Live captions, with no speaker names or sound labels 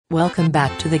Welcome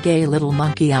back to the Gay Little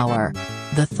Monkey Hour.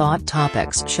 The Thought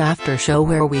Topics Shafter show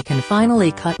where we can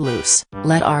finally cut loose,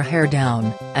 let our hair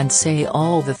down, and say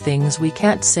all the things we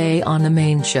can't say on the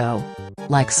main show.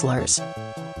 Like slurs.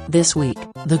 This week,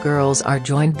 the girls are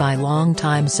joined by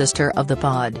longtime sister of the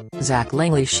pod, Zach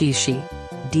Langley Shishi,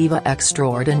 diva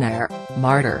extraordinaire,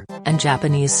 martyr, and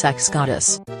Japanese sex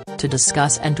goddess, to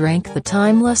discuss and rank the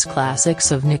timeless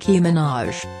classics of Nicki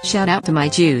Minaj. Shout out to my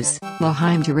Jews,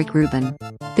 L'chaim to Rick Rubin.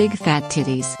 Big fat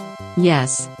titties.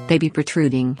 Yes, they be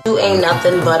protruding. You ain't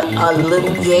nothing but a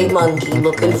little gay monkey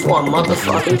looking for a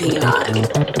motherfucking peanut.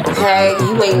 Okay?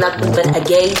 You ain't nothing but a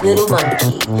gay little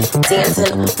monkey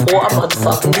dancing for a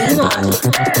motherfucking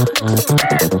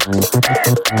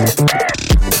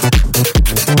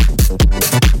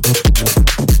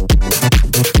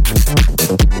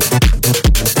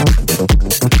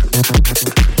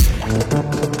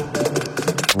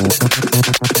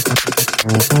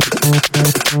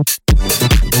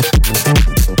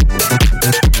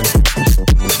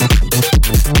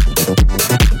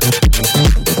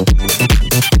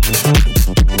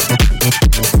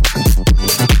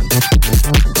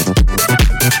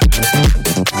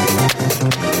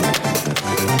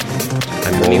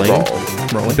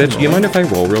Bitch, do you mind if I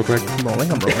roll real quick? I'm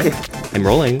rolling. I'm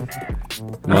rolling.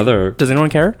 Mother. Does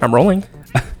anyone care? I'm rolling.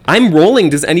 I'm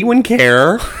rolling. Does anyone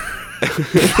care?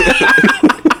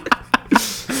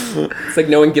 It's like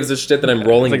no one gives a shit that I'm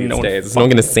rolling these days. Is no one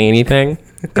going to say anything?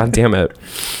 God damn it.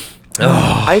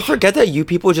 I forget that you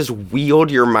people just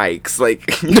wield your mics. Like,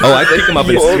 oh, I pick them up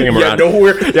and swing them around.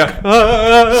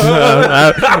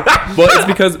 Well, it's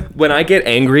because when I get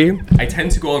angry, I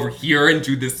tend to go over here and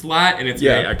do this slat, and it's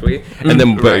very echoey. And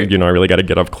then, but you know, I really got to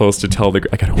get up close to tell I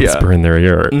got to whisper in their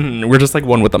ear. We're just like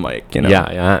one with the mic, you know?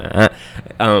 Yeah.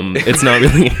 It's not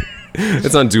really,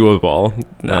 it's not doable.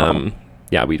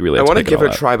 Yeah, we'd really. I want to give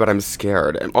it a try, but I'm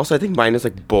scared. And also, I think mine is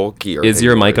like bulkier. Is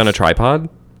your mic on a tripod?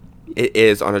 It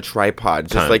is on a tripod,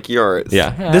 just like yours.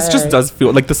 Yeah. This just does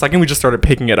feel like the second we just started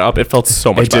picking it up, it felt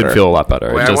so much better. It did feel a lot better.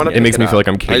 It makes me feel like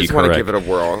I'm Katie I just want to give it a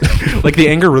whirl. Like the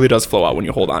anger really does flow out when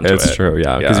you hold on to it. It's true,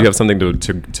 yeah. Because you have something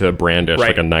to brandish,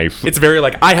 like a knife. It's very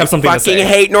like, I have something to say. I fucking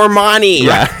hate Normani.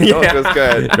 Yeah. No, it was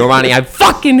good. Normani, I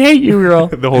fucking hate you, girl.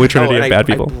 The holy trinity of bad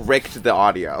people. I bricked the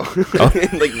audio.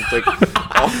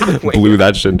 Blew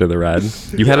that shit into the red.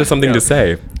 You had something to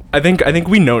say. I think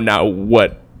we know now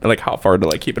how far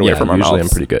to keep it away from our mouths. I'm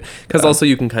pretty good. Because also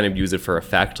you can kind of use it for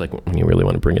effect. Like when you really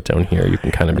want to bring it down here, you can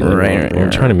kind of be like,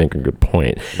 I'm trying to make a good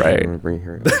point. Right. Bring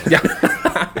here. Yeah.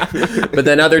 But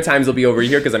then other times it'll be over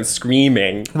here because I'm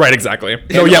screaming. Right, exactly.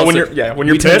 When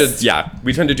you're pissed.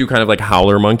 We tend to do kind of like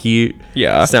howler monkey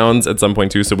sounds at some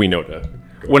point too, so we know to.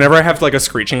 Whenever I have like a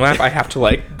screeching laugh, I have to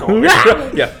go over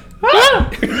here. Yeah.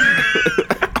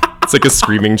 It's like a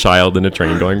screaming child in a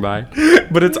train going by.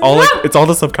 But it's all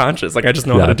the subconscious. Like I just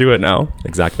know how to do it now.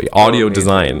 Exactly. Audio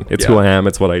design. It's who I am.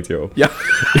 It's what I do. Yeah.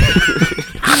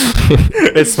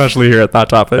 Especially here at Thought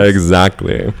Topics.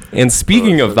 Exactly. And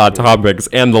speaking of Thought Topics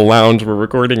and the lounge we're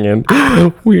recording in,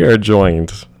 we are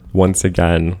joined once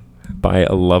again by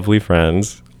a lovely friend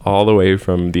all the way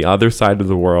from the other side of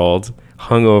the world,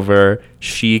 hungover,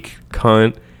 chic,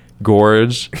 cunt,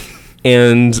 gorge.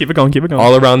 And keep it going.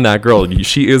 All around that girl.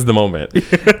 She is the moment.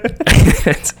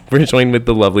 We're joined with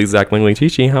the lovely Zach Langley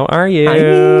Chichi. How are you?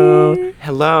 Hi.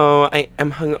 Hello. I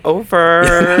am hungover.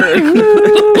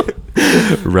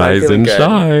 Rise and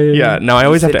shine. Yeah. No, I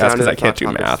always have to ask because I can't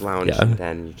do math. Lounge, and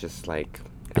then you just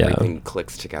everything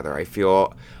clicks together. I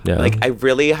feel like I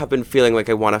really have been feeling like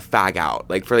I want to fag out.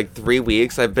 Like for 3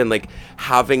 weeks, I've been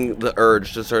having the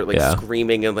urge to start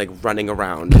screaming and running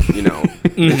around. You know.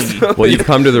 Well, you've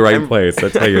come to the right place. I'll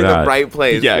tell you that. The right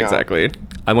place. Yeah, exactly.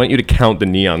 I want you to count the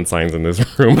neon signs in this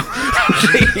room.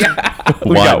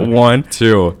 We got 1,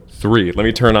 2, 3. Let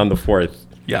me turn on the 4th.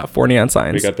 Yeah, 4 neon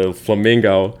signs. We got the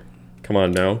flamingo. Come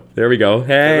on now. There we go.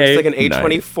 Hey. It looks like an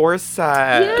A24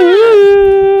 set.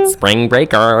 Yeah. Spring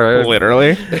breaker.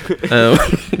 Literally.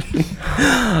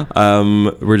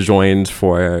 We're joined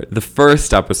for the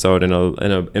first episode in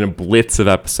a blitz of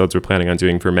episodes we're planning on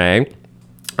doing for May.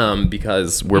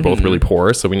 Because we're both really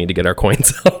poor, so we need to get our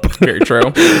coins up. Very true.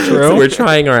 So we're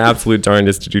trying our absolute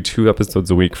darndest to do 2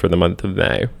 episodes a week for the month of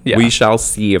May. Yeah. We shall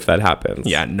see if that happens.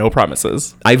 Yeah, no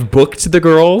promises. I've booked the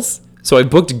girls. So I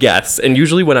booked guests, and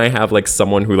usually when I have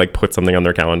someone who puts something on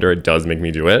their calendar, it does make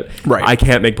me do it. Right. I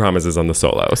can't make promises on the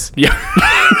solos. Yeah.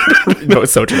 No,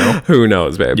 it's so true. Who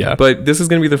knows, babe? Yeah. But this is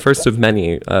going to be the first of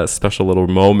many special little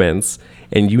moments,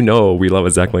 and we love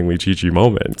a Zach Langley Chichi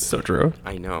moment. So true.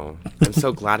 I know. I'm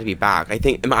so glad to be back. I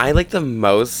think, am I the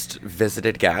most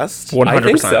visited guest? 100%. I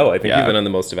think so. I think you've been on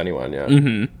the most of anyone, yeah.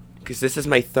 Mm-hmm. Because this is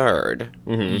my third.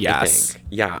 Mm-hmm. Yes.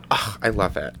 Yeah. Oh, I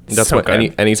love it. That's So what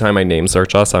anytime I name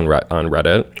search us on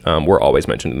Reddit, we're always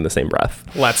mentioned in the same breath.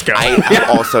 Let's go. I have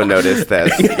also noticed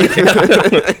this.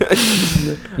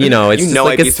 You know, it's just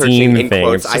like I'd be a searching scene in thing.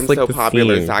 quotes. It's just I'm like so the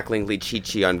popular, scene. Zach Langley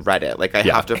Chi-Chi on Reddit. Like, I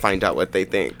Yeah. have to find out what they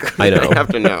think. I know. I have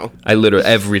to know. I literally,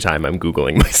 every time I'm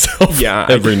Googling myself. Yeah.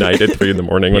 Every night at 3 a.m.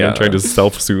 when Yeah. I'm trying to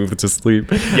self-soothe to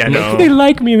sleep. Yeah, I'm no. like, they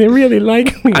like me. They really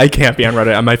like me. I can't be on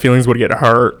Reddit. My feelings would get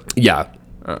hurt. Yeah.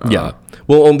 Yeah.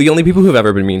 Well, the only people who've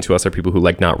ever been mean to us are people who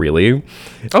like not really. Okay.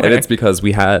 And it's because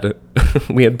we had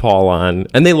Paul on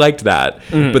and they liked that.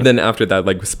 But then after that,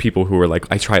 like people who were like,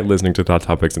 I tried listening to Thought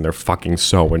Topics and they're fucking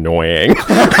so annoying.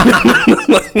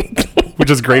 Which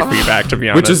is great feedback, to be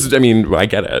honest. Which is, I mean, I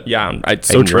get it. yeah, it's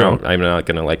so true. I'm not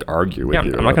going to like argue with Yeah,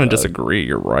 you. I'm not going about to that. disagree.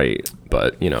 You're right.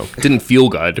 But, you know, it didn't feel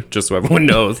good, just so everyone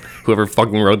knows, whoever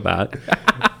fucking wrote that.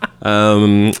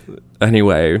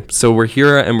 Anyway, so we're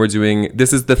here and we're doing,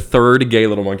 this is the third Gay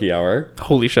Little Monkey Hour.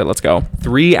 Holy shit, let's go.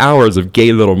 3 hours of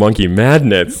Gay Little Monkey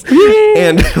madness.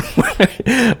 And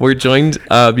we're joined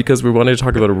because we wanted to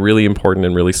talk about a really important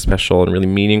and really special and really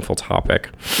meaningful topic.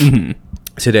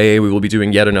 Today, we will be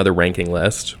doing yet another ranking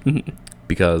list.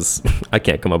 Because I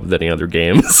can't come up with any other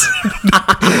games.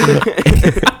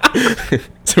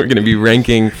 So we're going to be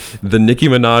ranking the Nicki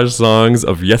Minaj songs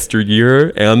of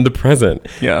yesteryear and the present.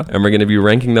 Yeah. And we're going to be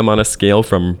ranking them on a scale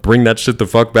from Bring That Shit the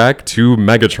Fuck Back to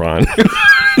Megatron.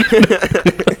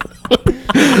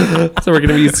 So we're going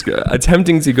to be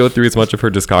attempting to go through as much of her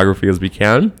discography as we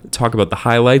can, talk about the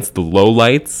highlights, the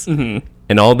lowlights,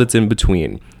 and all that's in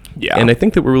between. Yeah. And I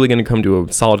think that we're really going to come to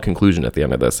a solid conclusion at the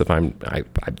end of this.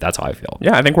 That's how I feel.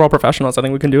 Yeah, I think we're all professionals. I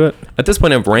think we can do it. At this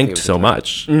point, I've ranked so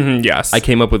much. Yes. I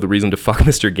came up with a reason to fuck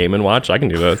Mr. Game & Watch. I can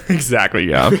do this Exactly,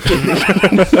 yeah.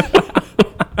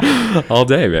 all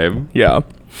day, babe. Yeah.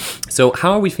 So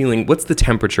how are we feeling? What's the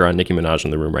temperature on Nicki Minaj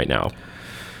in the room right now?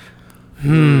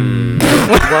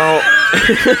 Well,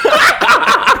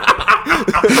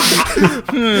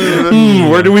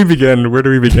 Where do we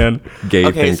begin? Gay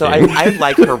okay, so thinking. I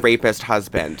like her rapist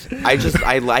husband. I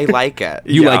like it.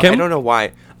 You like him? I don't know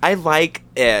why. I like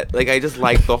it. Like, I just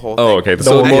like the whole Oh, thing. okay.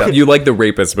 So I- you like the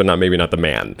rapist, but maybe not the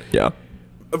man. Yeah.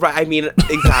 Right, I mean,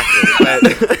 exactly.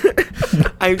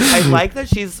 But I like that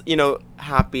she's,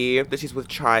 happy, that she's with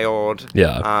child.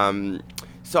 Yeah.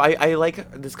 So I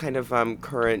like this kind of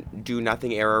current do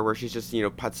nothing era where she's just,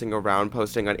 putzing around,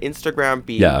 posting on Instagram,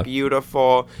 being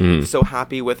beautiful, so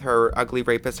happy with her ugly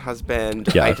rapist husband.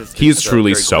 Yeah. He's He's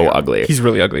truly very so glam. ugly. He's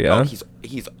really ugly, yeah. Oh,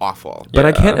 he's awful. But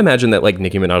I can't imagine that like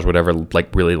Nicki Minaj would ever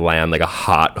like really land like a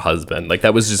hot husband. Like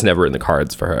that was just never in the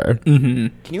cards for her.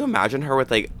 Can you imagine her with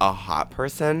like a hot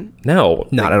person? No,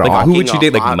 Not at like, all. Who would she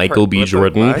Fucking date? a hot Like Michael B. what the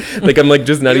Jordan? fuck? Like I'm like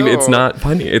just not even. It's Ew. not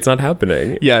funny. It's not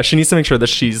happening. Yeah, she needs to make sure that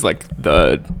she's like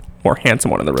the more handsome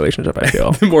one in the relationship, I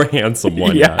feel. The more handsome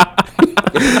one. Yeah.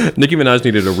 Nicki Minaj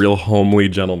needed a real homely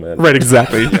gentleman. Right,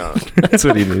 exactly. That's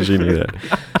what she needed.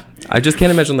 I just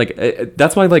can't imagine like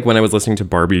that's why like when I was listening to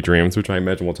Barbie Dreams, which I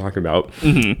imagine we'll talk about,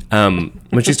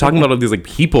 when she's talking about all these like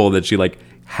people that she like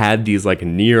had these like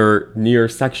near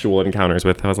sexual encounters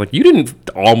with, I was like, you didn't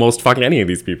almost fuck any of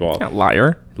these people. Yeah,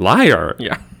 liar. Liar.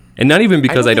 Yeah. And not even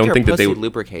because I don't her think that they pussy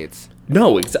lubricates.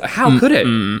 no. How could it?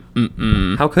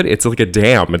 How could it? It's like a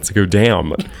dam. It's like a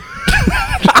dam.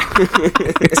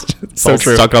 It's so all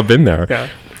true. stuck up in there. Yeah.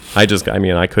 I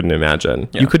couldn't imagine.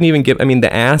 Yeah. You couldn't even give. I mean,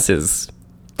 the ass is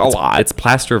A lot. It's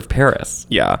plaster of Paris.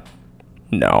 Yeah.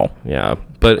 No. Yeah,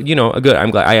 but good.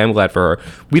 I am glad for her.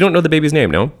 We don't know the baby's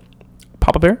name. No.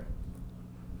 Papa Bear?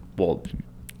 Well,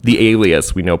 the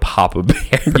alias we know, Papa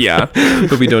Bear. Yeah.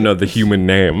 But we don't know the human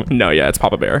name. No, yeah, it's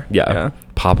Papa Bear. Yeah.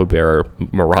 Papa Bear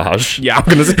Mirage. Yeah, I'm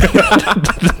gonna say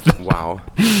Wow.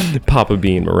 Papa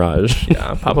Bean Mirage.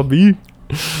 yeah, Papa B.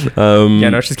 Yeah,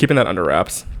 no, she's keeping that under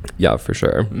wraps. Yeah, for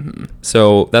sure.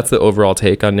 So that's the overall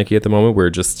take on Nicki at the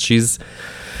moment.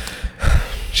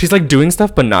 She's like doing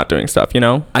stuff but not doing stuff,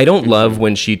 I don't love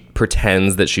when she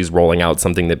pretends that she's rolling out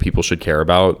something that people should care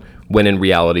about, when in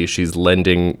reality she's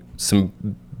lending some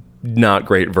not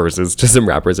great verses to some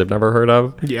rappers I've never heard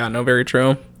of. Yeah, no, very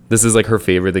true. This is like her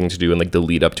favorite thing to do in like the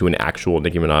lead up to an actual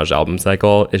Nicki Minaj album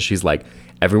cycle is she's like,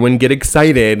 everyone get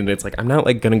excited, and it's like, I'm not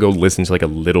like gonna go listen to like a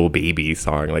Little Baby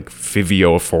song like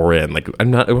Fivio Foreign. Like I'm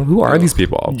not, who are these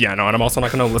people? Yeah, no, and I'm also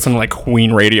not gonna listen to like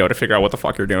Queen Radio to figure out what the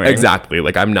fuck you're doing. Exactly.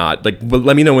 Like I'm not like, but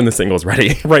let me know when the single's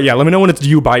ready. Right, yeah, let me know when it's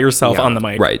you by yourself Yeah. on the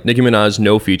mic. Right. Nicki Minaj,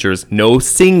 no features, no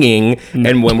singing,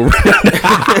 and when we're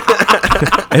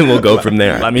and we'll go from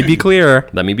there. Let me be clear.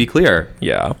 Let me be clear.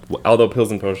 Yeah. Although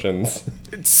Pills and Potions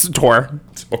It's tour.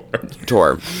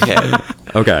 Tour. Hit.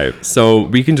 Okay, so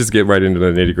we can just get right into the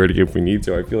nitty gritty if we need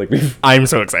to. I feel like we. I'm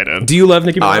so excited. Do you love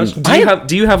Nicki Minaj?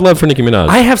 Do you have love for Nicki Minaj?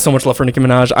 I have so much love for Nicki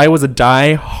Minaj. I was a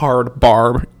die-hard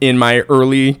Barb in my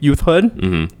early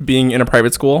youthhood, being in a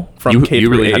private school from K you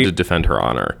through really 8, had to defend her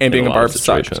honor. and being a lot Barb of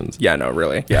situations. sucked. Yeah, no,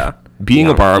 really. Yeah. Being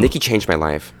a Barb. Nicki changed my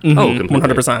life. Oh, completely.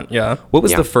 100%. Yeah. What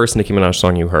was Yeah. the first Nicki Minaj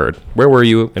song you heard? Where were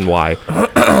you and why?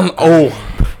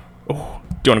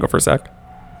 Do you want to go for a sec?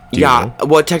 Yeah.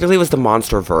 Well, technically it was the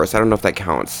Monster verse. I don't know if that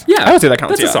counts. Yeah, I would say that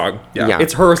counts, That's yeah. a song. Yeah.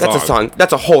 It's her song. That's a song.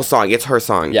 That's a whole song. It's her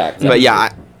song. Yeah, exactly. But yeah,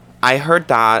 I heard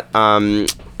that, and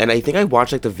I think I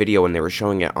watched like the video when they were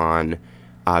showing it on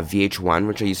VH1,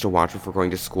 which I used to watch before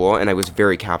going to school, and I was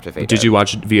very captivated. Did you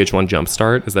watch VH1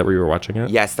 Jumpstart? Is that where you were watching it?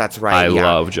 Yes, that's right. I yeah.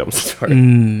 love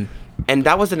Jumpstart. And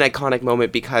that was an iconic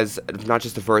moment because not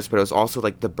just the verse, but it was also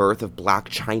like the birth of Black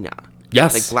China.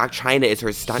 Yes. Like Black China is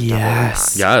her stunt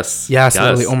Yes. double. Yes.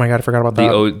 Literally. Oh my God, I forgot about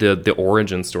that. The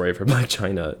origin story for Black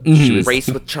China. She was Race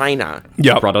with China.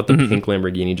 Yeah. brought out the pink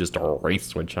Lamborghini, just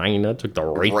raced with China, took the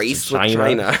race Race with with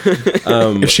China.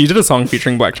 China. She did a song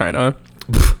featuring Black China.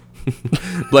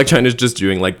 Black China's just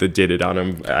doing like the did it on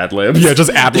him ad libs. Yeah,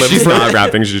 just ad-libs. She's not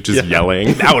rapping, she's just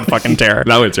yelling. That would fucking tear.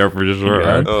 That would tear for sure.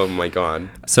 Yeah. Oh my god.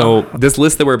 So this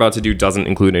list that we're about to do doesn't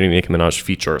include any Nicki Minaj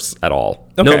features at all.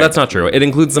 No, Okay. that's not true. It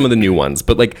includes some of the new ones,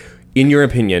 but like in your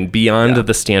opinion, beyond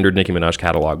the standard Nicki Minaj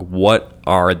catalog, what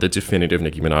are the definitive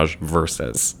Nicki Minaj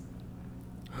verses?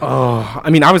 I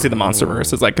mean, obviously the Monster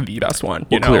verse is like the best one.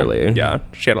 You know? Clearly. Yeah,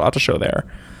 she had a lot to show there.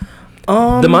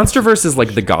 The Monster verse is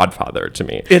like the Godfather to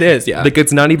me. It is, yeah. Like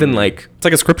it's not even like It's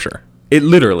like a scripture. it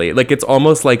literally like it's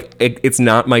almost like it's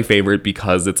not my favorite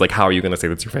because it's like how are you gonna say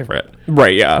that's your favorite?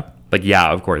 Right, yeah. Like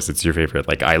yeah, of course it's your favorite.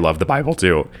 Like I love the Bible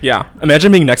too. Yeah.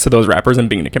 Imagine being next to those rappers and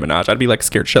being Nicki Minaj. I'd be like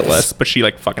scared shitless, but she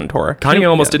like fucking tore. Kanye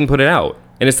almost didn't put it out.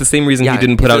 And it's the same reason Yeah, he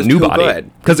didn't put because out it New was too Body.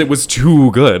 good. Because it was too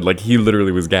good. Like he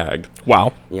literally was gagged.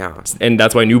 Wow. Yeah. And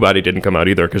that's why New Body didn't come out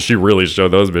either, because she really showed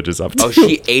those bitches up. Oh,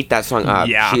 she ate that song up.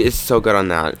 Yeah. She is so good on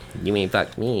that. You ain't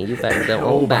fucked me, you fucked the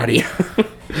old body.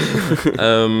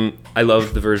 I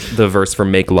love the verse from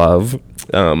Make Love.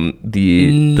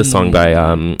 The song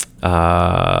by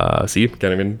see,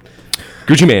 can't even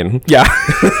Gucci Mane. Yeah.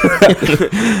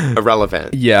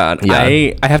 Irrelevant. Yeah. Yeah.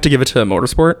 I have to give it to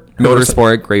Motorsport.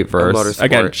 Motorsport, great verse. Motorsport.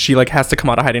 Again, she like has to come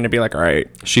out of hiding to be like, all right.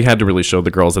 She had to really show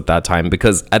the girls at that time,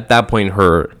 because at that point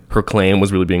her claim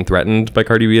was really being threatened by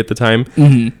Cardi B at the time.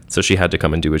 So she had to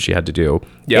come and do what she had to do.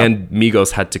 Yeah. And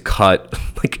Migos had to cut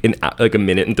like a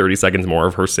minute and 30 seconds more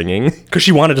of her singing. Because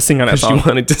she wanted to sing on that She song.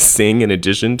 wanted to sing in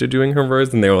addition to doing her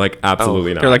verse, and they were like,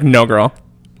 absolutely not. They're like, no, girl.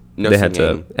 No they had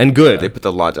singing. to, and good. They put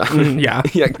the law down. Yeah.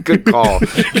 Yeah, good call.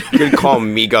 Good call,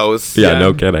 Migos. Yeah,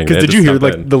 no kidding. Because They did had you to hear step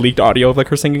like in. the leaked audio of like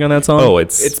her singing on that song? Oh,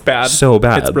 it's bad. so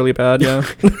bad. It's really bad. Yeah.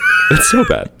 It's so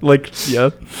bad. like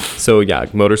yeah. So yeah,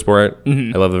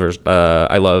 Motorsport. I love the verse.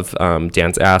 I love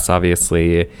Dance Ass,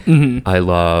 obviously. I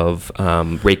love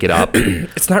Rake It Up.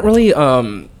 It's not really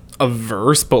a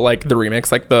verse, but like the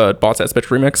remix, like the Boss Ass Bitch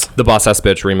remix. The Boss Ass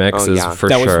Bitch remix Oh, is yeah. for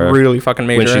That sure. was really fucking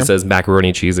major. when she says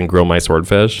macaroni cheese and grill my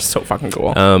swordfish. So fucking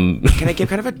cool. Can I give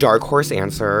kind of a dark horse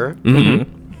answer?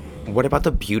 What about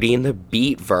the Beauty and the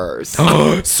Beat verse?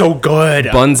 so good.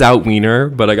 Buns out wiener,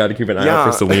 but I got to keep an eye out Yeah.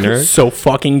 for Selena. So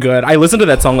fucking good. I listened to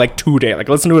that song like today. Like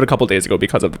I listened to it a couple days ago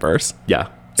because of the verse. Yeah.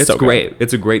 It's So good. great.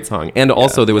 It's a great song. And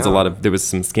also there was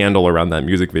some scandal around that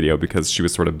music video because she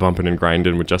was sort of bumping and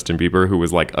grinding with Justin Bieber, who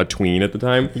was like a tween at the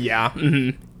time. Yeah.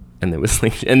 And it was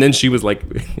like, and then she was like,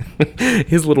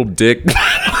 his little dick.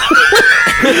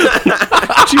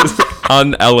 She was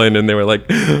on Ellen, and they were like,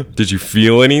 "Did you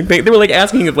feel anything?" They were like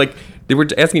asking if like they were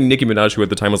asking Nicki Minaj, who at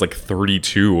the time was like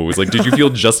 32. It was like, "Did you feel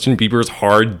Justin Bieber's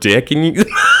hard dick?" And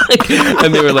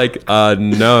and they were like,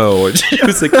 "No." She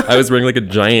was like, "I was wearing like a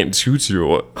giant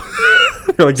tutu."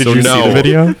 You're like, did So you see no. the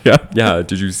video? Yeah. Yeah.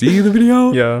 Did you see the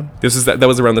video? Yeah. That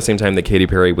was around the same time that Katy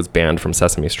Perry was banned from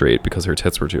Sesame Street because her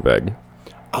tits were too big.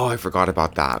 Oh, I forgot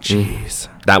about that. Jeez.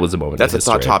 That was a moment. That's in a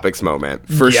Thought history. Topics moment.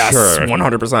 For Yes, sure.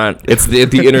 100%. It's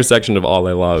the intersection of all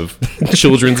I love: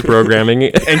 children's programming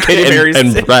and Katy Perry's-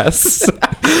 and breasts.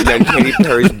 And Katy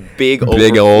Perry's big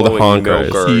old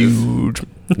honkers. Huge.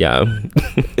 Yeah.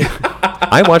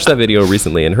 I watched that video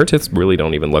recently, and her tits really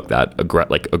don't even look that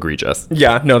egregious.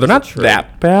 Yeah, no, they're not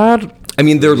that bad. I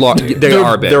mean, they are big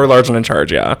They're large and in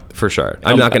charge, yeah. for sure.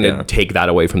 I'm not going to yeah. take that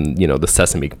away from the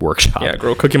Sesame Workshop. Yeah,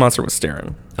 girl, Cookie Monster was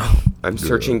staring. I'm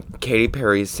searching Katy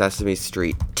Perry's Sesame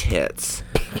Street tits.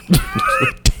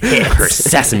 Her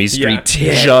Sesame Street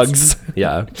tits. Jugs.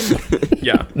 Yeah.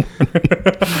 Yeah.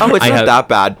 Oh, it's I not have- that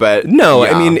bad, but No,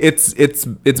 yeah. I mean it's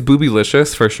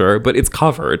boobylicious for sure, but it's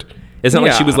covered. It's not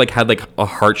like she was like had like a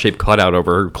heart-shaped cutout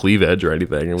over her cleavage or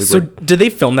anything. It was So like, did they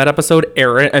film that episode,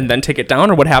 air it, and then take it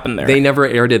down, or what happened there? they never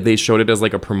aired it. They showed it as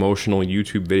like a promotional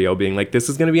YouTube video being like, this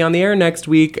is going to be on the air next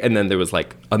week. And then there was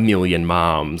like a million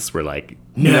moms were like,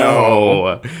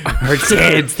 no, her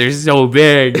tits, they're so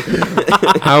big.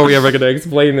 How are we ever going to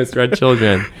explain this to our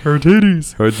children? Her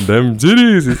titties. Them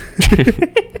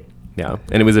titties. Yeah.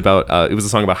 And it was about, it was a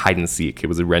song about hide and seek. It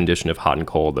was a rendition of Hot and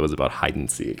Cold that was about hide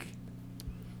and seek.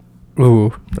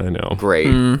 Ooh. I know. Great.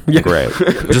 Great.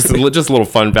 Just a little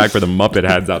fun fact for the Muppet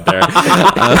heads out there.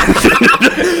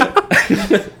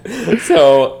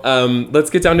 So let's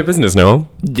get down to business, Noah.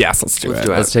 Yes, let's do it.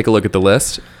 Let's take a look at the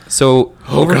list. So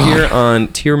over here on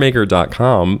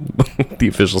tiermaker.com, the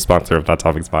official sponsor of Hot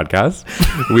Topics Podcast,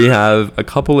 we have a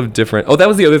couple of different... Oh, that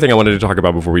was the other thing I wanted to talk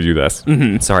about before we do this.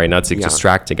 Sorry, not to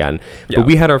distract again. Yeah. But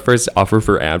we had our first offer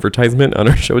for advertisement on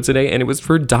our show today, and it was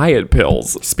for diet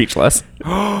pills. Speechless.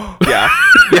 Yeah.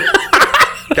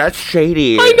 That's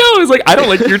shady. I know. I was like, I don't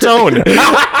like your tone.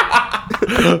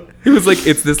 It was like,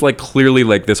 it's this like clearly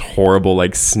like this horrible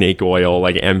like snake oil,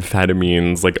 like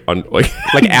amphetamines, like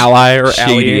Like Ally or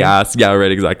shady Ally. ass. Yeah,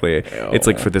 right, exactly. It's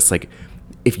like for this like,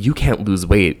 if you can't lose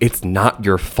weight, it's not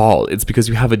your fault. It's because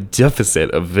you have a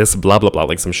deficit of this blah blah blah,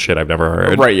 like some shit I've never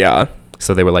heard. Right, yeah.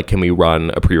 So they were like, can we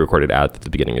run a pre-recorded ad at the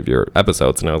beginning of your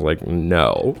episodes? And I was like,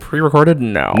 no. Pre-recorded?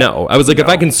 No. No. I was like, if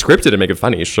I can script it and make it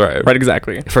funny, sure. Right,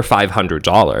 exactly. For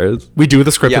 $500. We do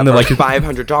the script Yeah, and for they're like...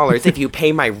 $500 if you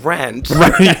pay my rent.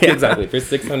 Right, exactly. For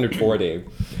 $640.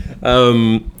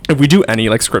 If we do any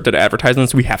like scripted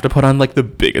advertisements, we have to put on like the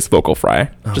biggest vocal fry.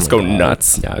 Just go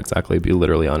nuts. Yeah, exactly. It'd be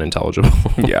literally unintelligible.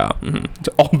 Yeah.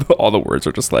 All the words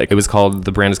are just like... It was called,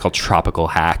 the brand is called Tropical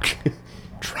Hack.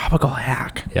 Tropical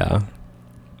Hack. Yeah.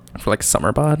 For like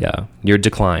summer bod? Yeah. You're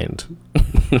declined.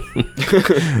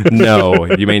 No,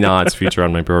 you may not feature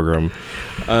on my program.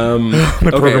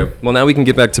 Okay. Well, now we can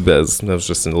get back to biz. That was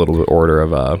just in a little bit order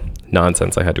of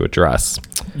nonsense I had to address.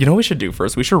 You know what we should do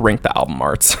first? We should rank the album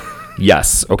arts.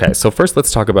 Yes. Okay. So first,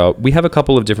 let's talk about, we have a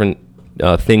couple of different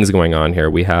things going on here.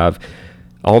 We have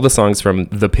all the songs from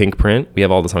The Pink Print. We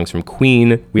have all the songs from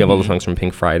Queen. We have all the songs from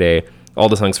Pink Friday. All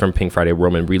the songs from Pink Friday,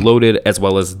 Roman Reloaded, as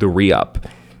well as The Re-Up.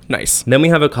 Nice. Then we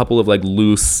have a couple of like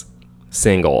loose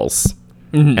singles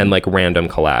and like random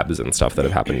collabs and stuff that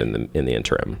have happened in the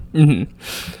interim.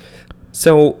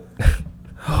 So,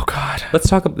 Oh God. let's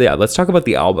talk about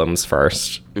the albums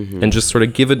first and just sort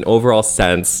of give an overall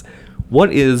sense.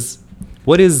 What is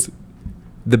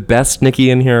the best Nicki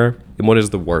in here and what is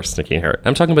the worst Nicki in here?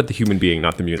 I'm talking about the human being,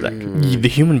 not the music. The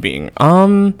human being.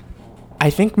 I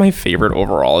think my favorite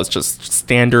overall is just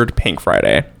standard Pink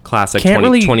Friday. Classic Can't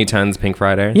really- 2010s Pink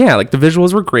Friday. Yeah, like the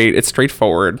visuals were great. It's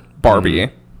straightforward. Barbie.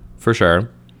 For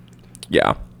sure.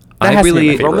 Yeah. I has to be my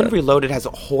really- favorite. Roman Reloaded has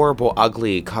horrible,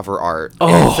 ugly cover art.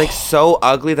 Oh. It's like so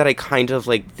ugly that I kind of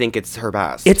like think it's her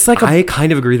best. It's like I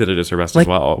kind of agree that it is her best like as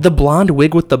well. the blonde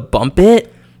wig with the bump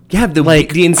it. Yeah, the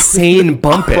Like- the insane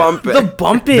bump it. Bump it. The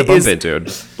bump The it bump is it,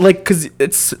 dude. like because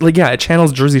it's like it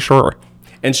channels Jersey Shore.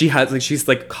 And she has like she's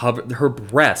like covered her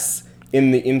breasts in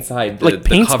the inside the, Like the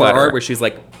paint cover splatter. art where she's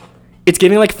like It's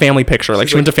giving like family picture. Like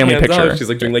she went to family hands picture. up, she's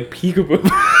like doing like peekaboo.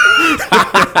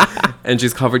 And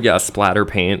she's covered, splatter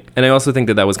paint. And I also think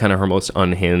that was kind of her most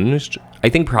unhinged. I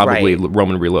think probably Right.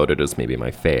 Roman Reloaded is maybe my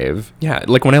fave. Yeah,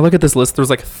 like when I look at this list, there's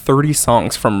like 30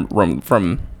 songs from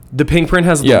The Pink Print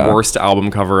has the Yeah. worst album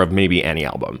cover of maybe any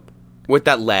album. with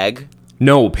that leg.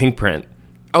 No, Pink Print.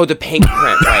 Oh, the Pink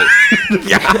Print, right?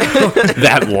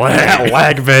 That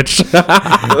leg, bitch.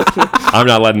 I'm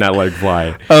not letting that leg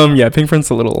fly. yeah, Pink Print's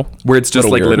a little Where it's just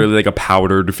little like weird. literally like a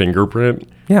powdered fingerprint.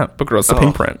 Yeah, but girl, it's the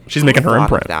Pink Print. She's making her Thought of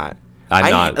imprint. that. I'm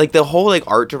not. Like the whole like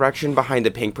art direction behind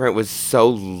the Pink Print was so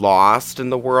lost in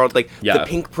the world. Like Yeah. the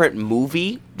Pink Print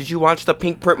movie. Did you watch the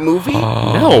Pink Print movie?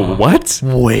 No, what?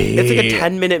 Wait, It's like a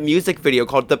 10-minute music video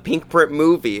called The Pink Print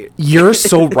Movie. You're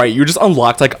so right. You just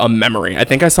unlocked like a memory. I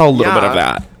think I saw a little bit of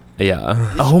Yeah. that.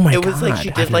 Yeah. Oh my It was like she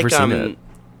God. did I've never like seen it.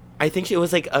 I think it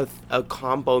was like a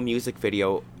combo music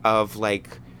video of like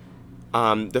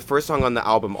the first song on the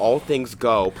album, All Things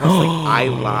Go, plus like I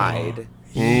Lied.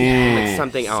 Like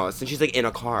something else. And she's like in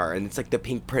a car and it's like the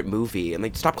Pink Print movie. And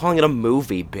like stop calling it a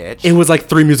movie, bitch. It was like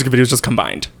 3 music videos just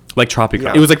combined. Like Tropico.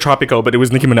 Yeah. It was like Tropico, but it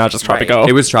was Nicki Minaj's Right. Tropico.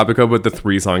 It was Tropico with the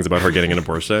 3 songs about her getting an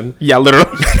abortion. yeah, literally.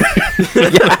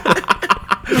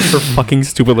 Her fucking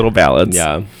stupid little ballads.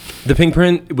 Yeah. The Pink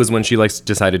Print was when she like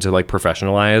decided to like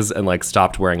professionalize and like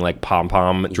stopped wearing like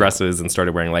pom-pom dresses and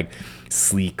started wearing like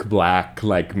sleek black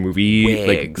like movie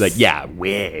Wigs.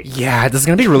 wigs. Yeah, this is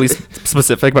gonna be really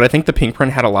specific, but I think the Pink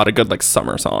Print had a lot of good like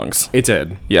summer songs. It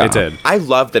did. Yeah. It did. I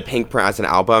love the Pink Print as an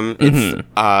album. It's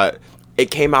it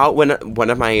came out when one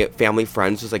of my family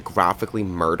friends was like graphically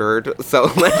murdered. So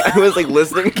like I was like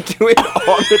listening to it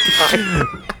all the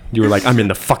time. You were like, I'm in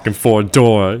the fucking floor.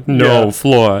 No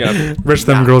floor. Yeah. Rich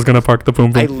them girls gonna park the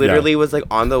boom boom. I literally was like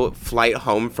on the flight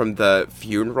home from the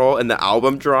funeral and the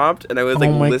album dropped, and I was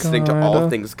like listening to All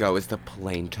Things Go as the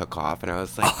plane took off, and I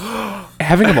was like,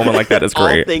 having a moment like that is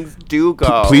great. All things do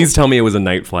go. Please tell me it was a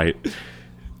night flight.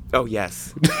 Oh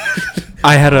yes.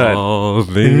 I had a All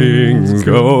things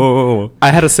go.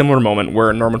 I had a similar moment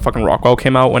where Norman fucking Rockwell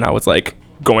came out when I was like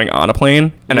going on a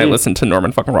plane, and I listened to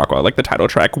Norman fucking Rockwell, like the title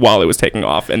track, while it was taking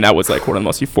off, and that was like one of the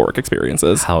most euphoric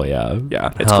experiences. Hell yeah.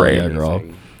 Yeah, it's Hell great. yeah, girl.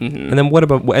 And then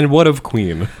what of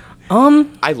Queen?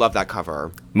 I love that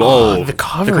cover. Oh, the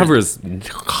cover. The cover is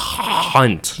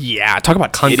cunt. Yeah, talk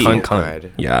about cunt, Kitty cunt, good.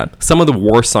 cunt. Yeah. Some of the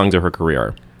worst songs of her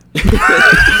career.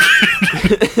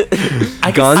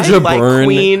 I Ganja like Burn.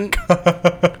 Queen.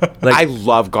 Like- I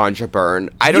love Ganja Burn.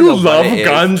 I don't You know what love it is.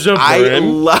 Ganja I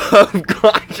Burn? love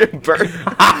Ganja Burn.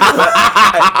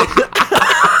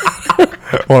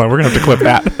 Hold on, we're gonna have to clip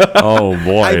that. Oh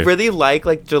boy. I really like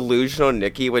delusional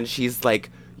Nikki when she's like,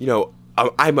 you know,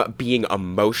 I'm being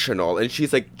emotional, and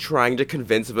she's like trying to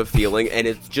convince of a feeling, and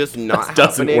it's just not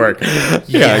doesn't happening. work.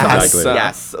 Yes, exactly.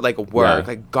 yes, like work, Yeah.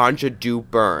 like Ganja do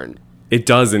burn. It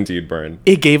does indeed burn.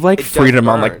 It gave like It does freedom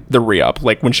on burn. like the re-up,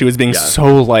 like when she was being Yeah.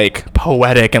 so like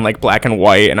poetic and like black and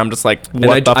white, and I'm just like,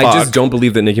 what And the fuck? I just don't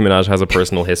believe that Nicki Minaj has a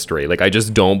personal history. Like, I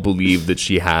just don't believe that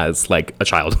she has like a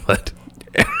childhood.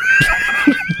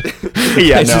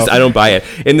 Yeah, It's just, I don't buy it.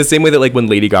 In the same way that like when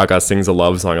Lady Gaga sings a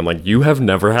love song, I'm like, you have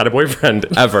never had a boyfriend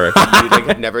ever. You like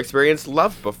have never experienced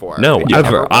love before. No, And you ever.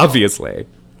 never will. Obviously,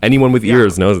 anyone with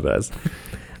ears knows this.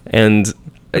 And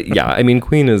yeah, I mean,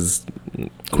 Queen is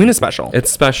special.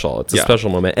 it's special. It's a Yeah. special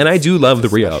moment, and I do love the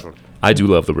re-up. special. I do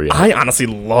love the re-up. I honestly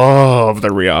love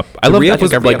the re-up. I The love re-up was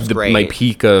think like re-up's great. my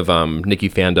peak of Nicki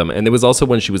fandom, and it was also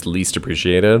when she was least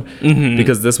appreciated,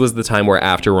 because this was the time where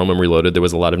after Roman Reloaded, there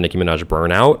was a lot of Nicki Minaj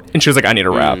burnout. and she was like, I need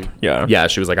a rap. Yeah. Yeah,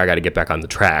 she was like, I got to get back on the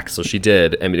track. So she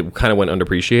did. I mean, it kind of went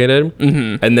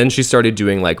underappreciated. And then she started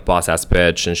doing like Boss Ass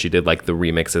Bitch, and she did like the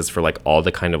remixes for like all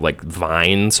the kind of like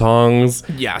Vine songs,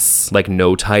 Yes. like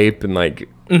No Type and like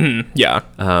Yeah.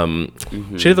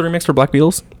 She did the remix for Black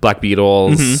Beatles. Black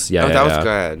Beatles. Yeah, Oh, yeah, that was yeah.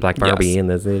 good. Black Barbie Yes. in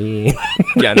the city.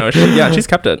 Yeah, no, she's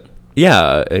kept it.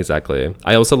 Yeah, exactly.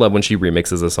 I also love when she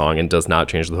remixes a song and does not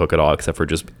change the hook at all, except for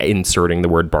just inserting the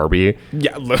word Barbie.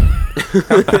 Yeah.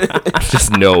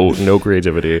 Just no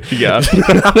creativity. Yeah.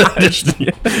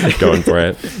 Going for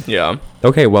it. Yeah.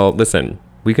 Okay, well, listen,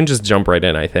 we can just jump right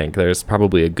in, I think. There's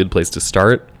probably a good place to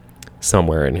start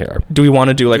somewhere in here. Do we want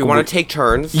to do like We want to take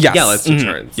turns. Yes. Yeah, let's do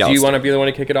turns. Yeah, do you let's want to be the one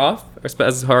to kick it off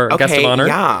as our guest of Okay, honor?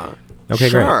 yeah. Okay,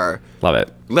 sure. great. Love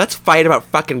it. Let's fight about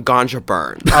fucking Ganja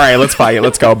Burn. All right, let's fight.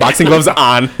 Let's go. Boxing gloves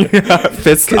on.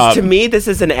 Fists Because up. to me, this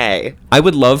is an A. I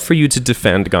would love for you to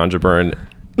defend Ganja Burn,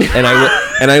 and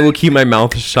I will keep my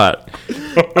mouth shut.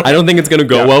 I don't think it's gonna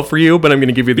go well for you, but I'm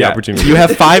gonna give you the opportunity. You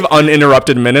have 5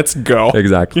 uninterrupted minutes. Go.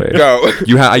 exactly. Go.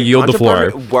 I yield the Ganja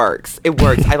floor. Burn works. It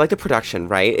works. I like the production,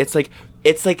 right? It's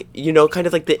like you know, kind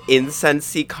of like the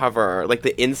incensey cover, like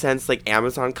the incense like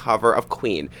Amazon cover of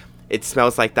Queen. It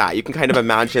smells like that. You can kind of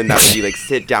imagine that when you like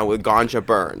sit down with Ganja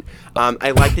Burn.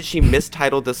 I like that she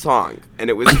mistitled the song, and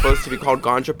it was supposed to be called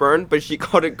Ganja Burn, but she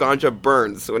called it Ganja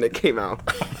Burns when it came out.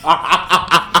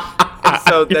 And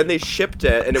so then they shipped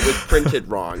it, and it was printed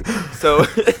wrong. So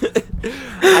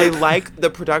I like the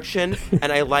production,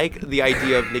 and I like the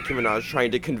idea of Nicki Minaj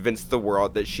trying to convince the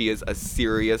world that she is a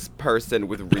serious person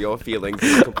with real feelings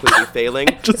and completely failing.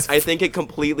 I think it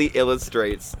completely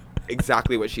illustrates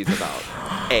exactly what she's about.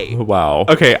 A. Wow.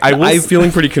 Okay, I'm feeling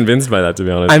pretty convinced by that, to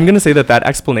be honest. I'm gonna say that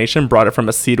explanation brought it from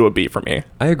a C to a B for me.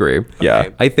 I agree. Yeah.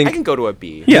 Okay. I think I can go to a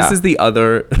B. Yeah. this is the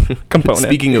other Component.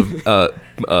 Speaking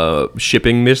of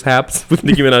shipping mishaps with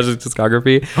Nicki Minaj's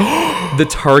discography, the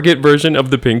Target version of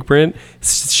the Pink Print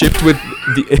shipped with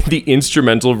the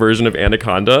instrumental version of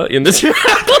Anaconda in this.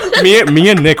 me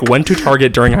and Nick went to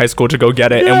Target during high school to go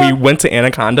get it, and we went to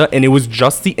Anaconda, and it was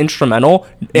just the instrumental.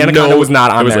 Anaconda was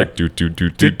not on It was there. like do do do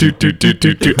do do do do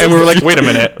do do, And we were like, wait a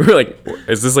minute. We were like,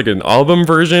 is this like an album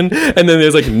version? And then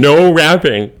there's like no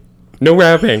rapping. No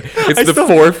rapping. It's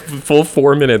the full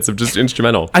 4 minutes of just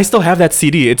instrumental. I still have that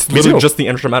CD. It's literally too. just the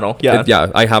instrumental. Yeah.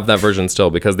 Yeah, I have that version still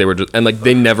because they were just, and like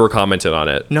they never commented on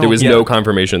it. No, there was yeah. no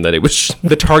confirmation that it was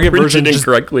The Target version printed just,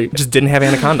 incorrectly. just didn't have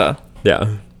Anaconda.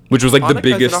 Yeah, which was like the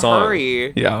Monica's biggest in a song.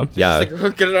 hurry. Yeah. Yeah,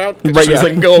 Like, get it out. Right, she was yeah.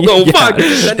 like, go Yeah.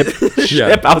 fuck.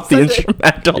 Ship out the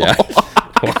instrumental. Yeah.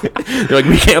 They're like,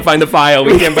 we can't find the file.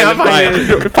 We can't find the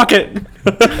file. Fuck it.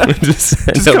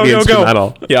 Just go, the go, instrumental.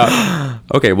 go. Yeah.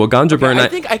 Okay, well, Ganja Burn. I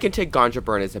think I can take Ganja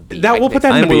Burn as a B. We'll put that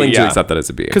in I'm the B, willing to yeah. accept that as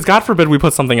a B. Because God forbid we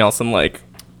put something else in like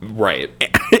Right.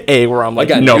 A where I'm like,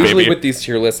 Again, no, usually baby. with these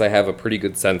tier lists, I have a pretty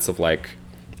good sense of like,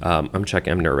 I'm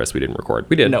checking. I'm nervous. We didn't record.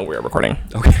 We did. No, we're recording.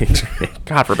 Okay.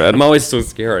 God forbid. I'm always so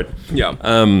scared. Yeah.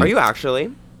 Are you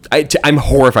actually? I'm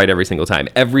horrified every single time.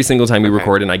 Every single time we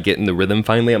record and I get in the rhythm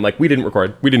finally, I'm like, we didn't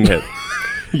record. We didn't hit.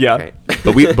 Yeah. Okay.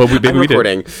 But we I'm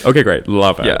recording. did. Okay, great.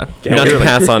 Love it. Yeah. Not to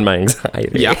pass on my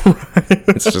anxiety. Yeah.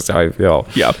 It's just how I feel.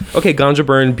 Yeah. Okay, Ganja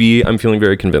Burn B. I'm feeling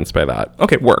very convinced by that.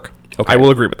 Okay, work. Okay. I will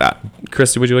agree with that.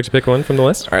 Christy, would you like to pick one from the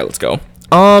list? All right, let's go.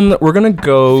 We're gonna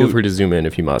go. Feel free to zoom in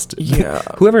if you must. Yeah.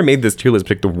 Whoever made this tier list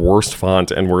picked the worst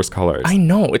font and worst colors. I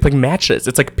know. It's like matches.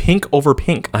 It's like pink over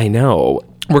pink. I know.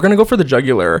 We're gonna go for the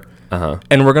jugular.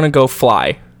 And we're gonna go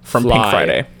Fly from Pink Fly.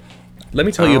 Friday Let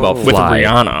me tell you about with Fly.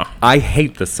 Rihanna. I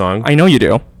hate this song. I know you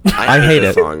do. I hate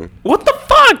it. Song. What the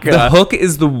fuck? The hook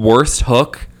is the worst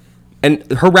hook. And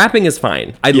her rapping is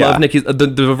fine. I Yeah. love Nicki's.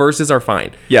 The verses are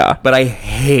fine. Yeah. But I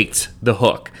hate the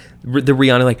hook. The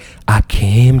Rihanna, like, I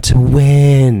came to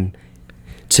win,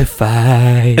 to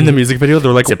fight. In the music video,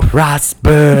 they're like, to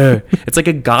prosper. It's like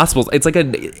a gospel. It's like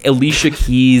a Alicia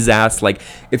Keys ass. Like,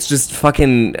 it's just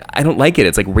fucking. I don't like it.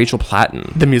 It's like Rachel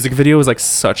Platten. the music video is like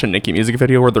such a Nicki music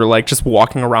video where they're like just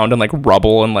walking around in like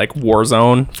rubble and like war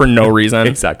zone for no reason.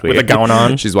 Exactly. With a gown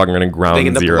on. She's walking around in ground Like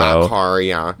in the zero. black car,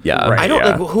 yeah. Yeah. Right. I don't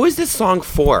Yeah. like. Who is this song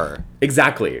for?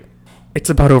 Exactly. It's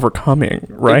about overcoming,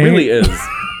 right? It really is.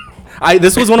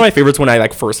 This was one of my favorites when I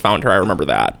like first found her. I remember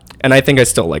that. And I think I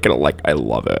still like it. Like, I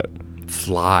love it.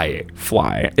 Fly.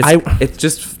 Fly. It's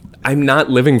just. I'm not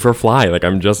living for Fly. Like,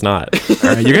 I'm just not.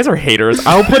 You guys are haters.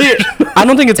 I'll put it. I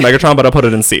don't think it's Megatron, but I'll put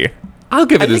it in C. I'll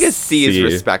give I it think a a C is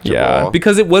respectable. Yeah.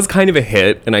 Because it was kind of a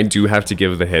hit, and I do have to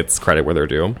give the hits credit where they're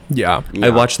due. Yeah.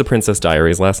 I watched The Princess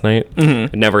Diaries last night.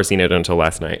 I'd never seen it until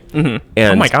last night. And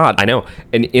Oh my God. I know.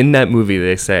 And in that movie,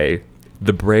 they say,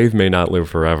 the brave may not live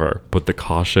forever, but the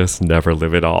cautious never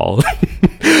live at all.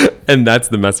 And that's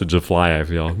the message of Fly, I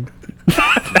feel.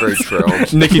 Very true.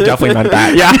 Nicki definitely meant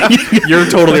that. Yeah. You're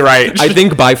totally right. I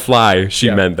think by Fly, she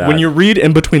meant that. When you read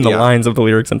in between the Yeah. lines of the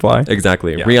lyrics in Fly.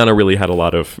 Exactly. Yeah. Rihanna really had a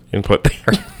lot of input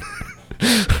there.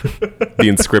 The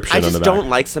inscription I on the just back. don't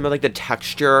like some of like the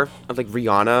texture of like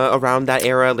Rihanna around that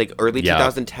era, like early Yeah.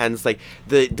 2010s, like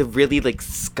the really like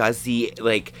scuzzy,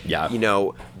 like Yeah. you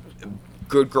know,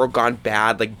 Good Girl Gone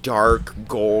Bad, like dark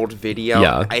gold video.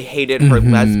 Yeah. I hated her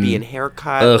lesbian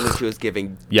haircut when she was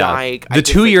giving Yeah. dyke. The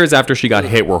 2 years after she got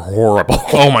hit were horrible.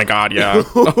 Oh my God, yeah.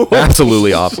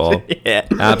 Absolutely awful. Yeah.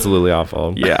 Absolutely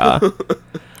awful. Yeah.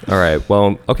 All right.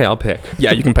 Well, okay, I'll pick.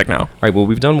 Yeah, you can pick now. All right, well,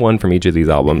 we've done one from each of these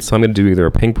albums, so I'm going to do either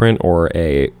a Pink Print or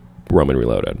a Roman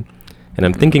Reloaded. And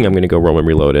I'm thinking I'm going to go Roman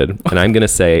Reloaded, and I'm going to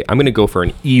say, I'm going to go for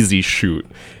an easy shoot,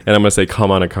 and I'm going to say,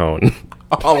 Come on a Cone.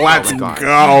 Oh, let's God.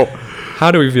 go. How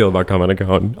do we feel about Come on a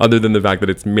Cone, other than the fact that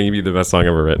it's maybe the best song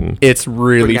ever written? It's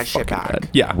really Bring that shit fucking back. good.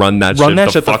 Yeah. Run that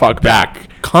shit the fuck back.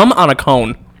 Come on a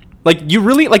cone. Like, you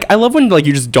really, like, I love when, like,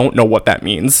 you just don't know what that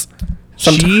means.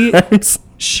 Sometimes.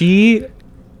 She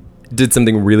did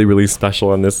something really, really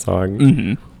special on this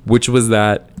song, which was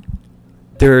that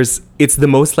it's the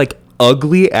most, like,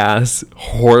 ugly ass,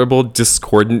 horrible,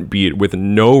 discordant beat with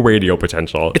no radio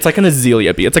potential. It's like an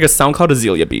Azealia beat. It's like a SoundCloud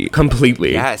Azealia beat.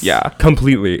 Completely. Yes. Yeah.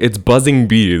 Completely. It's buzzing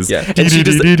bees. Yeah. And she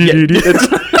just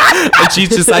and she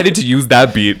decided to use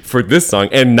that beat for this song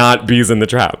and not Bees in the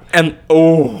Trap. And,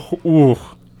 ooh.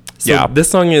 So Yeah. this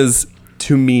song is,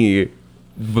 to me,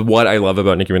 what I love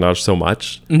about Nicki Minaj so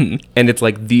much. And it's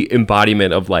like the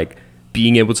embodiment of like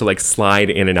being able to like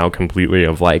slide in and out completely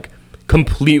of like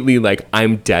completely like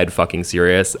I'm dead fucking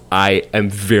serious. I'm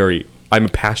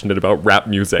passionate about rap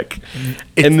music.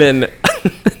 And then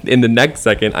in the next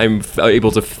second, I'm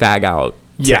able to fag out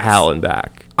to Yes. hell and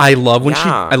back. I love when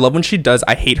Yeah. she does.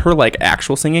 I hate her like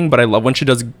actual singing, but I love when she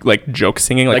does like joke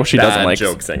singing, like Like what she does in bad like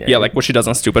joke singing. Yeah, like what she does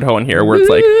on Stupid Ho in here, where it's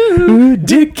like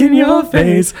dick in your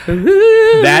face.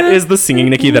 That is the singing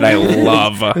Nicki that I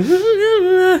love.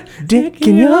 Dick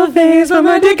in your face, put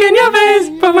my dick in your face,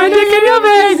 put my dick in your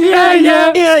face. Yeah,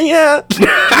 yeah. Yeah.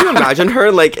 Can you imagine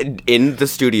her like in the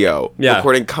studio Yeah.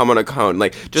 recording "Come on a Cone"?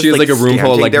 Like just She has like a room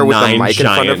full of standing like there with a 9 mic in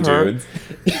front of giant her. dudes.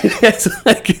 It's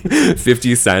like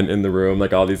 50 Cent in the room,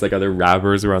 like all these like other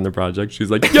rappers around the project. She's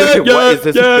like, yeah, What is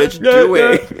this bitch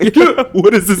doing? Yeah.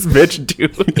 What is this bitch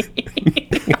doing?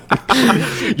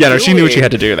 Yeah, no, she knew what she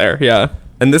had to do there. Yeah.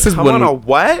 And this is Come when on a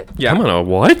what? Yeah. Come on a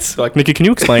what? So like, Nikki, can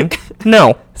you explain?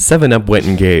 No. 7-Up went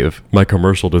and gave my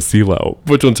commercial to CeeLo,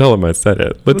 which will tell him I said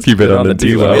it. Let's keep it on the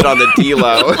D-Lo. It on the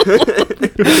D-Lo.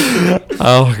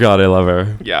 Oh God, I love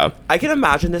her. Yeah. I can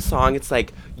imagine this song. It's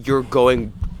like you're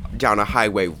going down a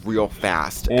highway real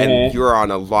fast and you're on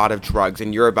a lot of drugs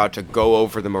and you're about to go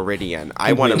over the meridian.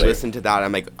 I want to listen to that.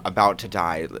 I'm like about to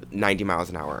die 90 miles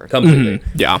an hour. Completely.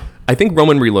 Yeah. I think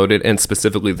Roman Reloaded, and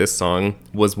specifically this song,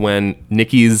 was when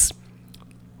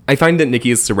I find that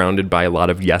Nikki is surrounded by a lot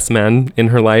of yes men in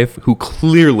her life who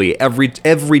clearly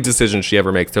every decision she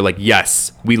ever makes, they're like,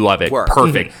 yes, we love it. Work.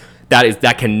 Perfect.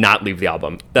 That cannot leave the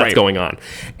album. That's Right. going on.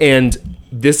 And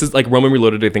this is like Roman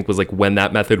Reloaded, I think, was like when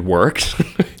that method worked.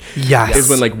 Yes. Is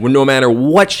when like no matter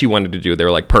what she wanted to do, they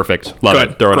were like, perfect. Love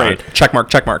it. Throw it on. Check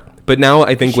mark. But now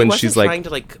I think when She she's wasn't like, trying to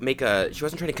like she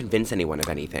wasn't trying to convince anyone of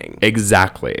anything.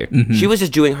 exactly. She was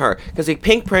just doing her, because like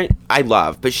Pink Print I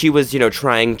love, but she was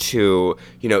trying to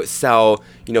sell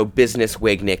business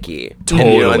wig Nikki.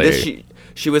 Totally. And this,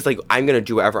 she was like, I'm gonna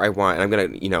do whatever I want, and I'm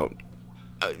gonna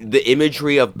the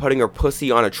imagery of putting her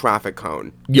pussy on a traffic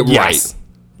cone. Yeah, Yes.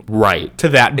 Right. To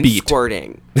that And beat.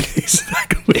 squirting.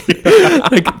 Exactly.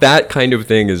 Like that kind of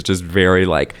thing is just very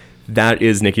like, that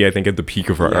is Nikki, I think, at the peak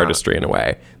of her Yeah. artistry in a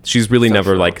way. She's really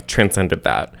never true. like transcended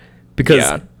that. Because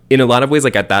Yeah. in a lot of ways,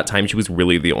 like at that time, she was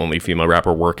really the only female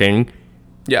rapper working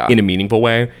Yeah. in a meaningful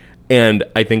way. And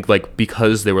I think like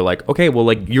because they were like, okay, well,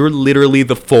 like you're literally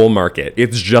the full market.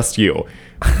 It's just you.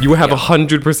 You have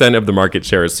 100% of the market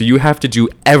shares. So you have to do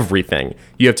everything.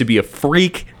 You have to be a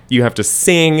freak. You have to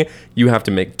sing. You have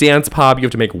to make dance pop. You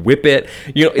have to make whip it.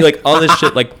 Like all this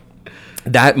shit. Like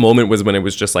that moment was when it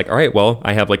was just like, all right, well,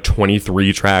 I have like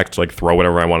 23 tracks to like throw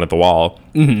whatever I want at the wall.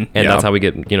 And that's how we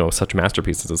get, such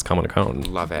masterpieces as Come on a Cone.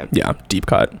 Love it. Yeah. Deep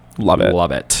cut. Love it.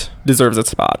 Love it. Deserves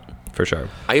its spot. For sure.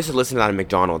 I used to listen to that at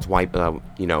McDonald's, when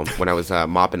I was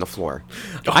mopping the floor.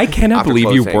 I cannot After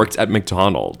believe you closing. worked at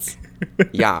McDonald's.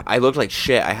 Yeah, I looked like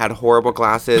shit. I had horrible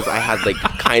glasses. I had like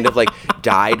kind of like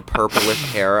dyed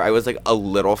purplish hair. I was like a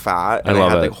little fat, and I love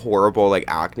had it. like horrible like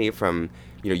acne from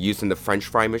using the French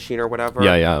fry machine or whatever.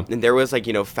 Yeah. And there was like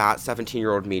fat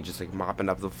 17-year-old me just like mopping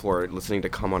up the floor, listening to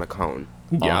Come on a Cone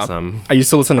Yeah. Awesome. I used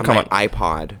to listen to on Come my on.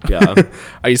 iPod. Yeah.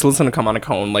 I used to listen to Come on a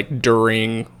Cone like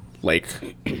during like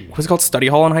what's it called, study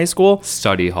hall in high school.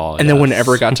 Study hall. And then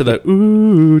whenever it got to the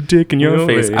ooh dick in your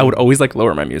Really? face, I would always like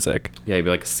lower my music. Yeah, you'd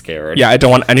be like scared. Yeah, I don't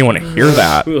want anyone to hear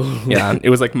that. Yeah, it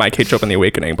was like My Kate Chopin The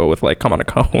Awakening, but with like Come on a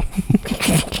Cone.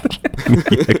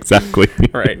 Exactly.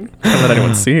 Right. Don't let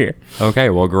anyone see. Okay,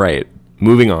 well, great.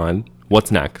 Moving on.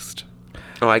 What's next?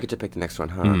 Oh, I get to pick the next one,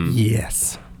 huh? Hmm.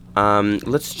 Yes.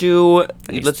 Let's do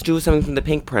something from the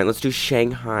Pink Print. Let's do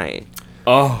Shanghai.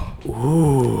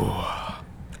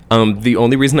 The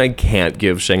only reason I can't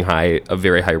give Shanghai a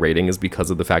very high rating is because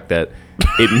of the fact that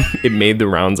it made the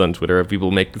rounds on Twitter of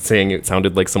people saying it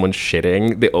sounded like someone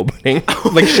shitting the opening.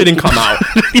 Like shitting come out.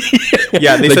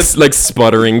 Yeah, they like, said like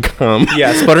sputtering cum.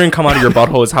 yeah, sputtering come out of your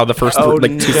butthole is how the first 2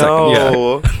 seconds.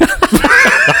 Yeah.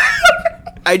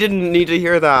 I didn't need to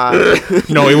hear that.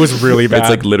 No, it was really bad. It's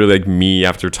like literally like me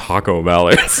after Taco Bell.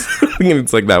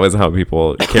 It's like that was how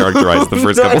people characterized the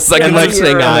first couple seconds and like, of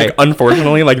Shanghai. like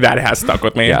unfortunately, like that has stuck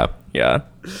with me. Yeah. Yeah.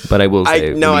 But I will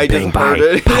say, I just heard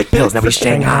it. Pills, now we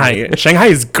Shanghai. Shanghai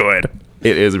is good.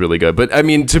 it is really good. But I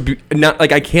mean, to be not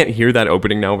like I can't hear that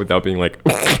opening now without being like,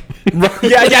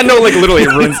 Yeah, no, like literally it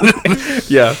ruins.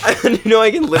 Yeah. I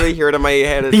can literally hear it in my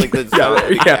head. It's like the sound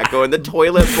echo in the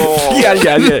toilet bowl.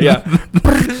 Yeah.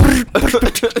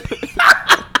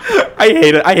 I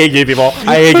hate it. I hate gay people.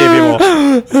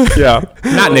 Yeah.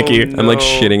 Not Nikki. I'm like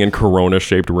shitting in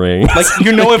Corona-shaped rings. Like,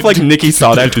 if like Nikki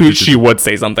saw that tweet, she would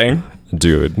say something.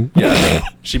 Dude. Yeah.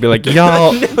 She'd be like,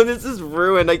 y'all. No, this is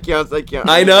ruined. I can't.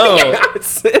 I know.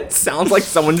 It sounds like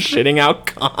someone shitting out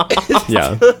cum.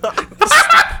 Yeah.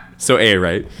 So A,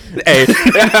 right? A.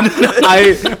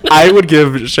 I would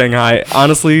give Shanghai,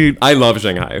 honestly. I love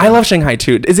Shanghai. I love Shanghai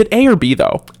too. Is it A or B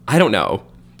though? I don't know.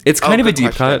 It's kind of a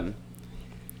deep cut.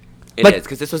 It Like- is,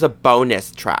 because this was a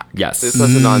bonus track. Yes. This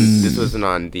wasn't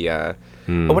on the.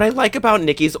 But what I like about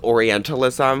Nikki's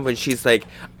Orientalism, when she's like,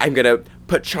 "I'm gonna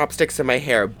put chopsticks in my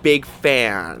hair," big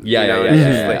fan. Yeah.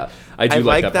 Like, I do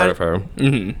like that part of her.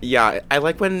 Yeah, I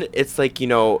like when it's like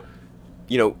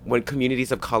when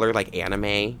communities of color like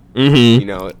anime.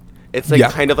 It's like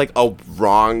Yeah. kind of like a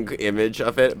wrong image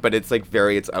of it, but it's like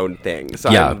very its own thing.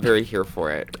 So Yeah. I'm very here for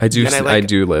it. I do. And I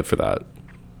do live for that.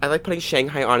 I like putting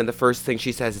Shanghai on, and the first thing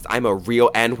she says is, "I'm a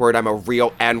real N-word. I'm a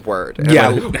real N-word." And Yeah.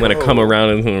 I'm like, When I come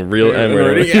around in a real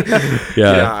N-word.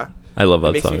 Yeah. I love It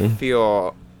that makes me song.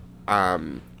 feel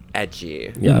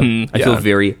edgy. Yeah. Mhm. I feel Yeah.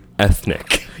 very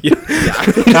ethnic.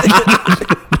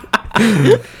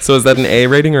 So is that an A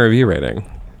rating or a B rating?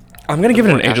 I'm gonna give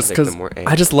it an A more just ethnic, because the more A.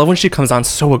 I just love when she comes on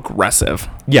so aggressive.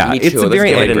 Yeah, Me it's too. a Let's very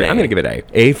give it an angry. A. I'm gonna give it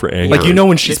A for angry. Like, you know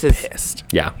when she's This is- pissed.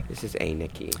 Yeah. This is A,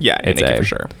 Nikki. Yeah, It's Nikki A. for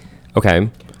sure. Okay. Is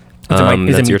it my-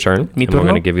 is That's it your turn. me And we're turno?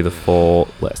 gonna give you the full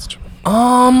list.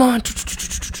 All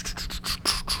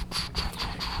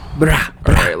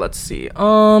right, let's see.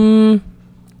 I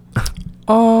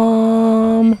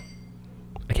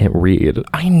can't read.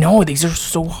 I know these are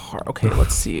so hard. Okay,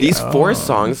 let's see. These 4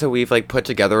 songs that we've like put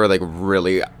together are like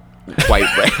really quite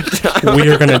random. We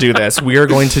are gonna do this. We are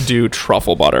going to do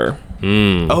truffle butter.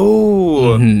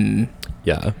 Oh,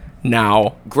 Yeah.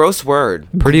 Now, gross word.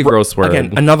 Pretty gross word.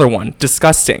 again, another one.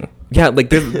 Disgusting. Yeah, like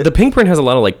the pink print has a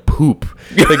lot of like poop.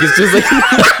 Like it's just like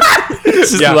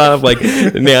it's just a lot of like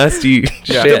nasty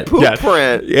shit. Poop Yeah.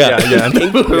 print. Yeah.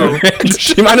 Pink poop.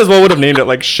 She might as well would have named it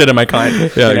like "Shit in My Kind."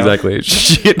 Yeah, you know? exactly.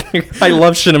 Shit. I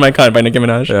love "Shit in My Kind" by Nicki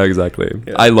Minaj. Yeah, exactly.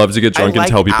 I love to get drunk and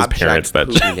tell people's abject parents that.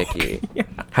 poopy Nikki.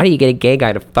 How do you get a gay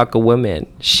guy to fuck a woman?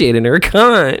 Shit in her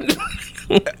cunt.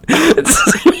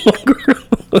 It's so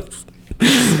gross.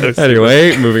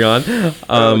 Anyway, moving on. dear.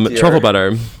 Truffle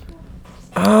butter.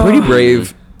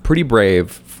 Pretty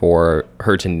brave for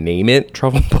her to name it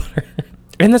truffle butter.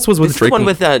 And this was with This is Drake the one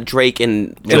with Drake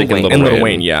and Lil Drake and Wayne. Lil and Lil Wayne.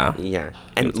 Wayne. Yeah. Yeah,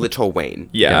 and Little Wayne.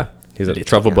 Yeah. He's like,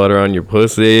 truffle butter on your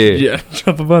pussy. Yeah.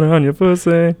 Truffle butter on your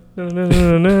pussy. Na, na,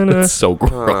 na, na, na. It's so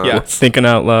gross. Yeah. Thinking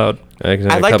out loud. I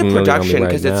like the production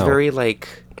because it's very like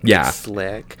Yeah. it's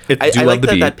slick. Do I you love like the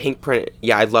beat? that pink print.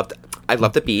 Yeah, I loved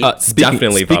the beat.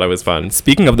 Definitely thought it was fun.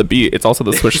 Speaking of the beat, it's also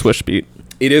the swish swish beat.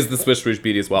 It is the swish swish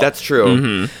beat as well. That's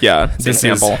true. Yeah. The This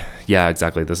is- sample. yeah,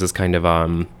 exactly. This is kind of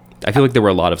I feel like there were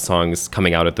a lot of songs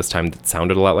coming out at this time that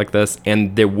sounded a lot like this,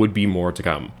 and there would be more to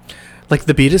come. Like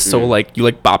the beat is so like you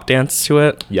like bop dance to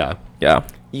it. Yeah. Yeah.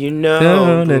 You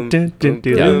know, boom, boom,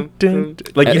 boom, boom.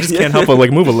 Like you just can't help but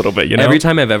like move a little bit, you know? Every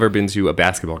time I've ever been to a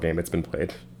basketball game, it's been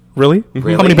played. Really?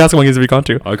 How many basketball games have you gone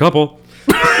to? A couple.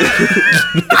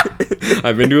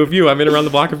 I've been to a few. I've been around the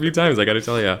block a few times. I got to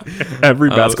tell you. Every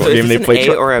basketball So game is they this play.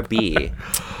 an A or a B?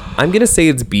 I'm gonna say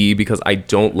it's B because I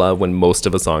don't love when most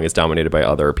of a song is dominated by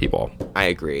other people. I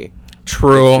agree.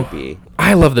 True. It should be.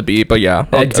 I love the beat, but yeah.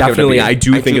 I'll give it a Definitely, B. I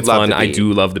do I think do it's love fun. the I beat.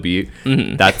 do love the beat.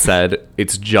 That said,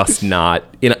 it's just not.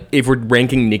 If we're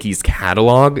ranking Nicki's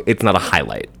catalog, it's not a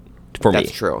highlight for That's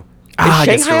me. true. I Is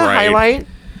guess Shanghai you're a right. highlight?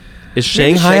 Is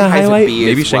Shanghai a Shanghai's a highlight? B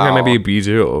Maybe as Shanghai might be well. a B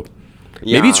too.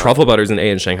 Yeah. Maybe Truffle Butter's an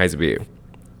A and Shanghai's a B.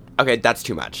 Okay, that's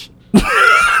too much. all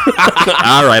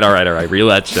right. Reel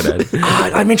that shit in.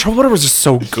 I mean, Trouble Butter was just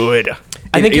so good.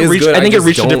 I think it is reached. good, I I think it just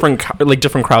reached a don't-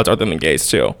 different crowds other than gays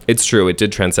too. It's true. It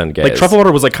did transcend gays. Like Truffle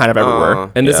Butter was like kind of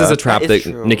everywhere. and this Yeah. is a trap That that is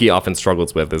true. Nicki often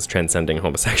struggles with, is transcending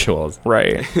homosexuals.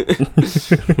 Right.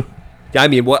 Yeah, I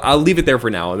mean, well, I'll leave it there for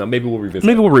now, and then maybe we'll revisit.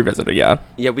 Maybe we'll revisit it. Yeah.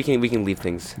 Yeah, we can leave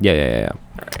things. Yeah.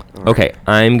 Okay,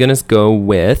 I'm gonna go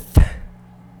with.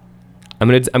 I'm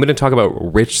gonna talk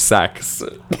about Rich Sex,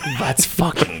 Let's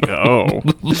fucking go.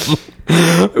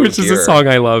 which is a dear. song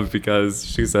I love because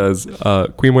she says,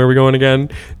 "Queen, where are we going again?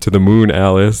 To the moon,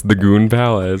 Alice, the Goon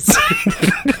Palace."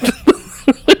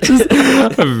 Which is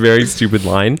a very stupid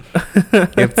line.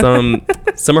 It's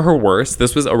some of her worst.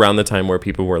 This was around the time where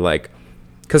people were like,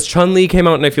 because Chun-Li came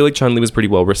out, and I feel like Chun-Li was pretty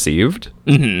well received.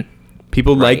 Mm-hmm.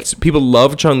 People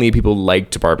loved Chun-Li. People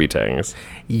liked Barbie Tangs.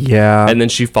 Yeah. And then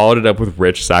she followed it up with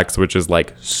Rich Sex, which is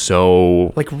like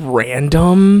so. like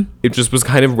random. It just was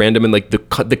kind of random, and like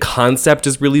the concept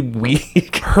is really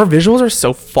weak. Her visuals are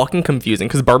so fucking confusing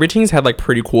because Barbie Teens had like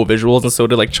pretty cool visuals and so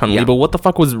did like Chun-Li, Yeah. but what the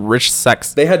fuck was Rich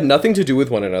Sex? They had nothing to do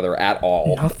with one another at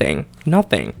all.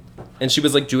 Nothing. And she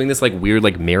was like doing this like weird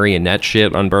like marionette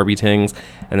shit on Barbie Tangs,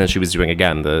 and then she was doing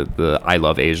again the I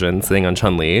Love Asians thing on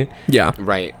Chun-Li. Yeah.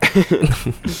 Right.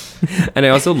 And I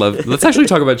also love. Let's actually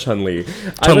talk about Chun-Li.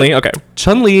 Chun-Li, okay.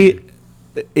 Chun-Li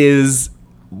is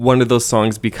one of those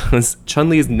songs because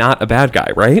Chun-Li is not a bad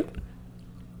guy, right?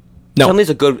 No. Chun-Li's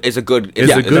a good Is a good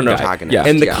guy. protagonist. Yeah.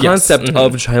 And the Yeah. concept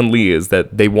of Chun-Li is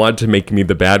that they want to make me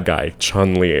the bad guy,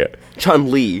 Chun-Li.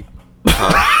 Chun-Li.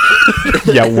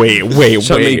 Yeah, wait.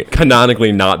 Chun-Li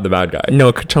canonically not the bad guy.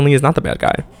 No, Chun-Li is not the bad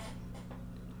guy.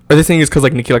 Are they saying it's because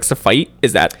like Nicki likes to fight?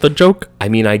 Is that the joke? I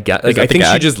mean, I get. Like, that I the think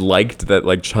she gag? just liked that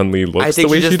like Chun-Li looks I think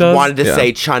the way she just does. wanted to Yeah.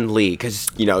 say Chun-Li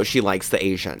because, she likes the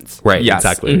Asians. Right, Yes.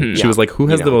 exactly. Mhm. She Yeah. was like, "Who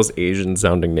has You the know. most Asian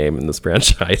sounding name in this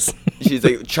franchise?" She's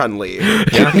like, Chun-Li.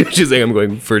 Yeah, she's like, "I'm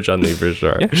going for Chun-Li for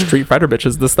sure." Yeah, Street Fighter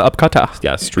bitches. This the upcutter.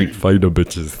 Yeah, Street Fighter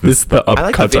bitches. This the upcutter. I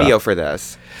like the video for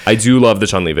this. I do love the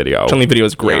Chun-Li video. Chun-Li video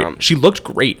is great. Yeah. She looked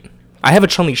great. I have a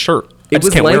Chun-Li shirt. I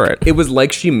just can't like wear it. it was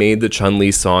like she made the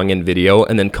Chun-Li song and video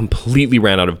and then completely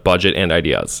ran out of budget and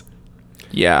ideas.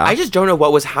 Yeah. I just don't know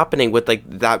what was happening with like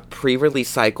that pre-release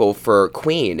cycle for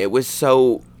Queen. It was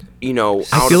so, you know,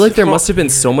 I feel like there must have been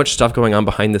so much stuff going on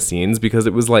behind the scenes, because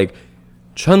it was like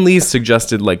Chun-Li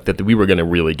suggested like that we were going to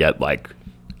really get like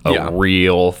a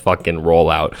real fucking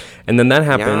rollout. And then that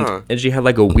happened, and she had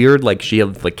like a weird, like she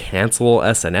had like cancel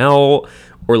SNL,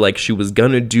 or like she was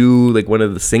going to do like one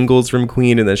of the singles from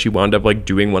Queen, and then she wound up like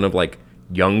doing one of like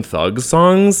Young Thug's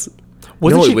songs.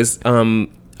 It was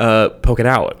Poke It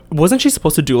Out. Wasn't she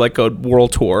supposed to do like a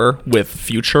world tour with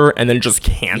Future and then just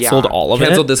canceled all of it?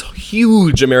 Canceled this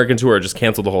huge American tour, just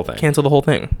canceled the whole thing. Canceled the whole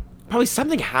thing. Probably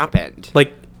something happened.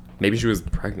 Like, maybe she was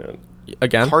pregnant.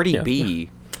 Again? Cardi B.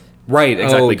 Right,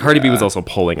 exactly. Oh, Cardi B was also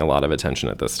pulling a lot of attention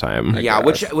at this time.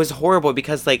 Which was horrible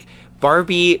because like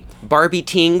Barbie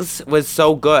Tings was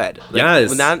so good. Like, yes.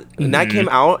 When that came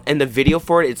out and the video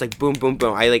for it, it's like boom, boom,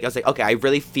 boom. I was like, okay, I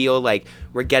really feel like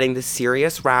we're getting the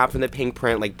serious rap from the Pink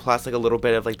Print, like plus like a little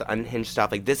bit of like the unhinged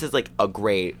stuff. Like this is like a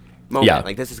great moment. Yeah.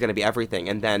 Like this is gonna be everything.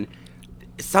 And then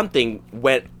something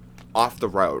went off the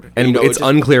road, and it's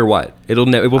unclear what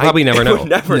we'll probably never know.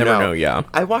 Never know. Yeah,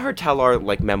 I want her to tell our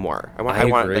like memoir. I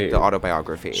want like the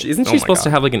autobiography. Isn't she supposed to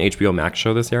have like an HBO Max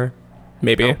show this year?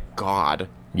 Maybe. Oh God.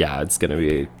 Yeah,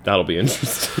 that'll be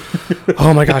interesting.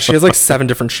 Oh my gosh, she has like 7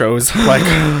 different shows. Like,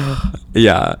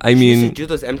 yeah, I She mean, used to do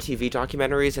those MTV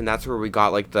documentaries, and that's where we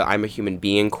got like the "I'm a Human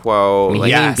Being" quote. Like,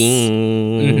 yes.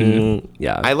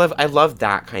 Yeah, I love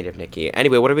that kind of Nicki.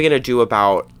 Anyway, what are we gonna do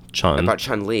about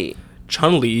Chun-Li?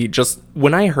 Chun-Li, just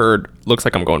when I heard "looks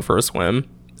like I'm going for a swim,"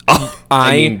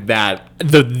 I mean that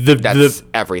that's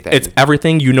everything. It's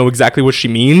everything. You know exactly what she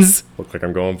means. Looks like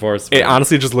I'm going for a swim. It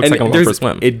honestly just looks like I'm going for a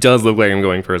swim. It does look like I'm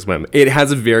going for a swim. It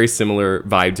has a very similar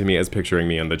vibe to me as picturing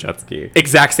me on the jet ski.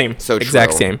 Exact same. So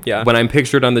exact true. same. Yeah. When I'm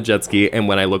pictured on the jet ski and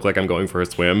when I look like I'm going for a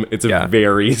swim, it's a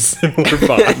very similar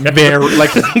vibe. Very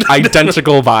like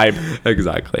identical vibe.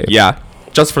 Exactly. Yeah.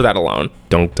 Just for that alone.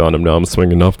 Dunked on him, now I'm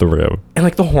swinging off the rim. And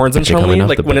like the horns in Chun-Li,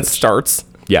 like when it starts.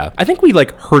 Yeah. I think we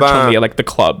like heard Chun-Li at like the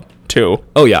club too.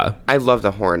 Oh yeah. I love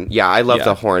the horn. Yeah, I love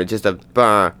the horn. It's just a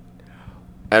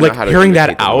like hearing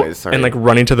that out and like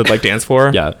running to the like dance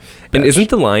floor. Yeah. And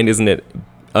isn't it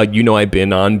you know I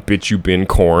been on, bitch you been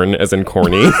corn, as in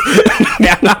corny.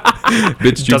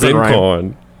 Bitch you been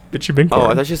corn. Bitch you been corn. Oh,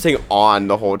 I thought she was saying on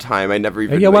the whole time. I never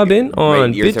even. Yeah, well, been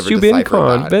on. Bitch you been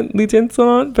corn. Bentley tints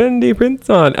on. Bendy prints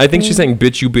on. I think she's saying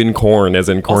bitch you been corn, as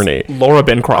in corny. Laura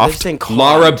Bincroft.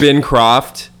 Laura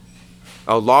Bincroft.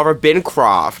 Oh, Laura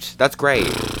Bincroft. That's great.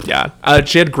 Yeah.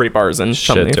 She had great bars in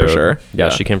Chun-Li for sure. Yeah,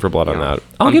 she came for blood on that.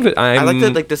 I'll give it. I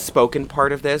like the spoken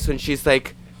part of this when she's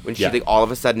like like all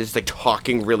of a sudden is just like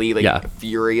talking really like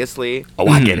furiously. Oh,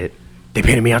 I get it. They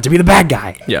painted me out to be the bad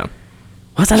guy. Yeah.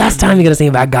 What's the last time you're gonna see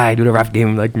a bad guy do the rap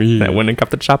game like me? I went and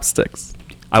got the chopsticks.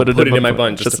 I put it in my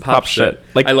bun just to pop shit.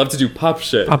 Like I love to do pop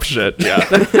shit. Pop shit. Yeah.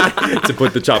 To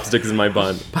put the chopsticks in my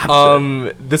bun.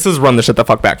 This is Run the Shit the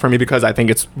Fuck Back for me because I think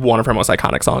it's one of her most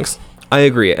iconic songs. I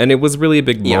agree, and it was really a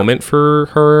big moment for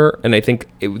her, and I think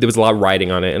there was a lot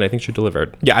riding on it, and I think she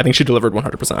delivered. Yeah, I think she delivered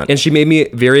 100%. And she made me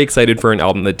very excited for an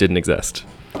album that didn't exist.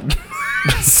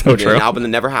 So true. An album that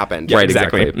never happened. Yeah, right,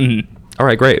 exactly. Mm-hmm. All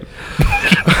right, great.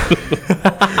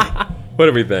 What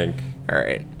do we think? All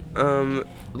right.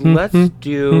 Let's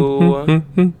do.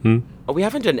 Oh, we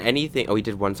haven't done anything. Oh, we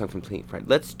did one song from Pink Print.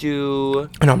 Let's do.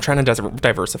 No, I'm trying to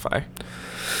diversify.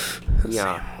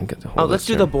 Yeah. Let's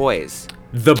do The Boys.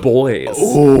 The Boys.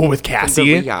 Oh, with Cassie.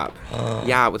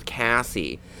 Yeah, with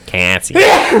Cassie. Cassie.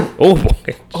 Oh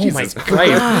boy. Oh my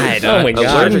god. Oh my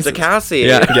god. Allergic to Cassie.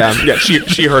 Yeah.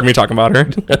 She heard me talking about her.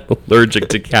 Allergic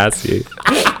to Cassie.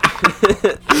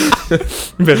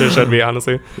 Bitch, should be,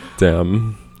 honestly.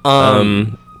 Damn.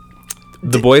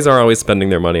 The boys are always spending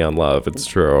their money on love. It's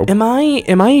true. Am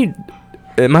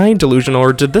I delusional,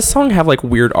 or did this song have like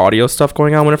weird audio stuff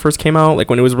going on when it first came out? Like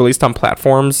when it was released on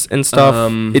platforms and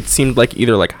stuff, it seemed like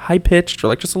either like high pitched or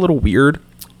like just a little weird.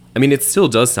 I mean, it still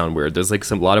does sound weird. There's like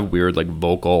a lot of weird like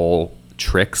vocal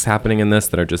tricks happening in this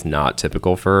that are just not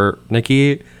typical for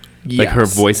Nicki. Yes. Like her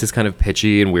voice is kind of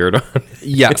pitchy and weird.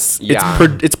 Yes.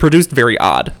 It's produced very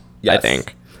odd. Yes. I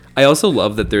think. I also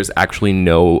love that there's actually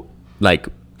no like.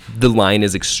 The line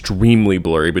is extremely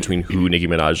blurry between who Nicki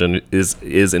Minaj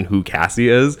is and who Cassie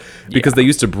is, because they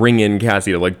used to bring in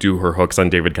Cassie to like do her hooks on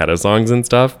David Guetta songs and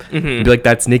stuff. Mm-hmm. Be like,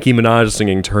 that's Nicki Minaj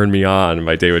singing "Turn Me On"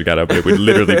 by David Guetta, but it would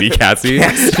literally be Cassie,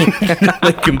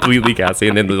 like completely Cassie,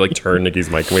 and then they like turn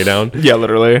Nicki's mic way down. Yeah,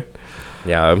 literally.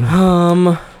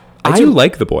 Yeah. I do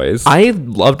like The Boys. I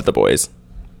loved The Boys.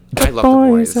 I love The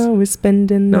Boys. Always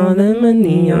spending all their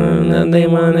money on they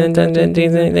want to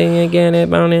they get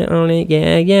it on it,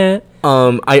 yeah.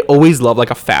 I always love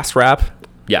like a fast rap.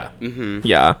 Yeah. Mm-hmm.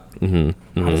 Yeah.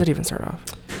 Mm-hmm. How does it even start off?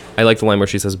 I like the line where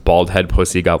she says, bald head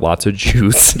pussy got lots of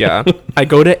juice. Yeah. I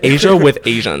go to Asia with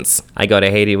Asians. I go to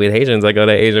Haiti with Asians. I go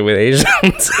to Asia with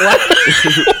Asians.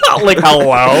 Like,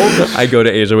 hello? I go to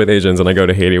Asia with Asians and I go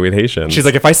to Haiti with Haitians. She's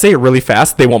like, if I say it really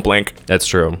fast, they won't blink. That's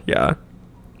true. Yeah.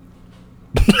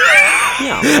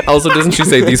 Yeah. Also, doesn't she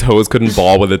say these hoes couldn't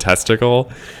ball with a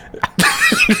testicle?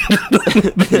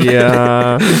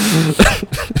 Yeah.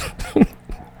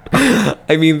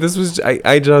 I mean, this was,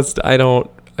 I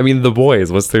mean, The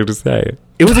Boys, what's there to say?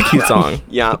 It was a cute song.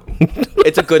 Yeah.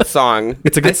 It's a good song.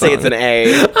 It's a good I'd say it's song. an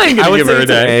A. I would give say her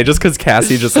it's an an A just because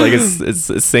Cassie just like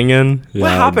is singing.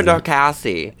 What happened to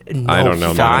Cassie? I don't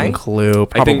know, Shy? man. Clue. I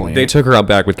Probably. think they took her out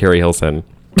back with Carrie Hilson.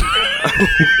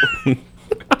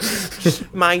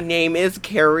 My name is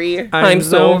Carrie. I'm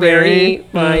so very.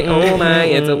 My, oh my,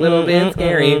 it's a little bit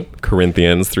scary.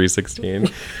 Corinthians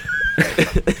 3:16.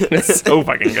 So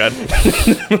fucking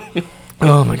good.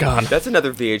 Oh my god. That's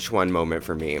another VH1 moment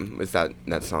for me. Was that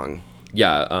song?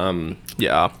 Yeah,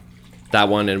 Yeah. that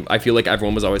one, and I feel like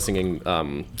everyone was always singing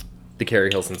the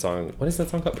Carrie Hilson song. What is that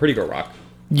song called? Pretty Girl Rock.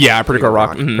 Yeah, Pretty Girl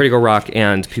Rock. Pretty Girl Rock,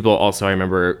 and people also, I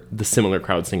remember the similar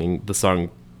crowd singing the song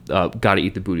Gotta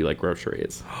Eat the Booty Like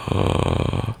Groceries.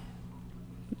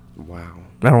 Wow.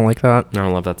 I don't like that. I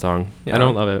don't love that song. Yeah. I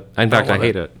don't love it. In fact, I love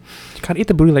hate it. it. You gotta eat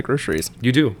the booty like groceries.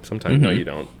 You do sometimes. No, you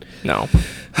don't. No.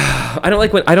 I don't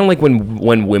like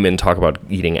when women talk about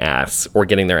eating ass or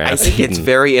getting their I ass think eaten. it's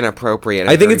very inappropriate.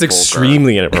 I think it's very vulgar.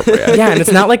 extremely inappropriate. Yeah, and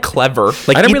it's not like clever.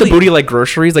 Like I don't eat really- the booty like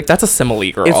groceries. Like that's a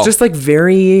simile, girl. It's just like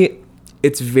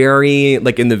it's very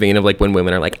like in the vein of like when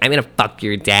women are like, I'm gonna fuck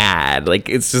your dad. Like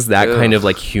it's just that kind of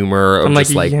like humor of I'm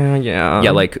just like yeah. yeah,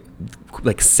 like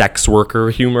sex worker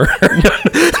humor.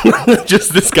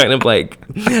 Just this kind of like,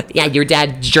 yeah, your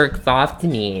dad jerks off to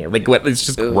me. Like what? It's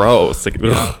just gross. Like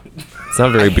ugh. It's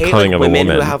not very I hate, becoming like, of a women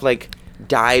woman. who have like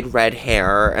dyed red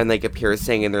hair and like a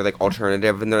piercing and they're like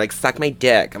alternative and they're like suck my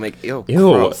dick. I'm like ew. Ew,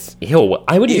 Gross. ew.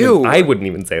 I wouldn't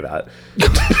even say that.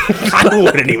 I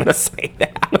wouldn't even say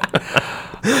that.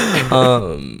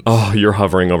 Oh, you're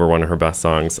hovering over one of her best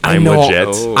songs. I I'm know. legit.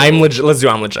 Oh. I'm legit. Let's do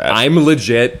I'm legit. I'm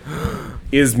legit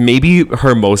is maybe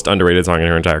her most underrated song in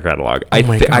her entire catalog. Oh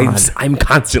my God. I'm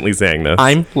constantly saying this.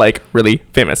 I'm like really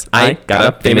famous. I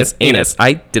got a famous anus.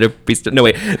 I did a piece. No,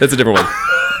 wait, that's a different one.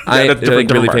 I that's different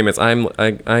really part. famous.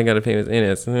 I got a famous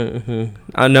anus.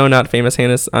 No, not famous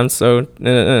anus. I'm so.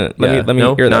 Let me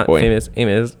hear that boy. Famous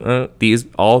anus.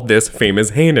 This famous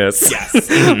heinous. Yes.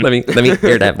 let me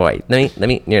hear that boy. Let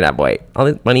me hear that boy. All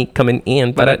this money coming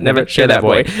in, but I never share that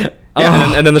boy.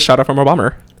 Yeah, and then the shout out from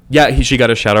Obama. Yeah, she got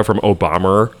a shout out from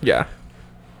Obama. Yeah.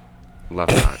 Love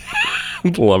that.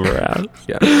 Love her ass.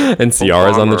 Yeah. And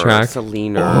Ciara's on the Obama, track.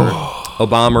 Selena.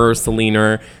 Obama,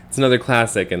 Selena. It's another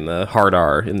classic in the hard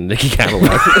R in the Nicki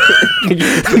catalog.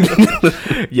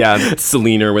 Yeah.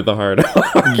 Selena with the hard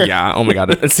R. Yeah. Oh my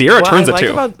god. And Ciara turns it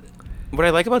too. What I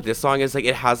like about this song is like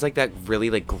it has like that really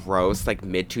like gross like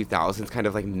mid 2000s kind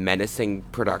of like menacing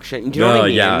production. Do you know what I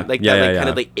mean? yeah. Like Yeah, that like yeah, kind yeah.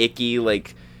 of like icky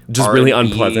like Just really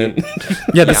R&B. unpleasant.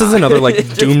 Yeah, this is another like It's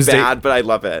just doomsday. bad, but I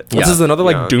love it. This is another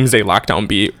like Yeah. doomsday lockdown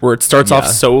beat where it starts off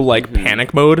Yeah. so like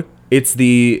panic mode. It's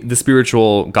the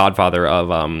spiritual godfather of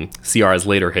Ciara's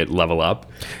later hit Level Up,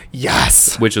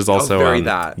 Yes. which is also very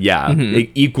that. Yeah,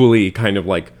 equally kind of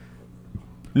like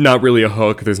not really a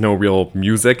hook. There's no real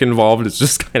music involved. It's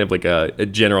just kind of like a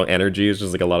general energy. It's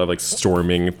just like a lot of like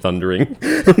storming, thundering,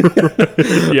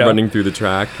 running through the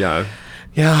track. Yeah,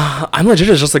 Yeah. I'm legit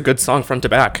is just a good song front to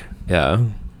back. yeah.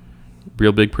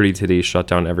 Real big pretty titty shut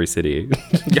down every city.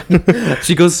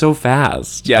 She goes so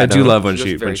fast. Yeah, I I do know. love when She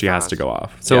goes she very has to fast. go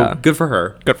off. So Yeah. good for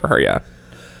her. Good for her. Yeah.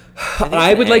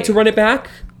 I would like to run it back,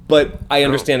 but I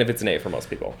understand if it's an A for most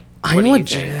people. I'm do you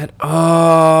legit.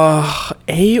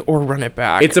 A or run it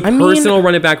back. It's a personal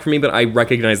run it back for me, but I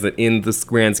recognize that in the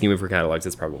grand scheme of her catalogs,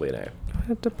 it's probably an A. I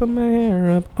have to put my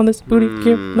hair up on this booty.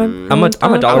 I'm a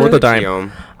dollar worth a dime.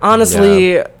 You.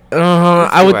 Honestly,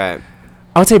 I would. Do it.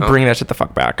 I would say bring that shit the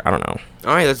fuck back. I don't know.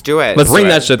 All right, let's do it. Let's bring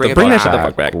Do that it. shit the it Bring that back. shit the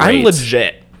fuck back. Great. I'm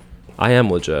legit. I am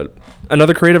legit.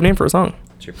 Another creative name for a song.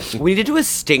 We need to do a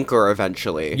stinker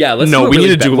eventually. Yeah, let's No, do a we really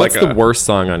need to do what's like the a- worst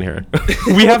song on here?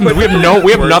 We have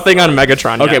nothing on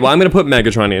Megatron. Okay, yet. well, I'm going to put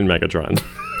Megatron in Megatron.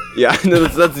 Yeah. No,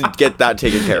 let's get that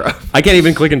taken care of. I can't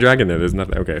even click and drag in there. There's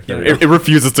nothing. Okay. there we go. it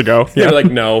refuses to go. You're like,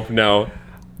 no.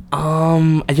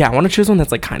 Yeah, I want to choose one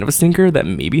that's like kind of a stinker that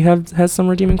maybe has some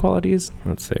redeeming qualities.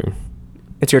 Let's see.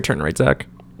 It's your turn, right, Zach?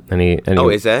 Any Oh,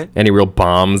 is it? Any real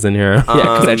bombs in here?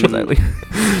 Yeah, because I chose Eileen.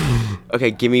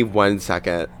 Okay, give me 1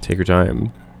 second. Take your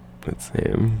time. Let's see.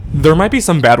 There might be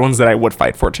some bad ones that I would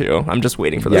fight for too. I'm just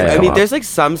waiting for them. Yeah, I mean, there's like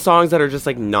some songs that are just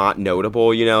like not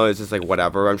notable, you know. It's just like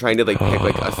whatever. I'm trying to like pick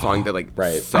like a song that like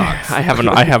sucks. I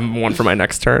have one for my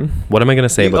next turn. What am I gonna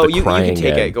say about the crying? You can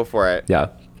take game? it. Go for it. Yeah.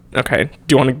 Okay.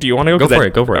 Do you want to go? Go for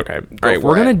it. Go for it. Okay. All right.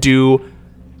 We're gonna do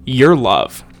Your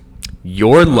Love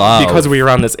Your Love because we were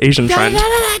on this Asian trend.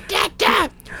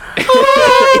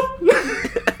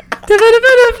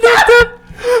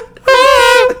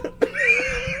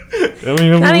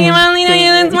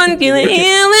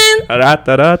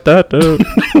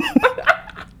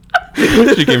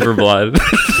 She came for blood.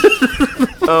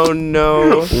 Oh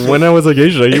no. When I was a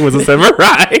geisha, he was a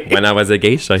samurai. When I was a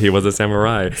geisha, he was a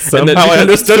samurai. Somehow I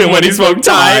understood him when he spoke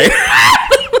Thai.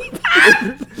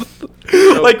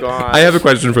 Oh, Like, God. I have a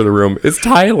question for the room. Is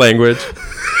Thai language?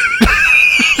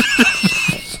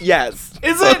 Yes.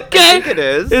 Is it? I think it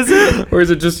is. Is it? Or is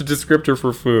it just a descriptor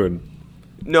for food?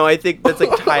 No, I think that's like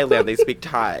Thailand. They speak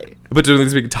Thai. But do they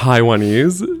speak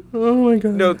Taiwanese? Oh my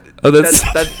god. No, Oh, that's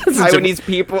that's Taiwanese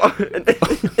people.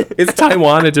 Is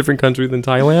Taiwan a different country than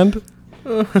Thailand?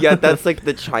 Yeah, that's like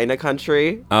the China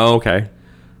country. Oh, okay.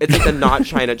 It's like the not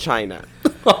China.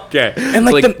 Okay. And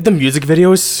like the music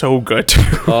video is so good too.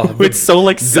 Oh, it's so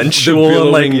like sensual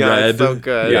and like yeah, red. it's so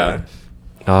good. Yeah.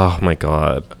 Oh my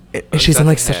god. and she's in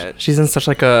like That's a hit. she's in such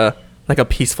like a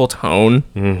peaceful tone.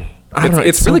 I don't know.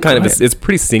 It's really so kind good. of it's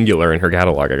pretty singular in her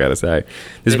catalog, I gotta say.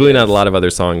 There's really not a lot of other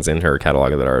songs in her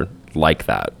catalog that are like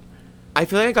that. I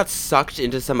feel like I got sucked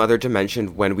into some other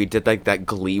dimension when we did like that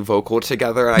Glee vocal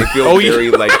together, and I feel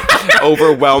very like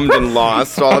overwhelmed and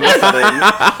lost all of a sudden.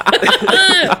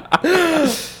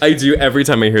 I do every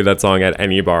time I hear that song at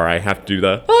any bar. I have to do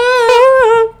the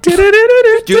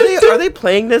Are they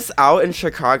playing this out in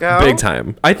Chicago? big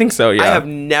time. I think so. Yeah. I have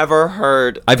never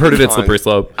heard. I've heard it the at Slippery song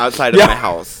Slope. outside of my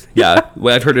house. Yeah,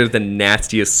 well, I've heard it at the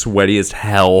nastiest, sweatiest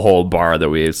hellhole bar that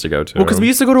we used to go to. Well, because we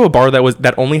used to go to a bar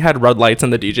that only had red lights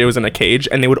and the DJ was in a cage,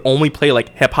 and they would only play like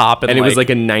hip hop and it was like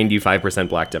a 95%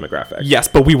 black demographic. yes,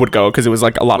 but we would go because it was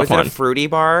like a lot Was of it fun. a fruity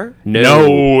bar?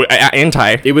 No,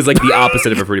 anti. It was like the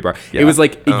opposite of a fruity bar. It was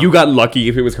like you got lucky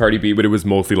if it was Cardi B, but it was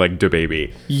mostly like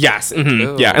DaBaby. Yes, mhm,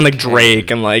 Ooh, yeah, and like okay. Drake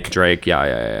and like Drake,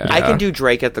 yeah. I can do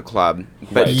Drake at the club,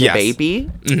 but the Yes. baby,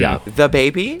 Yeah. the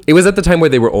baby. It was at the time where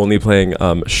they were only playing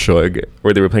Suge,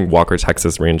 where they were playing Walker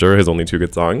Texas Ranger, his only two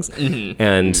good songs.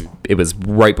 And it was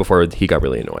right before he got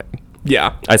really annoying.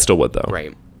 yeah. I still would, though.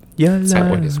 Right. Yeah, I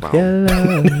would as well.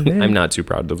 I'm not too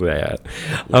proud to say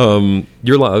it.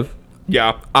 Your Love.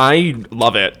 yeah. I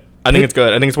love it. I think it's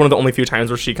good. I think it's one of the only few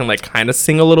times where she can like kind of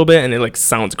sing a little bit and it like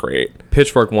sounds great.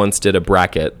 Pitchfork once did a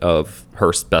bracket of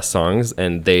her best songs,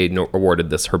 and they awarded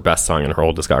this her best song in her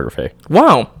whole discography.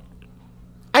 Wow.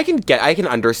 I can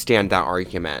understand that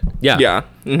argument. Yeah. Yeah.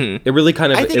 hmm It really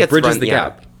kind of I think it it's bridges run- the yeah.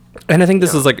 gap. And I think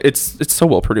this is like it's so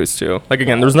well produced too. Like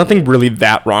again, there's nothing really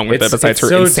that wrong with it besides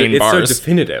her insane bars. It's so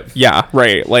definitive. Yeah,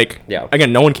 right. Like, Yeah.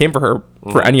 again, no one came for her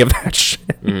for any of that shit.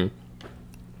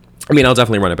 I mean, I'll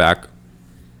definitely run it back.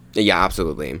 Yeah,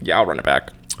 absolutely. Yeah, I'll run it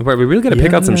back. But we really got to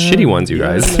pick out some shitty ones, you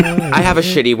guys. I have a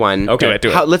shitty one. Okay. Do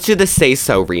it. Let's do the Say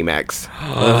So remix.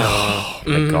 Oh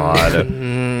my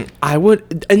god. I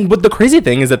would, but the crazy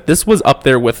thing is that this was up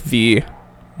there with the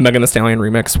Megan Thee Stallion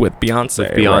remix with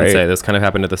Beyonce. Beyonce. right? This kind of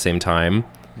happened at the same time.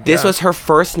 This was her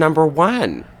first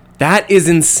 #1. That is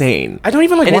insane. I don't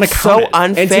even like And want to it's count so it.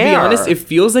 unfair. And to be honest, it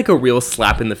feels like a real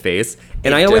slap in the face.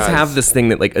 And I always does. have this thing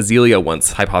that, like, Azealia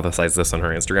once hypothesized this on her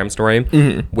Instagram story,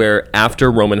 where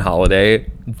after Roman Holiday,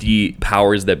 the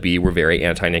powers that be were very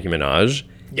anti-Nicki Minaj.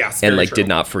 Yes, And, very like, true. did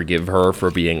not forgive her for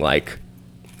being, like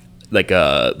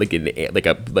a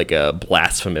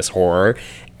blasphemous whore.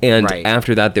 And Right.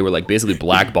 after that, they were, like, basically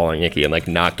blackballing Nicki and, like,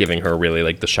 not giving her really,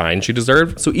 like, the shine she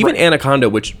deserved. So even Anaconda,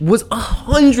 which was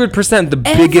 100% the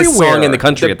biggest song in the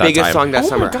country The at that biggest time. song that Oh my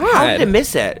summer. God. How did I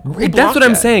miss it? Who That's blocked what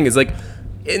I'm it? saying is, like,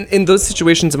 in those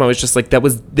situations, I'm always just like,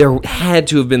 there had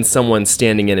to have been someone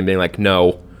standing in and being like,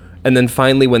 no. And then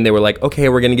finally, when they were like, okay,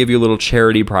 we're going to give you a little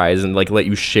charity prize and, like, let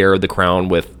you share the crown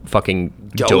with fucking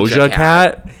Doja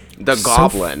Cat. The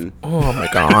Goblin. Oh my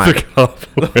god.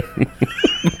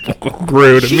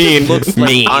 Rude. Mean. Looks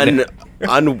mean. like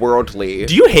unworldly.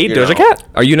 Do you hate Doja know? Cat?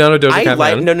 Are you not a Doja I Cat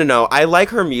like fan? no. I like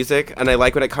her music and I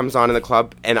like when it comes on in the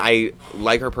club and I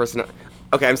like her person.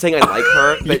 Okay, I'm saying I like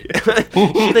her, but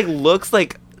she like looks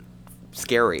like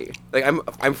scary. Like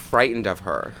I'm frightened of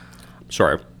her.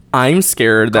 Sure. I'm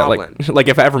scared that Goblin. like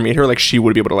if I ever meet her, like she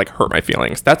would be able to like hurt my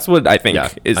feelings. That's what I think Yeah,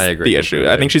 is I agree the issue.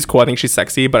 completely. I think she's cool. I think she's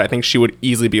sexy, but I think she would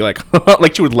easily be like,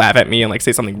 like she would laugh at me and like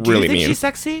say something Do really you think mean. she's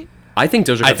sexy? I think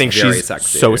Doja Cat's I think very she's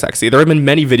sexy. so sexy. There have been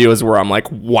many videos where I'm like,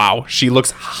 wow, she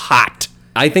looks hot.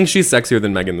 I think she's sexier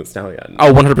than Megan Thee Stallion.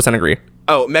 Oh, 100% agree.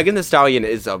 Oh, Megan Thee Stallion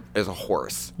is a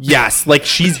horse. Yes, like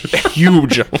she's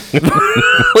huge.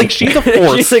 Like she's a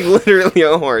horse. She's like literally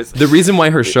a horse. The reason why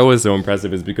her show is so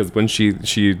impressive is because when she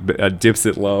dips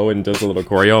it low and does a little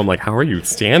choreo, I'm like, how are you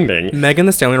standing? Megan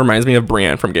Thee Stallion reminds me of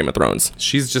Brienne from Game of Thrones.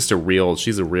 She's real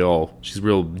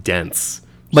dense.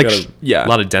 Like, She's got yeah. a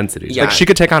lot of density. Yeah. Like she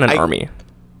could take on an army.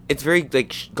 It's very like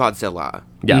Godzilla.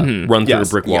 Yeah, run through Yes.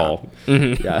 a brick wall.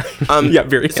 Yeah. Yeah,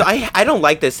 very. So I don't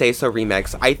like the Say So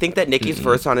remix. I think that Nicki's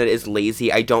verse on it is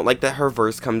lazy. I don't like that her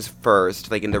verse comes first,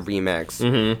 like in the remix.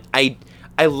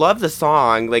 I love the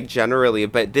song, like generally,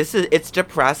 but it's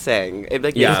depressing. It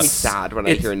like makes me sad when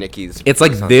I hear Nicki's. It's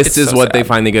like verse on this it. is so what they sad.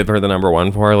 finally give her the number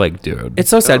one for. Like, dude. It's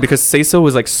so sad because Say So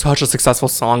was like such a successful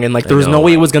song, and like there was know. no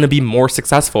way it was gonna be more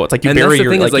successful. It's like you and that's bury the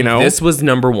your thing like, is, like, you know, this was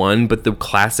number one, but the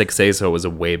classic Say So was a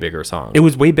way bigger song. it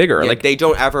was way bigger. Yeah, Like they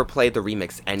don't ever play the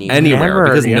remix anywhere. anywhere Never,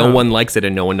 because no yeah. one likes it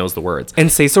and no one knows the words.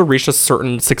 and Say So reached a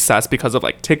certain success because of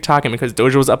like TikTok and because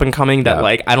Doja was up and coming. That Yeah.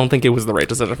 like I don't think it was the right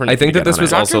decision for. I think that this was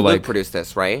Dr. also Luke like produced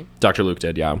this, right? Dr. Luke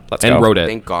did, yeah, Let's and go. wrote it.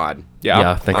 Thank God.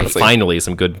 Yeah, thank you. honestly. Finally,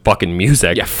 some good fucking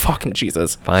music. Yeah, fucking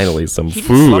Jesus. Finally, some He did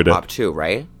food. Slub Pop too,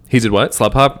 right? He did what?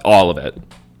 Slub Hop? All of it.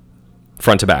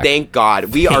 Front to back. Thank God.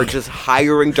 We are just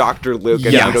hiring Dr. Luke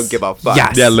and Yes. we don't give a fuck.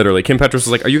 Yes. Yeah, literally. Kim Petras was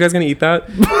like, "Are you guys gonna eat that?"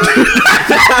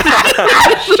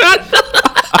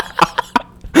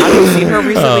 I've seen her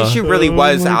recently. She really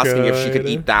was asking if she could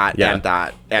eat that Yeah. and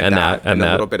that And and that, that and a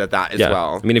that. little bit of that as Yeah.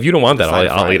 well. I mean, if you don't want that, Side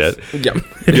I'll eat it. fries.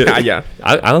 Yeah, yeah.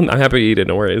 I'm happy to eat it.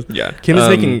 No worries. Yeah. Kim is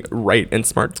making right and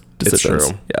smart It's decisions.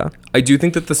 true. Yeah. I do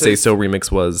think that the Say So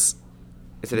remix was.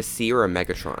 Is it a C or a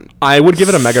Megatron? I would give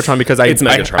it a Megatron because It's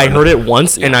Megatron. I heard it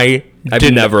once and I've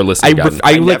never listened again.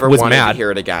 I I like never was wanted to mad. hear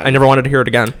it again. I never wanted to hear it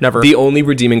again. Never. The only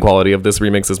redeeming quality of this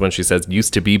remix is when she says,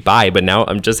 "Used to be bi, but now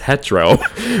I'm just hetero."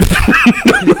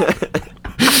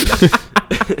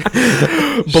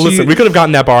 but listen, we could have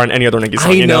gotten that bar on any other Nicki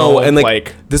song. I you know, and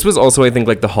like this was also, I think,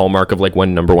 like the hallmark of like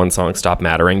when number one songs stop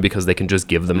mattering because they can just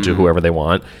give them to whoever they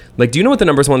want. Like, do you know what the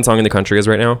number one song in the country is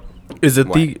right now? is it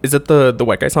the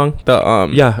white guy song?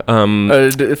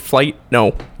 The Flight?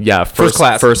 No. Yeah, First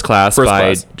Class. First Class First by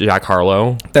Class. Jack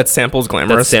Harlow. That samples That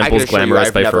glamorous. samples I can assure you, Glamorous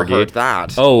I've by never Fergie. heard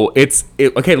that. Oh,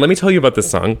 okay. Let me tell you about this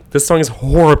song. This song is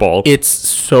horrible. It's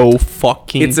so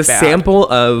fucking. It's a bad. sample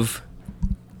of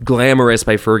Glamorous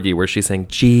by Fergie where she's saying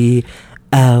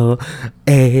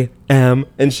GLAM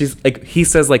and she's like, he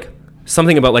says like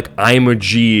something about like, I'm a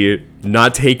G,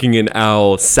 not taking an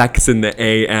L, sex in the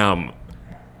AM.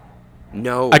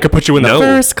 No. I could put you in the No.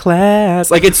 first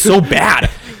class. Like it's so bad.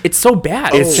 It's so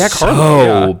bad. It's Jack Harlow.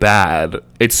 So Yeah. bad.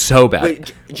 It's so bad.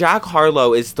 Wait, Jack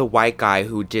Harlow is the white guy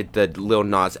who did the Lil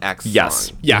Nas X Yes.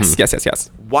 song. Yes. Yes.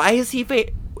 Why is he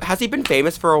has he been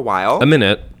famous for a while? A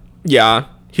minute. Yeah.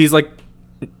 He's like.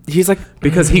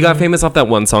 Because he got famous off that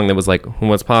one song that was like,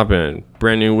 what's poppin'?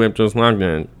 Brand new whip just locked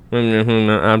in.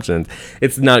 No options.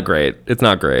 It's not great. It's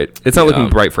not looking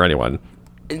bright for anyone.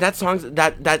 And that song's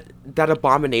that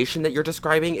abomination that you're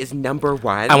describing is number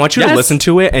one. I want you to Yes. listen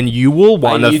to it, and you will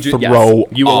want to throw.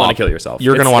 You will want to up. kill yourself.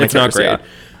 You're gonna want to kill It's not yourself.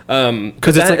 great.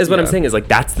 Because That is what I'm saying is like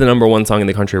that's the number one song in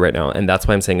the country right now, and that's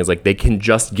why I'm saying is like they can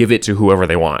just give it to whoever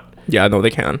they want. Yeah, no, they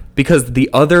can. Because the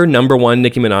other number one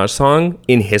Nicki Minaj song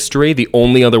in history, the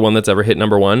only other one that's ever hit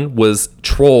number one was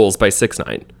Trolls by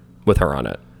 6ix9ine with her on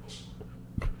it.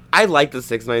 I like the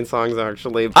 6ix9ine songs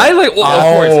actually. But I like,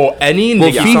 well, any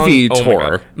Well, Nicki song. Fifi Oh my tore.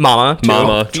 God. Mama, too.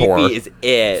 Mama tore. Fifi is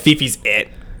it. Fifi's it.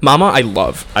 Mama, I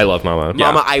love. I love Mama.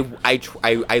 Mama,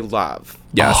 I love.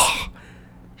 Yes.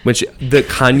 When the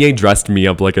Kanye dressed me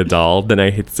up like a doll, then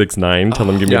I hit 6ix9ine, tell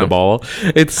them give me yeah. the ball.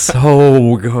 It's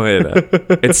so good.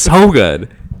 It's so good.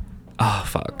 Oh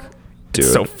fuck, dude.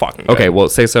 So fucking good. Okay, well,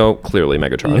 Say So, clearly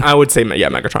Megatron. I would say, yeah,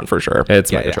 Megatron for sure. It's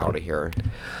Get Megatron. out of here.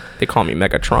 They call me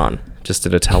Megatron. Just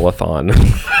did a telethon.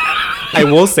 I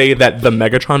will say that the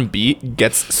Megatron beat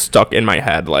gets stuck in my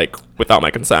head, like, without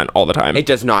my consent all the time. It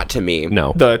does not to me.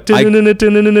 No, Like,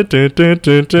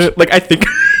 I think...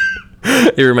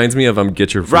 it reminds me of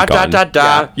Get Your Freak On.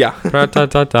 Ra-da-da-da. Yeah.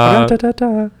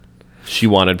 Ra-ta-ta-ta. She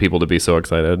wanted people to be so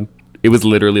excited. It was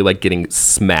literally like getting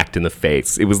smacked in the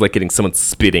face. It was like getting someone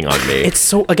spitting on me. It's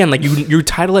so... Again, like, you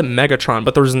title it Megatron,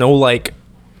 but there's no, like...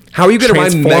 How are you going to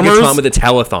rhyme Transformers? Megatron with a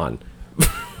telethon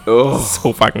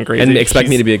So fucking crazy. and expect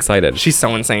me She's- to be excited? She's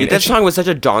so insane. That song was such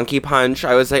a donkey punch.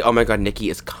 I was like, oh my god, Nicki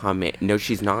is coming. No,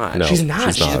 she's not. No, she's not.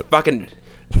 she's She not. just fucking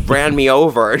ran me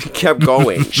over and kept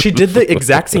going. She did the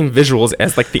exact same visuals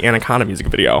as like the Anaconda music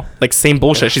video. Like same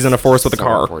bullshit. She's in a forest with a So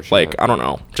car. unfortunate. Like I don't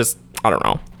know. Just I don't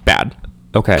know. Bad.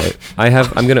 Okay,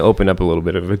 I'm gonna open up a little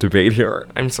bit of a debate here.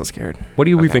 I'm so scared. What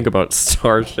do we think about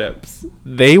Starships?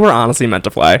 They were honestly meant to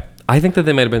fly. I think that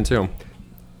they might have been too.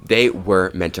 They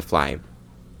were meant to fly.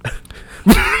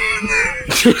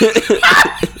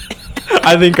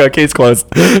 I think case closed.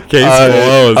 Case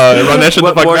closed. Run that shit the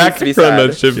What fuck more back. needs to be Run said?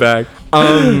 that shit back.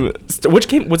 Which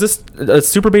came was this?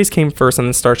 Super Bass came first, and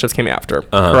then Starships came after.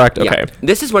 Correct. Yeah. Okay.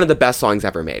 This is one of the best songs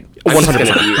ever made.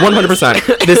 100%.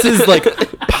 100%. This is like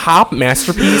pop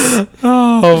masterpiece.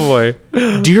 Oh boy.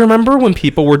 Do you remember when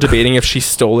people were debating if she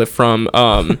stole it from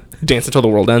 "Dance Until the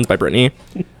World Ends" by Britney?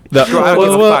 I don't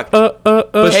give a fuck.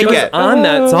 But she Take was it. on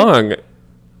that song.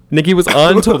 Nikki was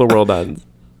on Till the World Ends.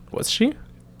 Was she?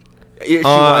 She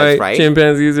was, right?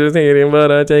 Chimpanzees are hating,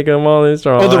 but I take them all in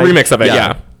strong. Oh, the remix of it.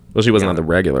 Yeah. Well, she wasn't on the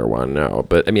regular one, no.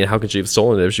 But I mean, how could she have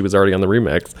stolen it if she was already on the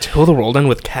remix? Till the World End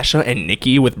with Kesha and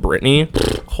Nicki with Britney.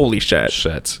 Holy shit.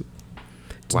 Shit.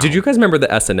 Wow. Did you guys remember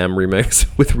the S&M remix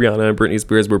with Rihanna and Britney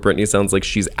Spears where Britney sounds like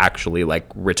she's actually like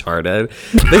retarded?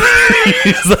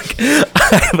 She's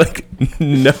like,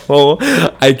 no,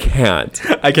 I can't.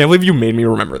 I can't believe you made me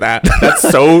remember that. That's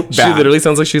so bad. She literally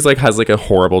sounds like she's like has like a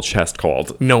horrible chest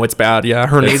cold. No, it's bad. Yeah,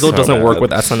 her nasal so doesn't work bad.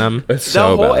 with S&M. It's The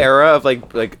so whole bad. era of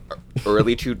like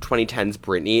early 2010s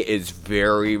Britney is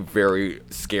very, very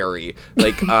scary.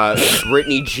 Like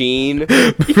Britney Jean.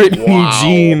 Britney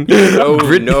Jean. Oh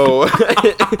no.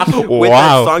 With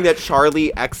Wow. that song that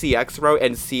Charlie XCX wrote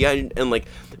and Sia and like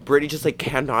Britney just like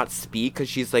cannot speak because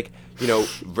she's like, you know,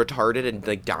 retarded and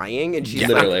like dying, and she's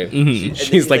Literally. like,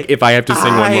 She's like, if I have to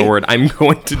sing one more word, I'm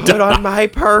going to put die. on my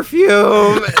perfume.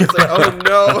 It's like, oh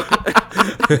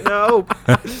no, no.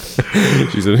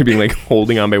 She's literally being like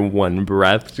holding on by one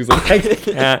breath. She's like, I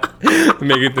can't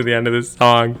make it to the end of this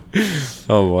song.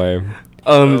 Oh boy.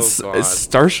 God.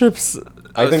 Starships.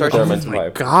 I think Starships they're is meant to fly.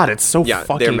 God, it's so Yeah,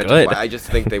 fucking they're meant good. to fly. I just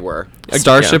think they were.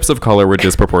 Starships of color were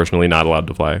disproportionately not allowed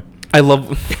to fly. I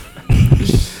love.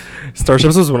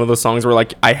 Starships was one of those songs where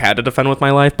like I had to defend with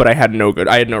my life, but I had no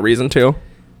reason to.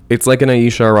 It's like an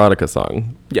Aisha erotica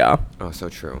song. Yeah. Oh, so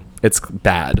true. It's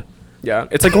bad. Yeah.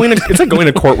 It's like going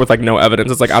to court with like no evidence.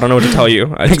 It's like I don't know what to tell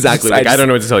you. I don't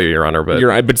know what to tell you, Your Honor, but You're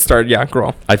right, but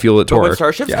girl. I feel it But when tore.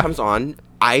 Starships Yeah. comes on,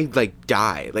 I like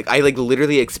die. Like I like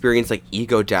literally experience like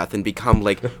ego death and become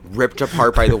like ripped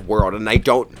apart by the world, and I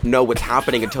don't know what's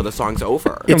happening until the song's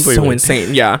over. It's so Completely.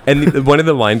 insane. Yeah. And one of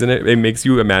the lines in it makes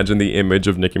you imagine the image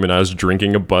of Nicki Minaj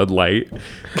drinking a Bud Light.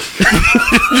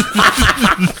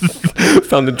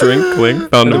 Found the drink, clink,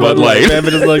 found the Bud Light.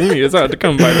 But it's like me. It's hard to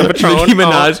come by the Patron. Nicki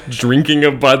Minaj drinking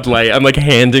a Bud Light. I'm like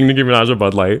handing Nicki Minaj a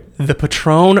Bud Light. The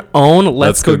Patron own.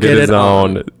 Let's go get it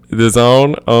on. The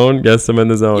zone, own, yes, I'm in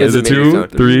the zone. Yes, Is it I'm in the 2, zone.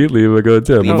 3? Leave a good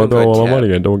tip. Leave I'm a gonna throw good all my tip.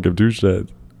 money and don't give 2 shits.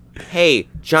 Hey,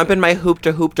 jump in my hoop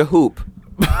to hoop to hoop.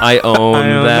 I own,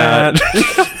 that.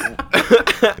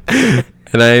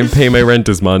 And I pay my rent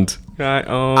this month. I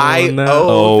own I that.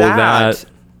 owe Oh, that. that.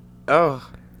 Oh,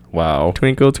 Wow.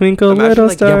 Twinkle, twinkle, Imagine, little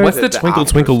like, star. yeah, What's the The twinkle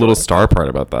after twinkle little story. star part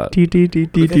about that?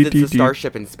 because it's a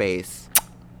starship in space.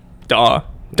 Duh.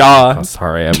 I'm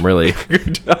sorry,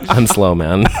 I'm slow,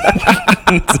 man.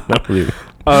 It's not really-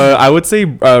 I would say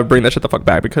bring that shit the fuck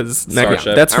back because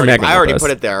Starship. that's for Megan. I already Lopez.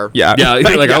 put it there. Yeah. Yeah,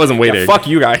 like, I wasn't waiting. Yeah, fuck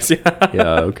you guys.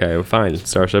 Yeah, okay, fine.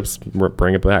 Starships,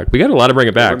 bring it back. We got a lot of bring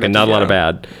it back meant and to, not a lot of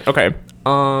yeah. bad. Okay.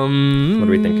 What are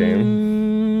we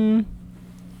thinking?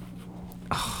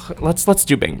 Let's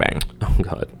do Bang Bang. Oh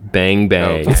god, bang bang.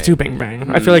 Okay. Let's do Bang Bang.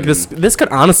 I feel like this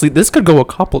could go a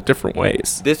couple different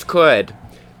ways. This could.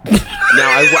 Now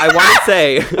I want to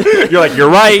say, You're like, you're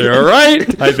right. You're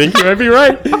right. I think you might be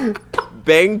right.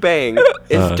 Bang Bang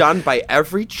is done by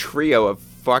every trio of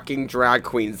fucking drag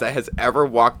queens that has ever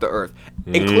walked the earth,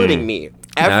 including me.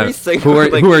 Every Now, single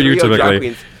who are you trio of drag typically?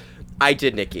 queens. I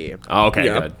did Nikki. Oh, okay,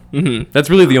 Yeah. good. Mm-hmm. That's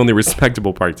really the only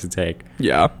respectable part to take.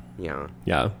 Yeah. Yeah.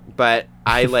 Yeah. But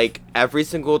I like every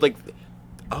single like.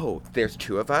 Oh, there's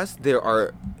 2 of us. There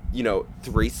are,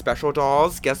 3 special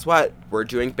dolls. Guess what? We're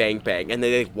doing Bang Bang, and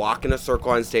they like, walk in a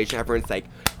circle on stage, and everyone's like,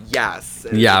 "Yes."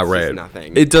 And Yeah, it's just right.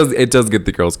 nothing. It does get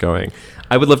the girls going.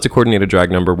 I would love to coordinate a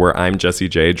drag number where I'm Jessie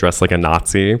J dressed like a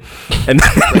Nazi, and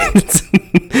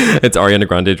it's Ariana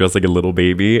Grande dressed like a little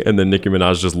baby, and then Nicki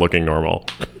Minaj just looking normal.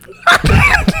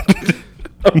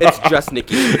 It's just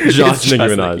Nikki. Just Nicki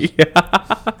Minaj.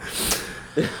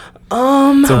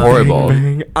 It's horrible.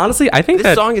 Bang. Honestly, I think This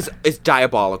that song is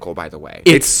diabolical, by the way.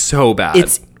 It's so bad.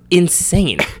 it's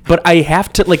insane. But I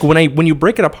have to like when you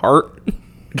break it apart,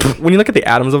 when you look at the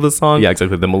atoms of the song, yeah,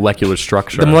 exactly. The molecular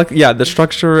structure. the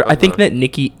structure. I think that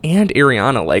Nikki and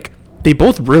Ariana like they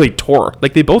both really tore.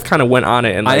 Like they both kind of went on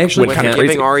it and like I actually went With kind of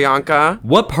giving crazy. Arianka.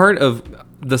 What part of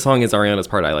the song is Ariana's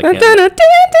part. I like She's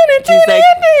like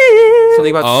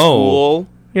something about school.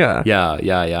 Yeah.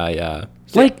 Yeah.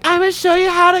 Like, I'm gonna show you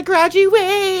how to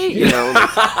graduate. You know.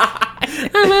 I'm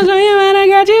gonna show you how to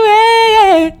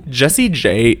graduate. Jessie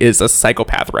J is a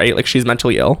psychopath, right? Like, she's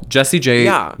mentally ill. Jessie J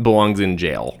Yeah. belongs in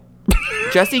jail.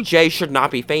 Jessie J should not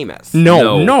be famous.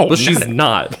 No. But she's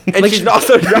not. And she's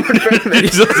also not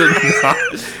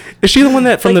famous. Is she the one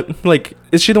that from the like?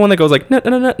 Is she the one that goes like no?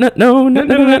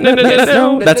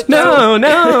 That's no.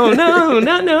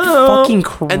 fucking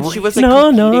crazy. And she was like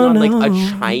competing on like a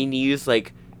Chinese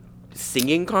like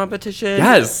singing competition.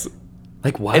 Yes.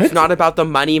 Like what? It's not about the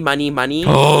money. You don't need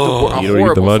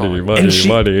the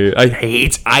money. I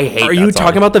hate. Are you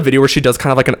talking about the video where she does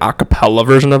kind of like an a cappella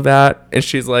version of that, and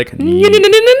she's like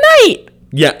night?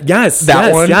 Yeah. Yes.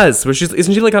 That one? Yes. But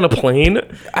isn't she like on a plane?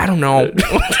 I don't know.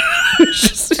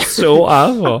 She's so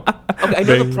awful. Okay, I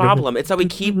know the problem. It's that we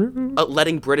keep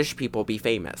letting British people be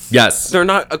famous. Yes. They're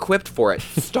not equipped for it.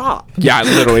 Stop. Yeah,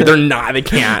 literally, they're not. They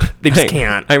can't. They just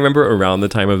can't. I remember around the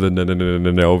time of the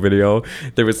no video,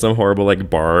 there was some horrible like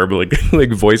Barb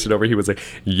like voiced it over. He was like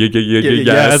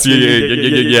yes.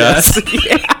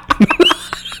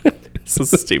 So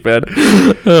stupid.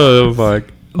 Oh fuck.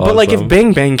 But like, if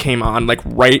Bang Bang came on like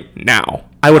right now,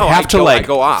 I would have to like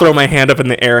throw my hand up in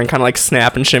the air and kind of like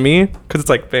snap and shimmy because it's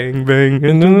like bang bang.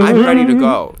 I'm ready to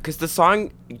go because the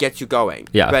song gets you going.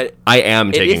 Yeah, but I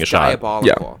am taking a shot.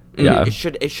 Diabolical. Yeah.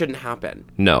 It shouldn't happen.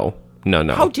 No.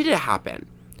 How did it happen?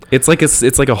 It's like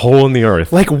a hole in the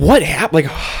earth. Like what happened?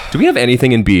 Like, do we have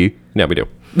anything in B? No, we do.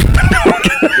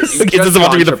 It's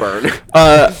about to be the burn.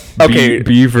 Okay.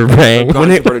 B for bang.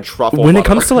 When it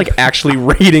comes to like actually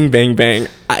rating Bang Bang,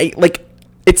 I like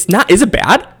it's not. Is it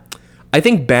bad? I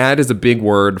think bad is a big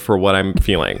word for what I'm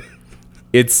feeling.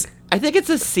 I think it's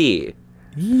a C.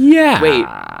 Yeah. Wait.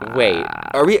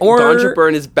 Are we? Ganja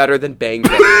Burn is better than Bang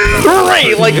Bang.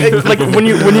 Right. Like when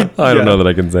you. I don't know that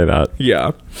I can say that.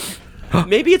 Yeah.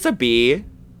 Maybe it's a B.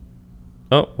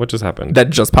 Oh, what just happened? That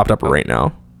just popped up right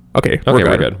now. Okay,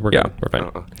 we're good. We're good. We're fine.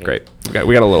 Okay. Great.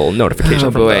 We got a little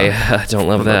notification. From I don't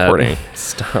love that. Recording.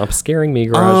 Stop scaring me,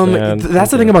 GarageBand.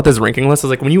 That's the thing about this ranking list is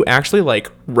like when you actually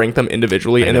like rank them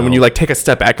individually, and then when you like take a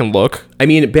step back and look. I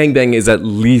mean, Bang Bang is at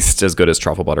least as good as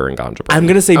Truffle Butter and Ganja Burn. I'm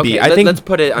gonna say B. I think let's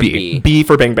put it on B. B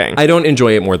for Bang Bang. I don't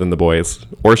enjoy it more than The Boys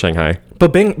or Shanghai.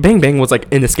 But Bang Bang was like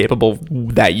inescapable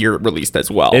that year released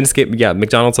as well. Yeah,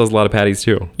 McDonald's sells a lot of patties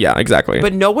too. Yeah, exactly.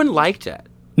 But no one liked it.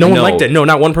 No one liked it. No,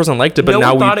 not one person liked it. But no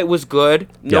now one thought it was good.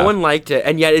 No Yeah. one liked it,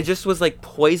 and yet it just was like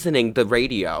poisoning the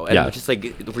radio and just like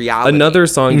reality. Another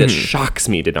song that shocks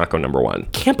me did not go number one.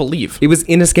 can't believe. It was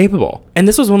inescapable. And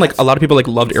this was when like a lot of people like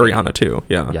loved Ariana too.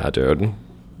 Yeah. Yeah, dude. I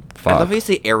Fuck. love how you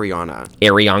say Ariana.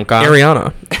 Arianka.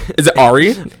 Ariana. Is it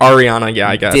Ari? Ariana, yeah,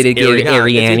 I guess. Did it get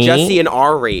Ariane? It's Jesse and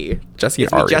Ari. Jesse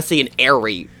It's and me, Ari. Jesse and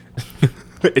Ari.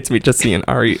 It's me, Jesse and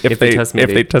Ari. If they they test me,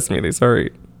 they test me, they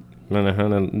sorry.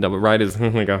 No, but ride is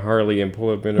like a Harley and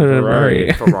pull up in a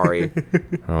Ferrari. Ferrari.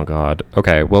 Oh God.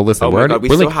 Okay. Well, listen. Oh my God, we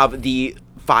we're still like, have the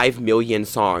 5 million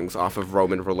songs off of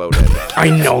Roman Reloaded. I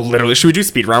know, literally. Should we do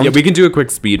speed round? yeah, we can do a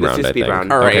quick speed Let's round. do I speed think.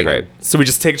 round. All right. Okay, great. So we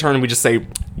just take a turn and we just say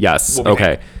Yes. We'll be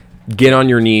Okay. Get on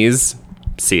your knees.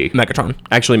 C. Megatron.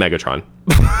 Actually, Megatron.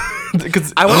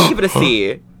 Because I want to give it a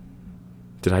C.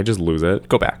 Did I just lose it?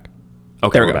 go back.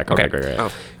 Okay, There we we're go. back. Okay, Okay. great.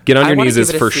 Oh. Get on I your wanna knees give is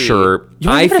it a for C. sure. You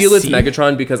wanna I give it a feel it's C?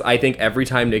 Megatron because I think every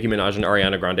time Nicki Minaj and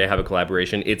Ariana Grande have a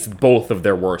collaboration, it's both of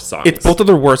their worst songs. It's both of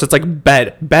their worst. It's like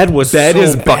Bed. Bed was Bed so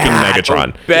is fucking bad.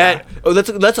 Megatron. Bet. Oh,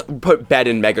 let's put Bed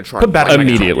in Megatron. Put Bed in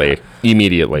Megatron.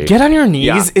 Immediately. Get on your knees.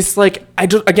 Yeah. It's like I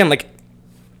just again like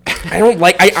I don't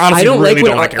like. I honestly I don't really like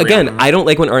when don't like again. Ariana. I don't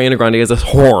like when Ariana Grande is a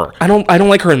whore. I don't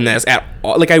like her in this at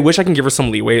all. Like I wish I can give her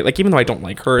some leeway. Like even though I don't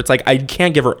like her, it's like I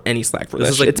can't give her any slack for this.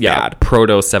 This is like It's bad.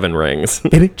 proto Seven Rings.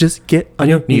 Baby, just get on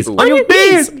your knees. On your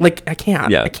knees. Like I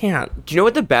can't. Yeah. I can't. Do you know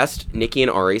what the best Nicki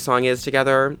and Ari song is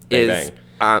together? Bang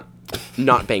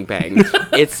Not Bang Bang.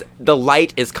 It's The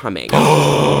Light Is Coming.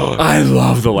 I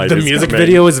love the light. The music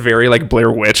video is very like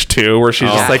Blair Witch too, where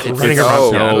she's just like it's running so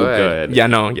around. good. so good. Yeah,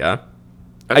 no, yeah,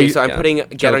 Okay, so I'm yeah. putting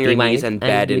Get on Your Knees and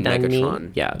Bed in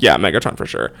Megatron. Yeah, yeah. Megatron for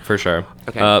sure. for sure.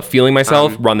 Okay. Feeling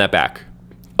myself. Run that back.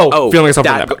 Oh, feeling myself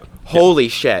in that, that. holy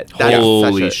shit. That is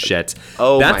Holy such a- shit.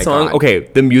 Oh that my song, God. okay,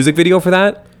 the music video for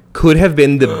that could have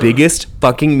been the biggest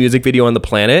fucking music video on the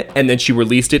planet, and then she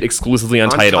released it exclusively on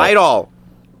Tidal. Tidal.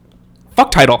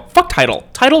 Fuck Tidal. Fuck Tidal.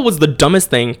 Tidal was the dumbest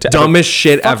thing to Dumbest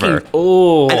shit ever.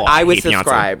 Oh, And I was hate Beyonce.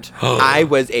 subscribed. I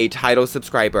was a Tidal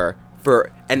subscriber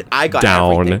and I got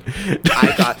Down. everything.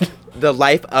 I got The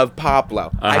Life of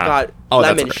Pablo. I got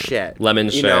lemon shit. Lemon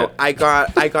you shit. Know, I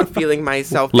got feeling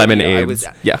myself. Lemon I AIDS. was,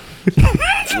 Yeah.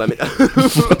 lemon.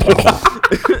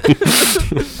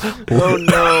 Oh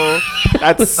no.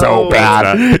 That's so Oh,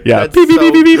 bad. Yeah. That's so good.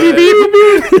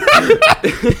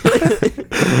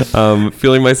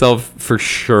 Feeling Myself for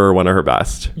sure one of her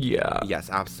best. Yeah. Yes,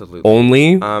 absolutely.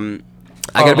 Only. I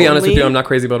gotta be honest with you. Only? I'm not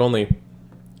crazy about Only.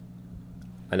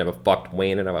 I never fucked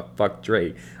Wayne and I never fucked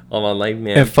Drake. All my life,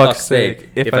 man. If fuck's sake. sake.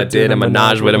 If I did a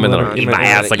menage with him and then I'll eat my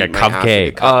ass like a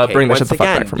cupcake. Bring that Once shit the fuck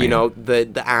again, back for me. You know,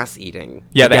 the ass eating.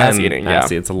 Yeah, the Again, ass eating. Yeah.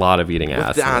 It's a lot of eating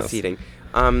ass. The in ass this. eating.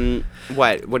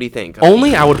 What do you think?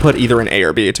 Only I would put either an A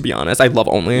or B, to be honest. I love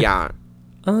Only. Yeah.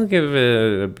 I'll give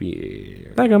it a B.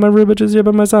 I got my real bitches here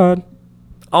by my side.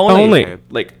 Only. Okay.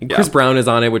 Like, yeah. Chris Brown is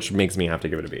on it, which makes me have to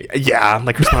give it a B. Yeah,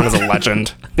 like Chris Brown is a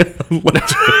legend.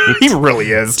 He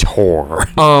really is. Tor.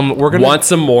 We're gonna Want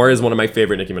Some More is one of my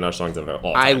favorite Nicki Minaj songs of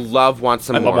all I time. love Want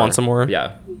Some More. Want Some More.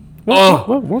 Yeah.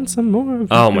 Want some more.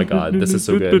 Oh my god, this is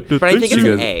so good. But I think it's She an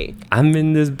goes, A. I'm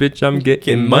in this bitch, I'm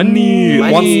getting money.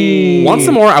 Money. Want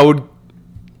some more? I would.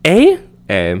 A.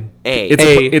 A. A.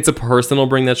 It's a personal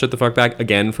bring that shit the fuck back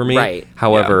again for me. Right.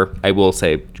 However, I will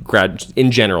say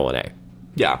in general an A.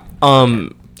 Yeah.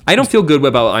 I don't feel good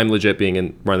about I'm Legit being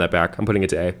in Run That Back. I'm putting it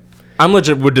to A. I'm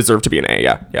Legit would deserve to be an A.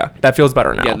 Yeah. Yeah. That feels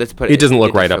better now. Yeah, let's put It doesn't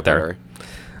look does right feel up there.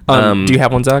 better. Do you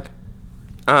have one, Zach?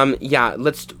 Yeah,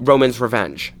 let's Roman's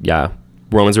Revenge. Yeah.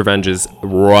 Roman's Revenge is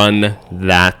Run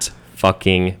That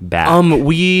Fucking Back.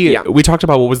 We talked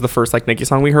about what was the first like Nicki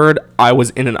song we heard. I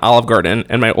was in an Olive Garden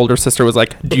and my older sister was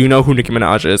like, "Do you know who Nicki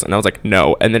Minaj is?" And I was like,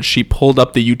 "No." And then she pulled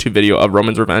up the YouTube video of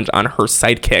Roman's Revenge on her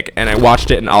Sidekick, and I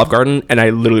watched it in Olive Garden, and I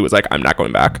literally was like, "I'm not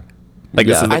going back." Like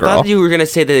this is the I girl. thought you were gonna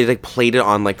say that they like played it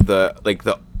on like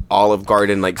the Olive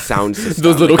Garden like sound system.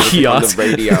 Those little like, kiosks. on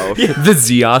the radio. The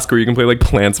Ziosk where you can play like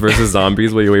Plants vs.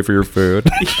 Zombies while you wait for your food.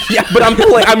 Yeah, but I'm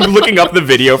looking up the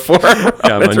video for Yeah,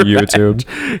 I'm on YouTube.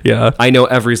 Yeah. I know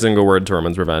every single word to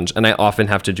Roman's Revenge, and I often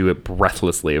have to do it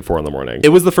breathlessly at 4 a.m. It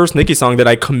was the first Nicki song that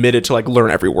I committed to like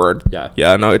learn every word. Yeah.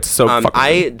 Yeah, no, it's so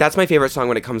fucking That's my favorite song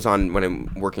when it comes on when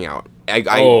I'm working out. I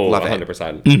love it.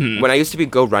 100%. When I used to be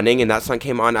go running and that song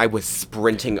came on, I was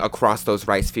sprinting across those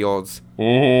rice fields.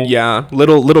 Yeah.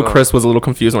 Little Chris was a little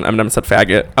confused when Eminem said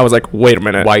faggot. I was like, wait a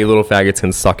minute. Why you little faggots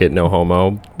can suck it, no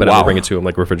homo. But I'm Wow. gonna bring it to him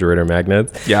like refrigerator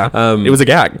magnets. Yeah. It was a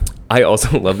gag. I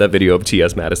also love that video of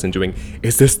T.S. Madison doing,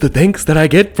 "Is this the thanks that I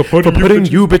get for putting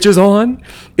you bitches on?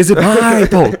 Is it my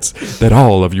fault that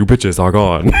all of you bitches are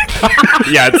gone?"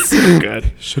 Yeah, it's so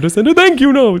good. Should have sent a thank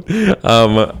you note.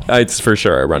 It's for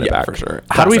sure. Run it back For sure.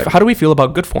 How do we feel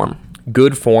about good form?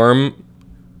 Good form.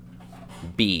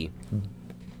 B.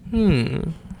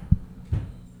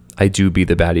 I do be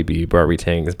the baddie bee. Barbie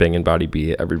Tangs, banging body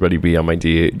bee. Everybody be on my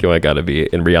D. Yo, I gotta be.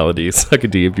 In reality, suck a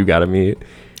D if you gotta meet.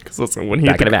 Because listen, when he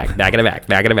Back in the back, back in the back,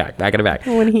 back in the back, back in the back.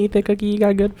 when he hit the cookie, you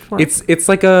got good form. It's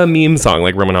like a meme song,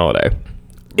 like Roman Holiday.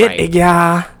 Right.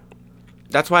 Yeah.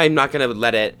 That's why I'm not gonna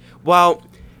let it. Well,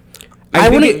 I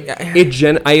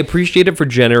appreciate it for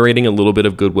generating a little bit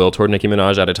of goodwill toward Nicki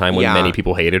Minaj at a time when Yeah. many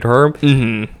people hated her.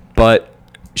 Mm-hmm. But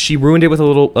she ruined it with a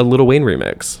Little Wayne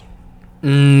remix.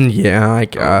 Yeah, I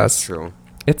that's guess. true.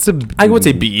 It's a I would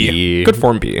say B. Good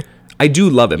form B. I do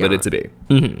love it, but Yeah. it's a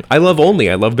B. I love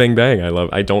Only. I love Bang Bang.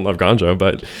 I don't love Ganja,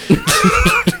 but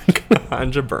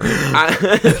Ganja burn.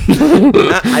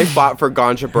 I fought for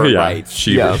Ganja Burn rights.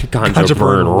 Ganja, Ganja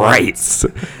burn burn rights.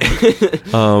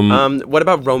 What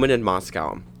about Roman in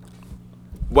Moscow?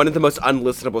 One of the most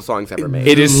unlistenable songs ever made.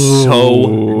 It is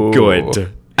so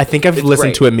good. I think I've listened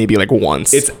great. to it maybe like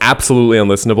once. It's absolutely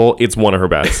unlistenable. It's one of her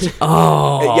best.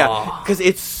 Yeah, because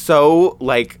it's so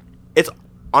like it's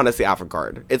honestly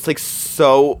avant-garde. It's like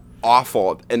so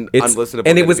awful and unlistenable.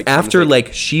 And that it was becomes, after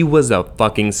like she was a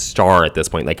fucking star at this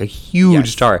point, like a huge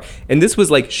Yes. star. And this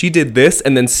was like she did this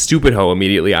and then Stupid Ho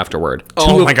immediately afterward.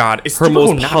 Oh Two my of God, is her Stupid Ho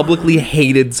most not- publicly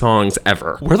hated songs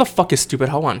ever. Where the fuck is Stupid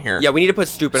Ho on here? Yeah, we need to put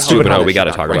Stupid Ho. Stupid on Ho, this we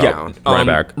gotta shit talk right about. now. Run it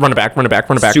back. Run it back. Run it back.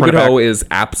 Run it back. Stupid run it Ho back. is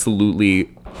absolutely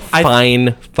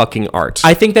fine fucking art.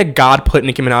 I think that God put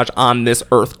Nicki Minaj on this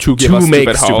earth to give To us make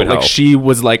Stupid Ho. Stupid Ho. Like she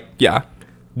was like, yeah.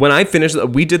 When I finished,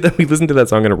 we listened to that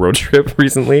song on a road trip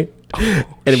recently,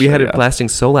 and we had it blasting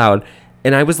so loud.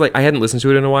 And I was like, I hadn't listened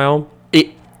to it in a while.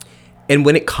 And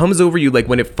when it comes over you, like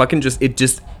when it fucking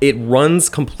it runs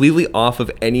completely off of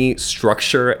any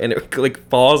structure and it like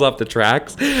falls off the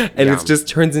tracks and it just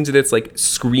turns into this like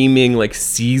screaming, like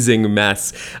seizing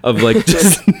mess of like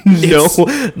just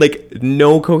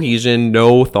no cohesion,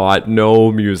 no thought,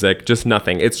 no music, just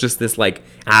nothing. It's just this like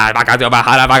it's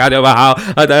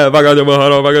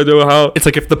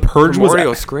like if The Purge was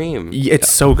Mario scream. It's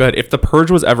so good. If The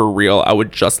Purge was ever real, I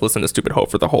would just listen to Stupid Ho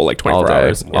for the whole like 24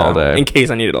 hours. All day. In case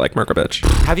I needed to like murk a bitch.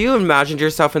 Have you imagined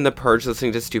yourself in The Purge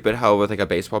listening to Stupid Ho with like a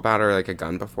baseball bat or like a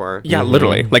gun before? Yeah,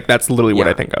 literally. Like that's literally what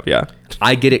I think of. Yeah.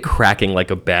 I get it cracking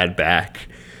like a bad back.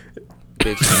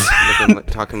 Bitch,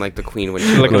 talking like the queen when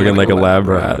she looking like a lab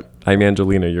rat. I'm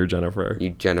Angelina. You're Jennifer.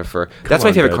 You Jennifer. That's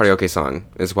my favorite karaoke song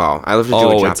as well. I love to do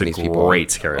it with Japanese people. Great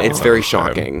karaoke. It's very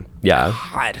shocking. Yeah.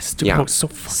 God, Stupid Ho is so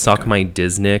fucking Suck my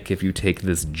Disnick if you take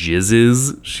this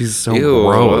jizzes. She's so Ew,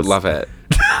 gross. Love it.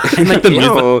 And like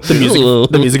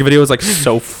the music video is like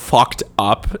so fucked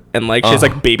up and like she has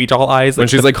like baby doll eyes. When Like,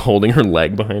 she's like holding her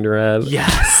leg behind her head.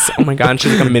 yes. Oh my god. And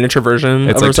she's like a miniature version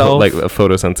It's of like herself. like a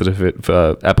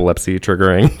photosensitive epilepsy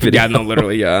triggering video. yeah, no,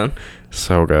 literally, yeah.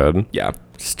 So good. Yeah.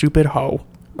 Stupid Ho.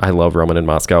 I love Roman in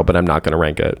Moscow, but I'm not going to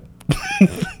rank it.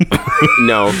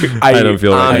 No. I don't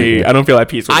feel like I don't feel at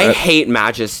peace with I it. hate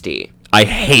Majesty. I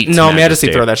hate No,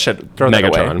 Majesty, throw that away.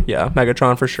 Megatron. Yeah,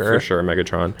 Megatron for sure. For sure,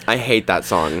 Megatron. I hate that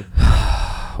song.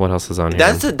 What else is on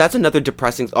here? That's another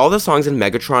depressing. All the songs in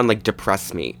Megatron like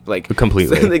depress me. Like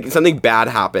Completely. something bad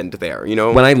happened there. You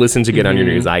know. When I listen to Get on Your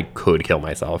Knees, I could kill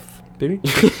myself. Baby.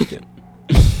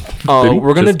 Baby,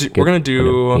 We're gonna just do. We're gonna get on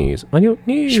your do. knees. On your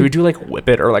knees. Should we do like Whip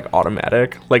It or like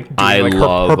Automatic? Like doing, I like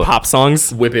love her pop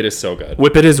songs. Whip It is so good.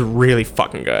 Whip It is really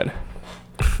fucking good.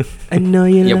 I know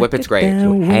you. Yeah, Whip It's great.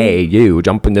 Hey, you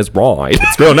jump in this ride.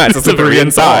 It's real nice. It's a three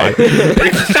inside.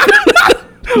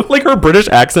 Like her British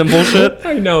accent bullshit.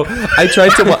 I know. I tried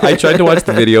to watch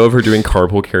the video of her doing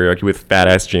carpool karaoke with fat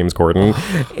ass James Corden,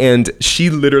 and she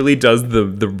literally does the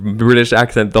British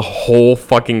accent the whole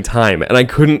fucking time, and I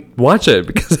couldn't watch it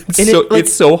because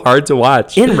it's so hard to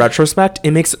watch. In retrospect,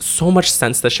 it makes so much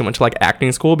sense that she went to like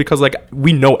acting school because like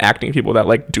we know acting people that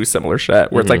like do similar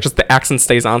shit where it's like just the accent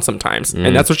stays on sometimes,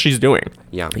 and that's what she's doing.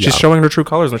 Yeah. She's showing her true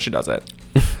colors when she does it.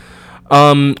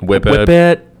 Whip Whip It.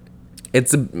 It.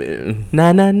 It's a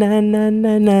Na na na na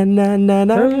na na na na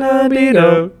na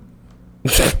na.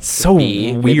 So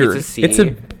B. Maybe weird. it's a C. it's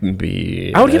a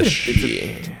B. I would give it a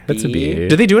B. It's a B.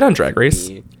 Did they do it on Drag Race?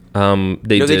 B. They No,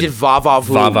 they did Va Va Voom.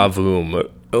 Va Va Voom.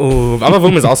 Oh, Vava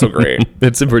Voom is also great.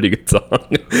 It's a pretty good song.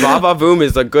 Va Va Voom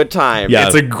is a good time. Yeah.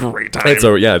 It's a great time. It's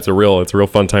a real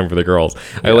fun time for the girls.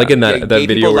 I like in that Gay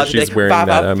video people where love it, she's like, wearing Va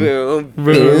Va that Voom.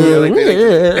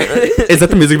 Is that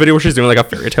the music video where she's doing like a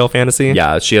fairy tale fantasy?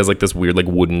 yeah, she has like this weird like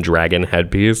wooden dragon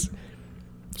headpiece.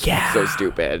 Yeah. So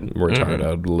stupid.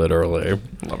 Retarded, literally.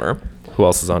 Love her. Who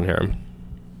else is on here?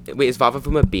 Wait, is Va Va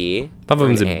Voom a B? Papa or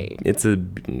an Voom's A? it's a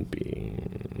B.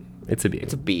 It's a B.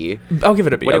 It's a B. I'll give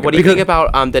it a B. What do you think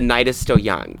about The Night Is Still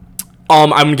Young?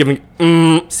 I'm giving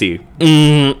C.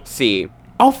 C.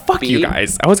 Oh fuck B? you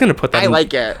guys! I was gonna put that. I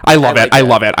like it. I love I it. like I it.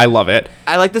 love it. I love it.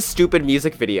 I like the stupid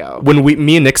music video. When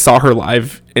me and Nick saw her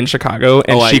live in Chicago,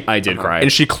 and I did cry.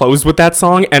 and she closed with that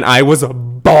song, and I was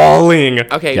bawling.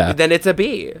 Okay, Yeah. then it's a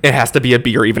B. It has to be a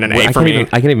B or even an A for me. I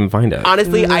can't even find it.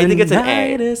 Honestly, I think it's an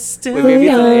A. Maybe it's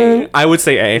an A. I would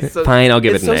say A. So- Fine, I'll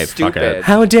give it's it an so A. Fuck stupid. it.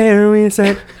 How dare we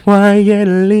sit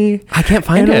quietly I can't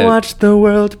find and it. watch the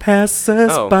world pass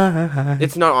us Oh. by?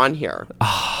 It's not on here.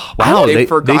 Wow, They they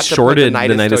forgot to put shorted The Night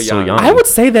The Is Night Still Is Still Young. Young. I would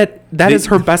say that is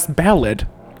her best ballad,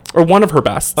 or one of her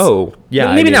best. Oh, yeah.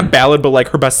 maybe I mean, not ballad, but like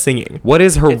her best singing. What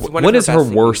is her It's one of what her is her best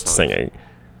singing worst songs. singing?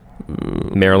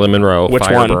 Marilyn Monroe, Which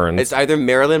Fire one? Burns. It's either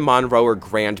Marilyn Monroe or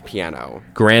Grand Piano.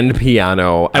 Grand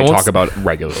Piano. I won't talk s- about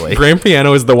regularly. Grand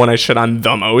Piano is the one I shit on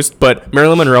the most, but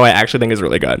Marilyn Monroe I actually think is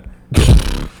really good.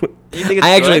 You think it's I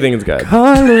actually good? think it's good.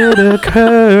 Call it a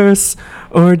curse,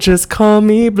 or just call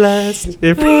me blessed.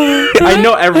 I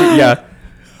know every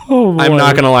I'm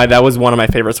not gonna lie, that was one of my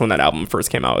favorites when that album first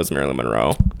came out. Was Marilyn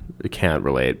Monroe. I can't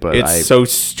relate, but It's so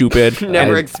stupid.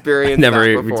 Never I- experienced never that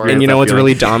before. experienced And you know that what's feeling.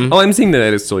 really dumb? Oh, I'm seeing The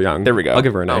Night Is Still Young. There we go. I'll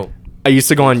give her an A. Oh. I used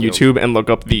to go on YouTube and look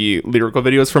up the lyrical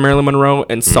videos for Marilyn Monroe,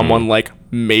 and Mm-hmm. someone like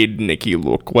made Nikki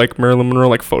look like Marilyn Monroe,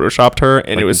 like photoshopped her,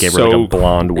 and Like, it was gave her so like a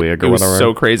blonde wig or it was whatever.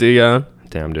 so crazy. Yeah.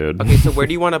 Damn, dude. Okay, so where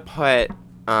do you want to put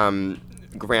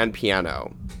Grand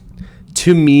Piano?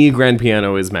 To me, Grand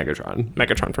Piano is Megatron.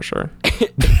 Megatron for sure.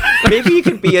 Maybe it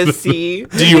could be a C.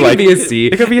 Do you It like could be a C.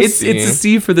 It could be a it's, C. It's a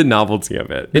C for the novelty of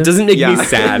it. It doesn't make me Yeah.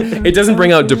 sad. It doesn't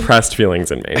bring out depressed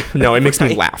feelings in me. No, it makes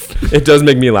me laugh. It does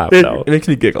make me laugh though. It makes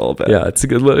me giggle a bit. Yeah, it's a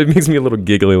good. It makes me a little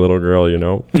giggly little girl, you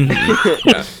know.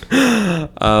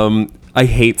 I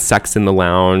hate Sex in the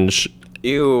Lounge.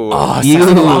 Ew. Oh, Sex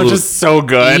in the Lounge is so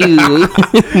good.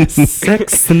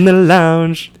 Sex in the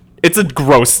Lounge. It's a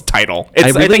gross title.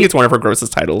 I think it's one of her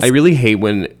grossest titles. I really hate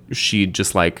when she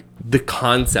just like, the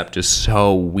concept is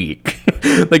so weak.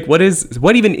 Like, what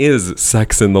even is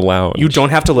Sex in the Lounge? You don't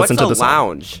have to listen to the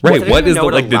lounge. Right. What is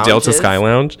the Delta Sky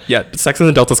Lounge? Yeah, Sex in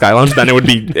the Delta Sky Lounge. Then it would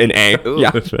be an A.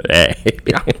 Yeah.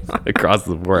 Yeah. Across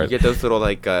the board. You get those little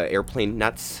like airplane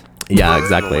nuts. Yeah,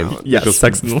 exactly. Yes. Those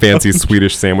fancy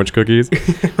Swedish sandwich cookies.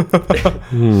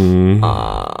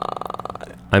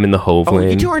 I'm in the Hove Oh,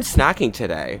 lane. you aren't snacking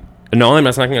today. No, I'm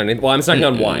not snacking on anything. Well, I'm snacking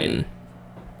on wine.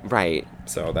 Right.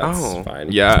 So that's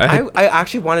fine. Yeah. I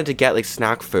actually wanted to get like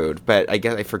snack food, but I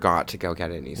guess I forgot to go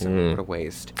get any. So what a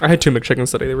waste. I had 2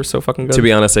 McChickens today. They were so fucking good. To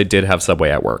be honest, I did have Subway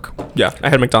at work. Yeah, I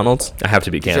had McDonald's. I have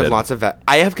to be You candid. have lots of.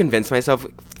 I have convinced myself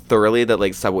thoroughly that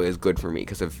like Subway is good for me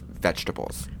because of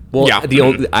vegetables. Well,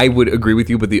 Yeah. I would agree with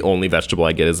you, but the only vegetable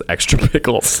I get is extra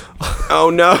pickles. Oh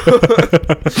no!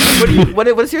 what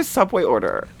is your Subway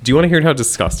order? Do you want to hear how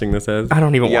disgusting this is? I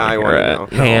don't even Yeah, I want to hear wanna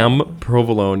it. know. Ham,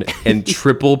 provolone, and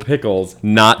triple pickles,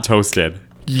 not toasted.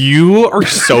 You are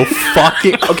so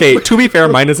fucking... Okay, to be fair,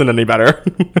 mine isn't any better.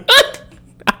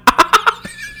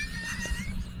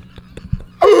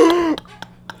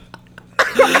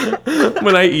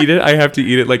 When I eat it, I have to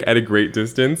eat it like at a great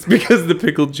distance because the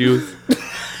pickle juice.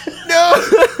 No,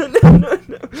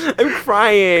 I'm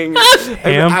crying.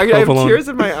 Ham, I have provolone. tears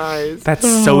in my eyes. That's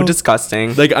so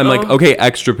disgusting. Like, I'm like, okay,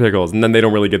 extra pickles. And then they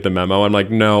don't really get the memo. I'm like,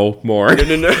 no, more. No.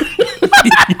 You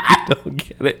don't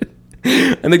get it.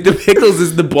 And like, the pickles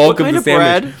is the bulk What of the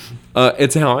kind of sandwich.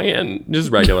 Italian,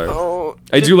 just regular. Oh,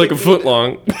 I do like a foot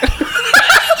long.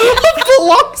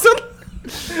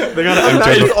 They gotta I'm not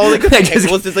enter just all like the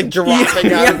pickles just like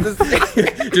dropping out of this.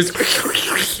 Just.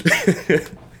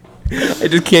 I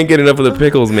just can't get enough of the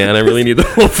pickles, man. I really need the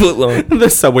whole foot long. the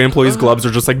Subway employees' gloves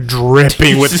are just like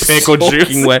dripping with pickle juice.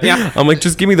 Soaking wet. Yeah. I'm like,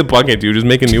 just give me the bucket, dude. Just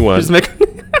make a new one. Just make...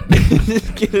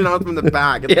 Just get it out from the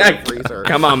back. It's Yeah, the freezer.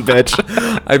 come on, bitch.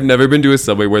 I've never been to a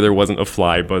Subway where there wasn't a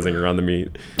fly buzzing around the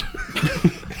meat.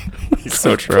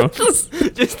 So true. Just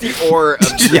the ore of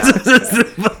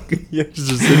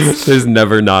There's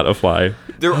never not a fly.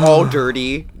 They're all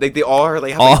dirty. Like they all are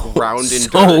like have like ground in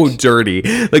so dirt. dirty.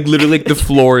 Like literally, like the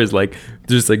floor is like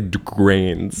just like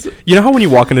grains. You know how when you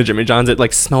walk into Jimmy John's, it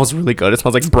like smells really good. It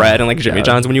smells like bread and like Jimmy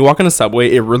John's. When you walk into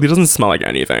Subway, it really doesn't smell like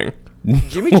anything.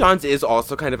 Jimmy John's is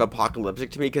also kind of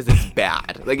apocalyptic to me because it's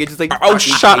bad. Like it's just like Oh, fucking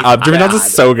shut tastes up. Jimmy John's bad.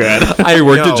 is so good. I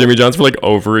worked No. at Jimmy John's for like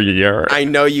over a year. I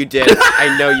know you did.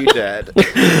 I know you did.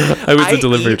 I was I a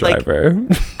delivery eat, like, driver.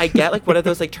 I get like one of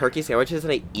those like turkey sandwiches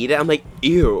and I eat it. I'm like,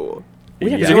 ew.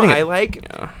 Yeah, You know what I like?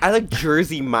 I like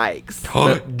Jersey Mike's.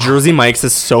 Jersey Mike's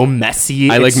is so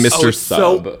messy. I like It's- Mr. Oh, it's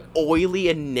Sub. so oily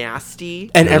and nasty.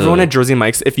 And everyone at Jersey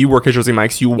Mike's, if you work at Jersey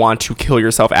Mike's, you want to kill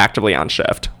yourself actively on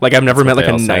shift. Like I've never met what like a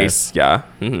they all say. nice, yeah.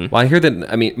 Mhm. Well, I hear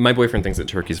that. I mean, my boyfriend thinks that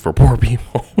turkey's for poor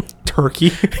people.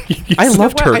 Turkey. I love You know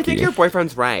what? turkey. I think your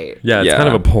boyfriend's right. Yeah, it's Yeah. kind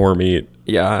of a poor meat.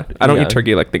 Yeah, I don't Yeah. eat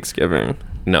turkey like Thanksgiving.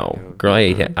 No, girl,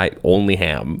 I only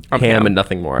ham. I'm ham ham. and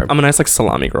nothing more. I'm a nice like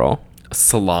salami girl.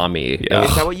 Salami. Yeah.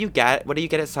 Is that what you get? What do you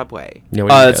get at Subway? You know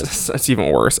what you get? It's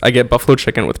even worse. I get buffalo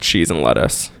chicken with cheese and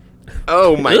lettuce.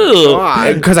 Oh my Ew.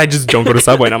 god. Because I just don't go to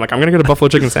Subway and I'm like, I'm gonna get a buffalo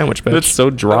chicken sandwich, bitch. That's so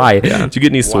dry. Yeah. Do you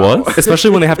get any Wow. sauce?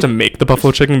 Especially when they have to make the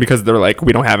buffalo chicken because they're like,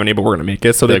 we don't have any, but we're gonna make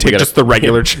it. So they Like, we take gotta- just the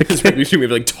regular chicken. we should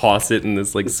maybe like toss it in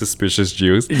this like suspicious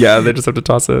juice. Yeah, they just have to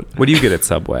toss it. What do you get at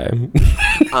Subway?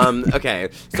 Okay.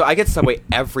 So I get Subway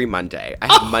every Monday.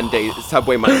 I have Monday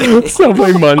Subway Monday.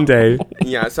 Subway Monday.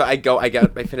 Yeah, so I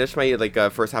finish my like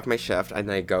first half of my shift, and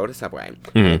then I go to Subway,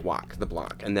 and I walk the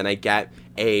block, and then I get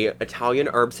a Italian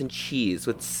herbs and cheese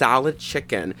with salad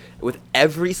chicken with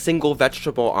every single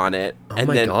vegetable on it, and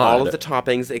my then God. all of the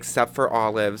toppings except for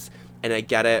olives, and I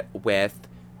get it with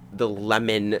the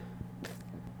lemon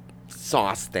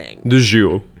sauce thing. The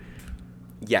jus.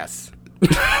 Yes.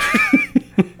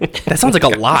 That sounds like a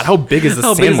lot. How big is the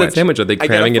How big sandwich? is that sandwich? Are they get a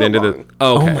cramming it into the? footlong.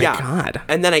 Oh, okay. Oh my Yeah. God.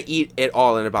 And then I eat it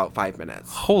all in about 5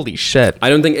 minutes. Holy shit. I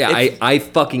don't think It's- I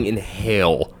fucking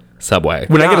inhale Subway.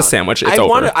 When I get Yeah. a sandwich, it's I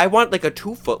over. I want like a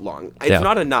 2 foot long. It's Yeah.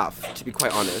 not enough, to be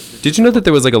quite honest. Did you know that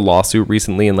there was like a lawsuit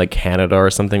recently in like Canada or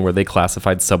something where they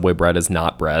classified Subway bread as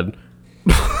not bread?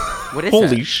 What is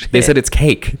Holy it? shit. They said it's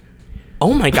cake.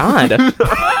 oh my God.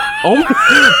 Oh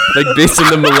my. Like based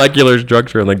on the molecular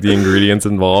structure and like the ingredients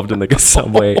involved in like a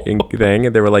Subway thing,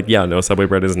 and they were like, "Yeah, no, Subway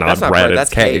bread is not That's not bread. bread,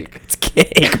 It's that's cake.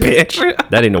 cake. It's cake, bitch.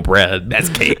 That ain't no bread. That's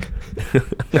cake.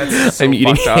 That's so I'm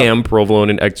eating fucked up. ham, provolone,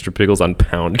 and extra pickles on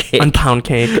pound cake. On pound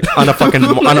cake, on a fucking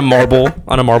on a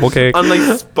marble cake. On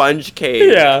like sponge cake.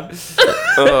 Yeah.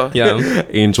 Yeah.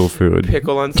 Angel food.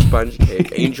 Pickle on sponge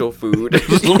cake. Angel food.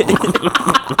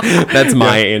 That's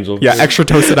my angel food. Yeah, extra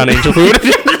toasted on angel food.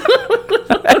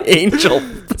 Angel.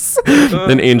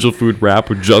 An angel food wrap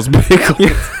with just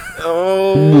pickles.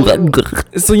 Oh.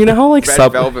 So you know how like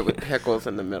Red velvet with pickles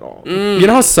in the middle. you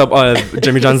know how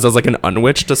Jimmy John's does like an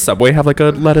unwich? Does Subway have like a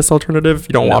lettuce alternative?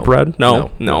 You don't want bread?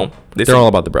 No. They're all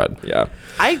about the bread. Yeah.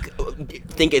 I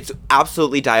think it's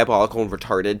absolutely diabolical and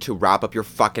retarded to wrap up your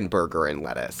fucking burger in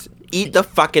lettuce. Eat the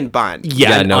fucking bun.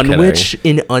 Yeah, no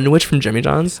unwich from Jimmy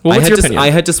John's. Well, what's your opinion? I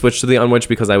had to switch to the unwich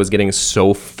because I was getting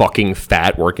so fucking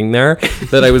fat working there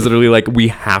that I was literally like, we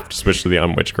have to switch to the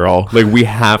unwich, girl. Like, we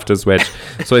have to switch.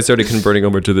 So I started converting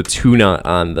over to the tuna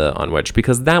on the unwich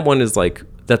because that one is like,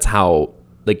 that's how,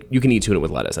 like, you can eat tuna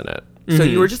with lettuce in it. So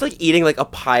you were just like eating like a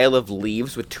pile of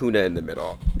leaves with tuna in the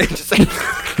middle. Just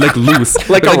Like loose,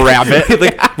 like a rabbit,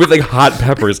 like with like hot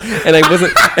peppers, and I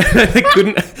wasn't,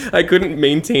 I couldn't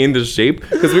maintain the shape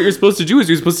because what you're supposed to do is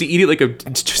you're supposed to eat it like a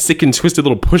sick and twisted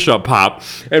little push-up pop,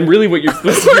 and really what you're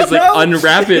supposed to do is like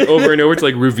unwrap it over and over to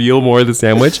like reveal more of the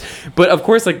sandwich. But of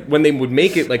course, like when they would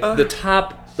make it, like the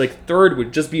top like third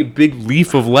would just be a big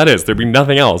leaf of lettuce. There'd be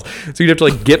nothing else. So you'd have to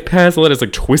like get past the lettuce,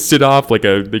 like twist it off like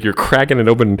you're cracking it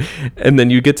open, and then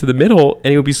you get to the middle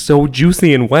and it would be so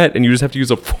juicy and wet and you just have to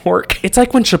use a fork. It's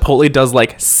like when Chipotle does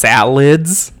like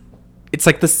salads. It's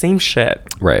like the same shit.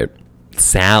 Right.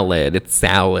 Salad. It's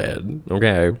salad.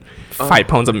 Okay. 5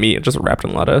 pounds of meat just wrapped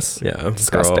in lettuce. Yeah.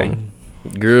 Disgusting.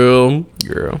 Girl.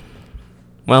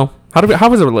 Well,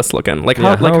 how is our list looking? Like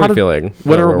How are we feeling?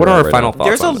 What are our right final now? thoughts?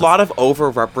 there's a on this? lot of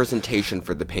over-representation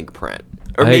for the pink print.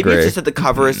 Or I maybe agree. it's just that the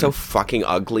cover is so fucking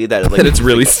ugly that it, like That it's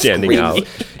really standing out.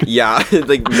 Yeah,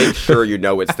 like make sure you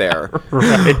know it's there.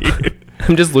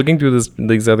 I'm just looking through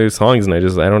these other songs and I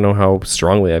don't know how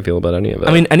strongly I feel about any of it.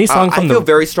 I mean, any song I from feel the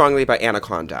very strongly about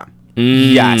Anaconda.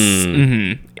 yes,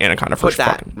 Anaconda for Put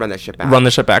that, fucking run that shit back. run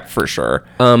the shit back for sure.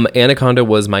 Anaconda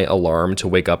was my alarm to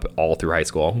wake up all through high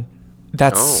school.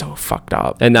 That's so fucked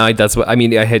up. And now that's what I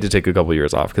mean. I had to take a couple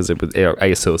years off because I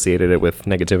associated it with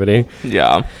negativity.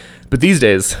 Yeah, But these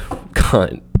days,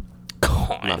 cunt.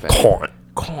 Love it.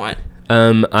 Can't.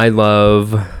 I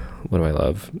love. What do I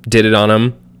love? Did It On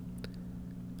Him.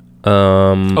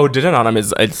 Oh, Did It On Him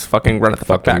is it's fucking run it the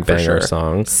fuck Fucking back for banger sure.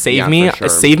 song. Save Yeah, Me, for sure.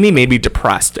 Save Me made me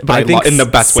depressed, but I think in the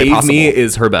best way Save possible. Me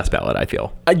is her best ballad. I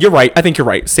feel You're right. I think you're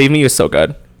right. Save Me is so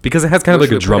good. because it has kind of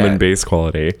like a Worship drum and that. bass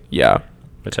quality, Yeah.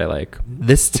 which I like.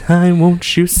 This time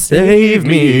won't you save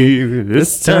me?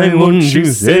 This time won't you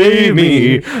save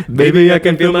me? Baby, I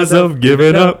can feel myself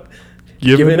giving up.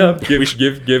 Giving up. We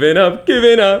should giving up.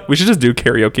 We should just do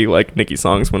karaoke like Nicki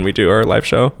songs when we do our live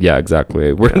show. Yeah,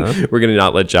 exactly. We're gonna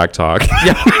not let Jack talk.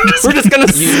 Yeah, we're just gonna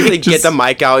You like, get the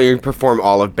mic out and perform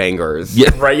all of bangers. Yeah.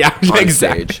 right. Yeah, On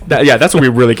exactly. stage. That's what we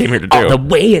really came here to do.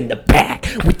 way in the back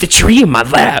with the tree in my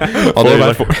lap. All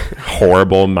those like,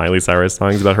 horrible Miley Cyrus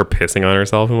songs about her pissing on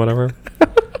herself and whatever.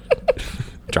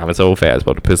 Driving so fast,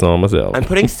 about to piss on myself. I'm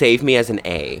putting Save Me as an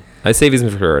A. I say these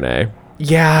for sure an A.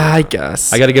 Yeah, I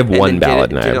guess. I gotta give And one then ballad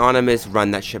Did an It A. On Him is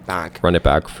Run That Shit Back. Run it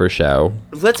back for show.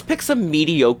 Let's pick some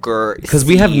mediocre. Because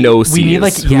we have no C's. we need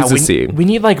like Who's a C? we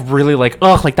need like really like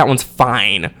like that one's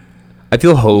fine. I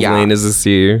feel Hove Yeah. Lane is a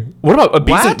C. What about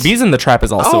What? Bees in the Trap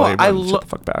is also Oh, a I run, shut lo- the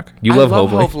fuck back. You I love love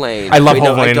Hove Hove Lane. Lane. I love Wait, no,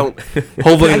 Hove I Lane. don't.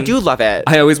 Hove Lane. I do love it.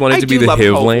 I always wanted to be do the love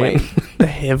HIV Hove lane. The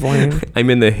HIV lane. I'm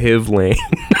in the HIV lane.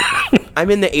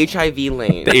 I'm in the HIV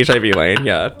lane. The HIV lane.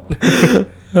 Yeah.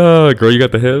 Oh, girl, you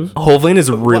got the HIV? Hove Lane is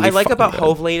really. What I like fucking about good.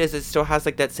 Hove Lane is it still has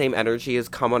like that same energy as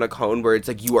Come on a Cone, where it's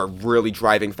like you are really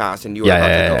driving fast and you are Yeah, about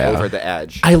yeah, to go yeah. over the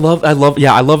edge. I love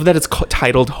that it's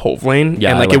titled Hove Lane.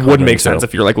 Yeah, and I like like it would Hove make Lane, sense too.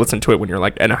 if you're like listening to it when you're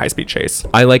like in a high speed chase.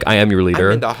 I like I Am Your Leader.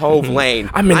 I'm in the Hove Lane.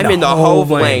 I'm in the Hove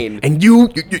Lane. And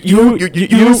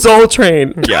you Soul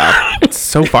Train. Yeah, it's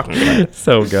so fucking good.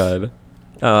 So good.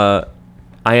 I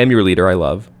Am Your Leader, I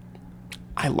love.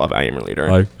 I love I Am Your Leader.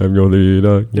 I am your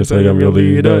leader. Yes, I am your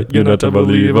leader. You're not a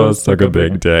believer. Suck a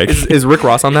big dick. Is Rick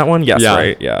Ross on that one? Yes, Yeah.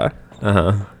 right. Yeah.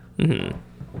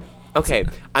 Okay,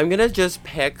 I'm gonna just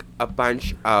pick a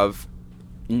bunch of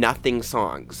nothing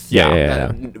songs.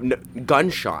 Yeah.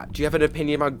 Gunshot. Do you have an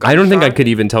opinion about Gunshot? I don't think I could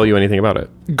even tell you anything about it.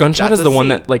 Gunshot That's is the a one C.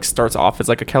 that like starts off as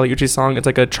like a Kali Uchis song. It's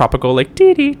like a tropical like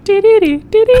dee dee dee dee dee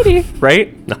dee dee dee.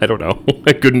 Right? I don't know.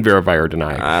 I couldn't verify or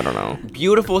deny. I don't know.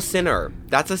 Beautiful Sinner.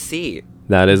 That's a C.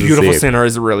 That is Beautiful a C. Sinner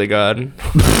is really good.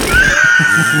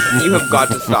 You have got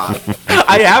to stop.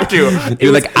 I have to.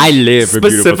 You're like, I live for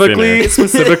Beautiful Sinner.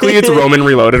 Specifically, it's Roman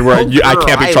Reloaded where I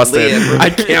can't be I trusted. live. I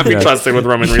can't be trusted with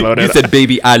Roman Reloaded. You said,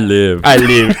 baby, I live. I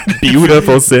live.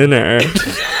 Beautiful Sinner.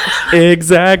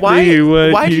 Exactly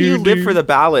Why do you live for the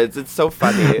ballads? It's so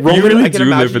funny. You really I can do live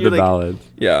imagine for you, the like, ballads.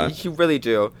 Yeah. You really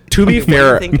do. To be Okay,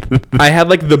 what do you fair, think- I had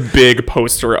like the big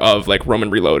poster of like Roman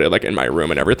Reloaded like in my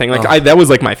room and everything. Like that was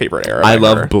like my favorite era. I ever.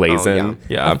 love Blazing.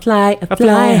 Yeah. I fly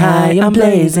high, I'm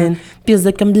blazing. Feels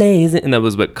like I'm blazing. And that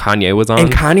was what Kanye was on. And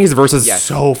Kanye's verse is Yes.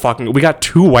 so fucking. We got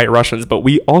 2 White Russians, but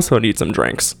we also need some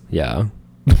drinks. Yeah.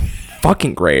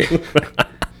 Fucking great.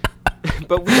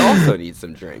 But we also need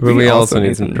some drinks. We also also need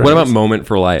need some some. drinks. What about Moment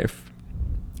for Life?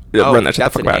 Oh, Run that shit the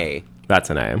that's fuck an back. A. That's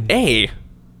an A. Hey.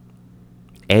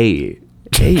 A.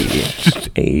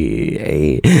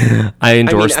 I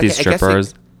endorse okay, these I guess, like-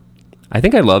 strippers. I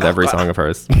think I love every God. song of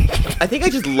hers. I think I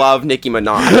just love Nicki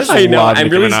Minaj. I know. love I'm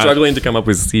Nicki really Minaj. struggling to come up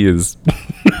with C's.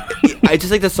 I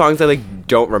just like the songs I like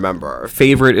don't remember.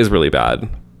 Favorite is really bad.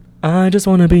 I just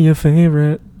want to be your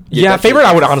favorite. Yeah, that's favorite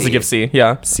I would a honestly C. give C.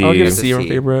 Yeah. C. I'll give It's a C or C.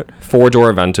 favorite. Four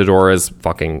Door Aventador is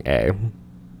fucking A.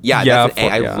 Yeah, Yeah, that's an A.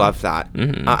 I yeah. love that.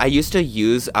 I used to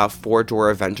use Four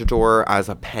Door Aventador as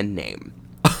a pen name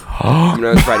when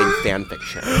I was writing fan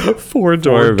fiction. Four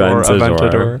Door Aventador.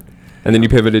 Aventador. And then you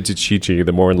pivoted to Chi Chi,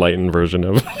 the more enlightened version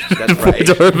of That's right.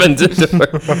 Four Door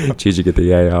Aventador. Chi Chi get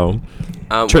the AO. What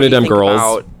do you Trinidad think Girls.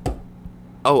 about-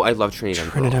 Oh, I love Trinidad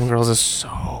Girls. Trinidad Girls is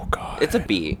so good. It's a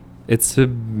B. It's a.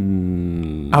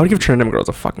 I would give Trinidad Girls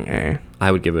a fucking A.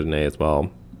 I would give it an A as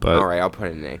well. But All right, I'll put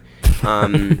it in A.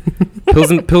 Pills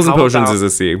and How Potions about- is a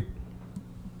C.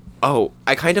 Oh,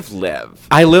 I kind of live.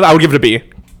 I would give it a B.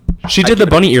 She did the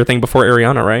bunny ear thing before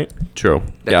Ariana, right? True.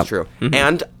 That's true.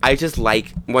 And I just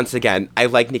like, once again, I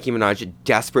like Nicki Minaj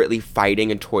desperately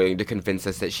fighting and toiling to convince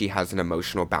us that she has an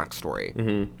emotional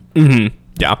backstory.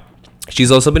 Yeah.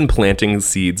 She's also been planting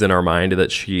seeds in our mind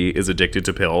that she is addicted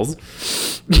to pills.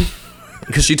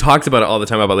 Because she talks about it all the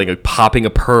time about like popping a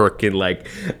perk and like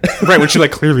Right, when she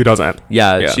like clearly doesn't.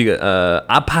 she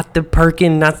I popped the perk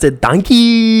and I said thank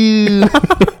you.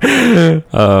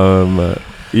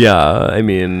 I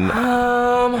mean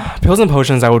Pills and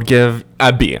Potions I would give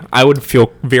a B. I would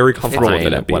feel very comfortable with it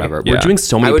fine, at B. whatever. Yeah. We're doing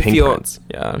so I many would pink feel- prints.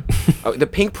 Yeah. Oh, the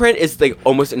pink print is like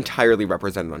almost entirely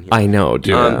represented on here. I know,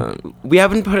 dude. We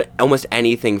haven't put almost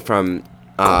anything from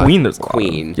Queen, there's a lot of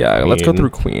Queen. them. Yeah, let's go Queen. through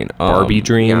Queen. Barbie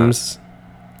Dreams.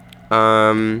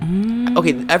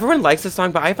 Okay, everyone likes this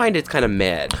song, but I find it's kind of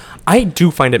mid. I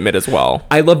do find it mid as well.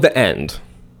 I love the end.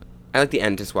 I like the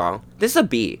end as well. This is a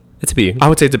B. It's a B. I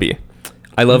would say it's a B.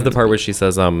 I love the part where she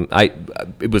says,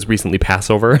 it was recently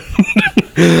Passover.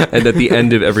 And at the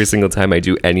end of every single time I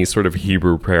do any sort of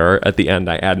Hebrew prayer, at the end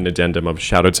I add an addendum of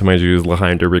shout out to my Jews,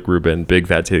 L'chaim to Rick Rubin, big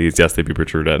fat titties, yes, they be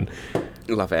protruded.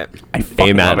 Love it. I fucking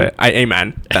Amen. love it.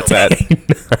 Amen. That's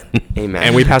it. Amen.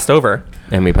 And we passed over.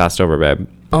 And we passed over, babe.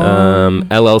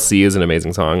 LLC is an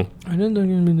amazing song.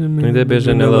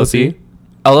 LLC?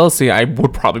 LLC, I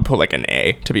would probably put like an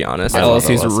A, to be honest. I love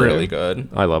LLC is LLC. really good.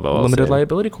 I love LLC. Limited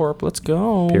Liability Corp. Let's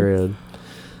go. Period.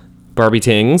 Barbie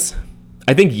Tings.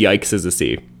 I think Yikes is a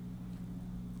C.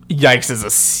 Yikes is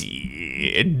a C.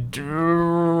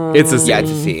 It's a C. Yeah, it's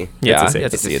a C. Yeah, It's a C. it's a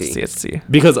It's a C. It's a C. C. It's a C.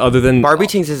 Because other than Barbie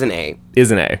Tings is an A.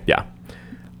 is an A, yeah.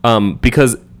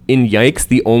 Because in Yikes,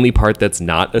 the only part that's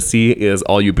not a C is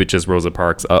all you bitches, Rosa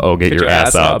Parks. Get your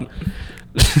ass up.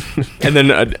 And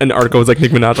then an article was like,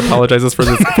 Nicki Minaj apologizes for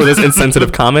this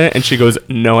insensitive comment, and she goes,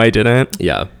 "No, I didn't."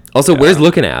 Yeah. Also, where's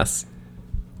Lookin' Ass?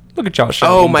 Look at Josh.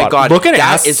 Oh my god. Look at that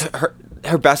ass. is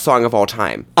her best song of all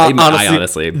time. I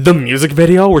honestly, the music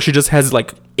video where she just has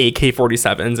like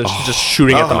AK-47s and she's just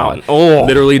shooting at the mountain. Oh,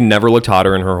 literally never looked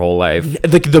hotter in her whole life.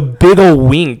 like the big old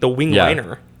wing, the wing Yeah.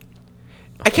 liner.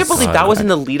 I can't believe that was in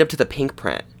the lead up to the pink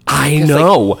print. I Because, like,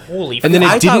 know. holy And then I it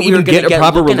thought didn't we even were gonna get a get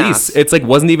proper Lookin' release. Ass. It's like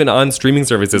wasn't even on streaming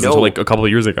services No. until like a couple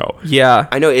of years ago. Yeah.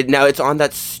 I know it now. It's on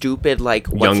that stupid like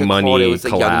what's Young it Money called? It was a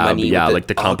Young collab, Money. yeah, with like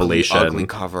the ugly, compilation. ugly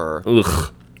cover.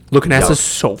 Ugh. Looking Ass is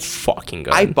so fucking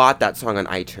good. I bought that song on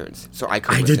iTunes, so I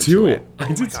could. listen to it. I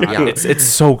did too. Yeah. it's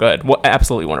so good. Well,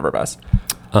 absolutely one of her best.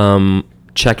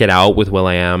 Check It Out with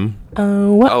Will.i.am.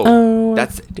 Oh,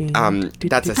 that's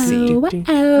a C.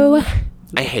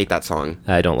 I hate that song.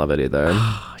 I don't love it either.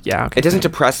 Yeah. Okay. It doesn't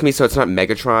depress me, so it's not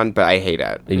Megatron, but I hate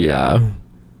it. Yeah.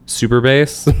 Super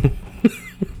Bass.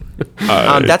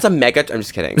 That's a mega. I'm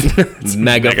just kidding.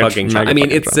 Mega fucking. mega I mean,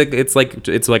 fucking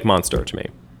it's like Monster to me.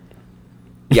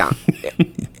 Yeah.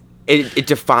 It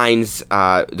defines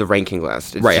the ranking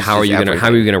list. It's Right? just- How are it's you gonna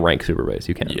everything. rank Super Bass?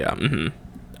 You can't. Yeah.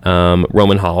 Mm-hmm.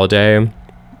 Roman Holiday.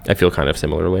 I feel kind of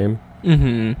similarly.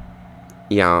 Mm-hmm.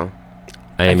 Yeah.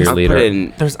 I am your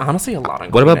leader. There's honestly a lot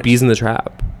on What about Bees in the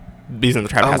Trap? Bees in the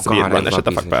Trap has to be in Run That Shit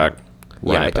the Fuck Back.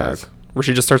 Yeah, it does. Where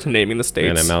she just starts naming the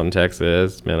states. Man, I'm out in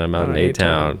Texas. Man, I'm out in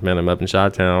A-Town. Man, I'm up in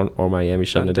Chi-Town. Or Miami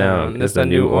shutting it down. It's the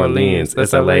New Orleans.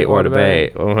 It's LA or the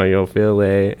Bay. Ohio,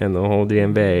 Philly, and the whole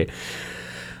damn Bay.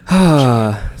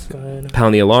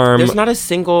 Pound the alarm. There's not a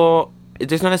single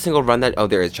run that. Oh,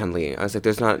 there is Chun-Li. I was like,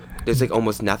 there's like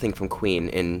almost nothing from Queen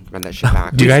in Run That Shit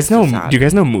Back. Do you guys know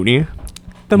Mooney?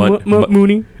 The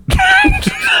Mooney.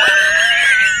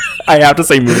 I have to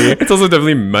say Mooney. It's also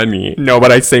definitely money. No,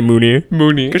 but I say Mooney.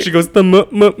 Because she goes, the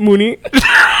Mooney.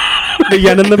 The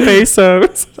yen and the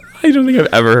pesos. I don't think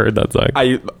I've ever heard that song.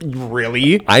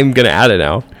 Really? I'm going to add it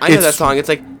now. I know that song. It's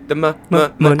like the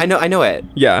I know it.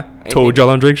 Yeah. Told y'all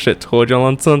on drink shit. Told y'all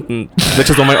on something.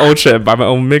 Bitches on my old shit. Buy my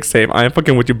own mixtape. I ain't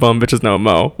fucking with you bum bitches no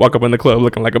mo. Walk up in the club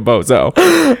looking like a bozo.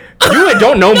 You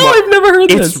don't know Mo. I've never heard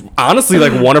this. It's honestly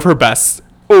like one of her best.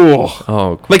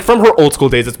 Like from her old school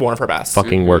days, it's one of her best.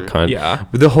 Fucking work, cunt. Yeah.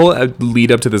 The whole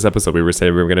lead up to this episode, we were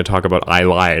saying we were going to talk about I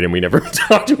Lied, and we never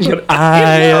talked about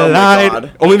I Oh my lied.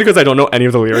 God. Only because I don't know any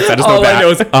of the lyrics. I just know All I that.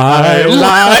 know is I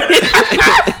lied.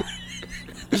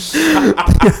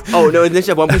 Oh no! And then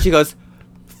at one point she goes,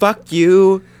 "Fuck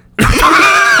you."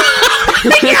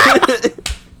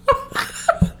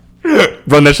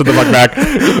 Run that shit the fuck back.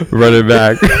 Run it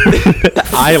back.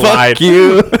 I lied. Fuck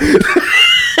you.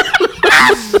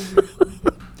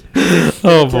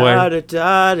 Oh boy. Da,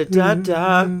 da, da, da,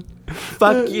 da.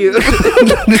 Fuck you.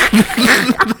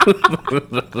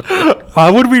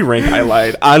 How would we rank I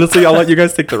Lied? Honestly, I'll let you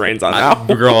guys take the reins on that.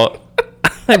 Girl.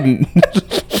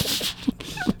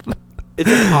 It's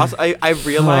impossible. I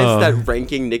realized that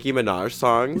ranking Nicki Minaj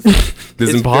songs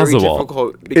is impossible. very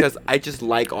difficult because I just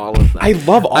like all of them. I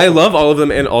love all of them,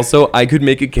 and also I could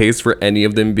make a case for any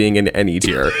of them being in any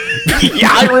tier. Yeah,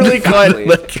 I really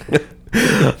could.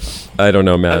 I don't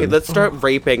know, man. Okay, let's start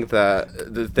raping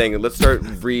the thing. Let's start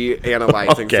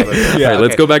reanalyzing. Okay. Some of this. Yeah, all right,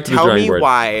 let's go back to the drawing board.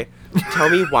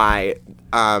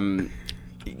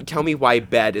 Tell me why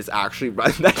Bed is actually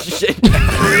Run That Shit.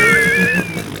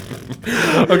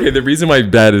 Okay, the reason why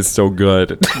Bed is so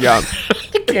good. Yeah.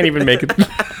 I can't even make it.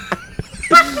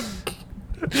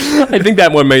 I think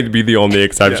that one might be the only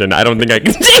exception. Yeah. I don't think I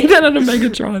can take that on a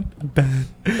Megatron. Bad.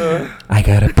 I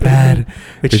got a bed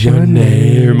with your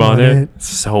name on it.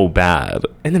 So bad.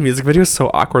 And the music video is so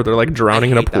awkward. They're like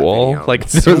drowning in a pool. Like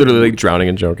they're literally like drowning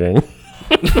and choking.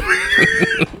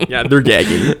 Yeah, they're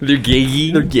gagging.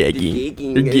 They're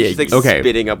gagging. She's like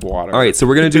spitting up water. All right, so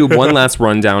we're gonna do one last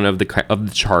rundown of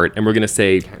the chart, and we're gonna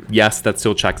say yes, that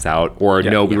still checks out, or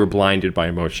no, we were blinded by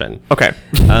emotion. Okay.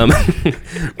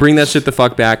 Bring That Shit the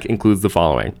Fuck Back includes the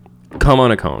following: Come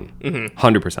on a Cone,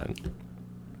 100%,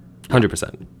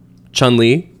 100%.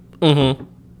 Chun-Li,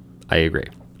 I agree.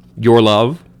 Your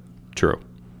Love, true.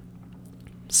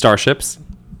 Starships,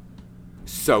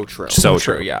 so true. So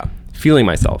true. Yeah. Feeling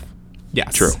Myself.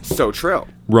 Yes. True. So true.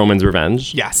 Roman's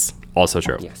Revenge. Yes. Also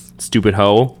true. Yes. Stupid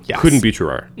Hoe. Yes. Couldn't be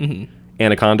truer.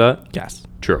 Anaconda. Yes.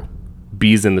 True.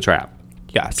 Bees in the Trap.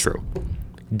 Yes. True.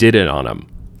 Did It on Him.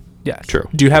 Yes. True.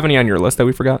 Do you have any on your list that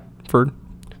we forgot for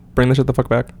Bring the Shit the Fuck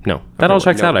Back? No. That all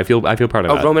checks out. I feel proud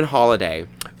of that. Roman Holiday.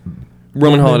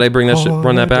 Roman Holiday, Bring That Shit,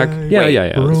 Run That Back. Yeah.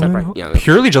 Yeah.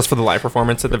 Purely just for the live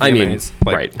performance at the VMAs. I mean,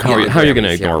 right. How are you going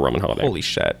to ignore Roman Holiday? Holy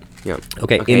shit. Yeah.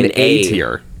 Okay, in the A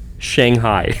tier,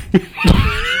 Shanghai.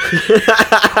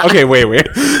 Okay, wait.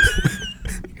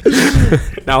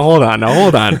 Now hold on.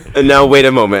 And now wait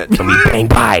a moment. We bang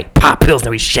by, pop pills,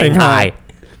 now we Shanghai.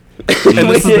 And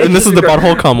this is the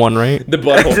Butthole Cum one, right? The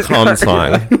Butthole Cum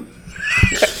song.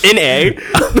 In A.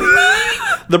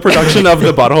 The production of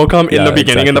the Butthole Cum in the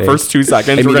beginning, in the first 2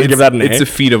 seconds, we're going to give that an A. It's a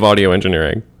feat of audio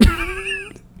engineering.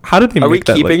 How did they make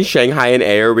that? Are we keeping Shanghai in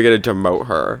A, or are we going to demote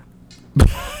her?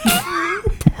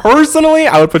 Personally,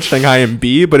 I would put Shanghai in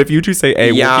B, but if you two say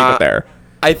A, we'll keep it there.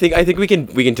 I think we can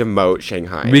demote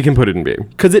Shanghai. We can put it in B.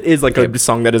 Because it is like a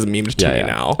song that is memed to me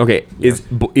now. Okay, is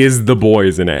The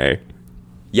Boys in A?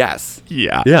 Yes.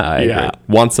 Yeah. Yeah, I agree.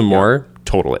 Want Some More?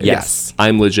 Totally. Yes.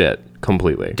 I'm Legit.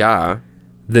 Completely. Duh.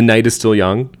 The Night Is Still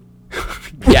Young?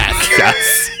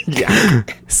 Yes. Yeah.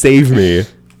 Save Me?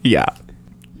 Yeah.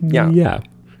 Yeah.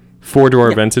 Four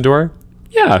Door Aventador?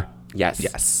 Yeah.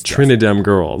 Yes. Trinidad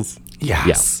Girls?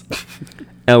 Yes.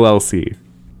 LLC?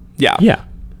 Yeah. Yeah.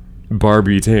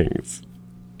 Barbie Tings?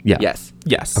 Yeah. Yes.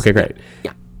 Okay, great.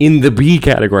 Yeah. In the B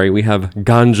category, we have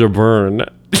Ganja Burn.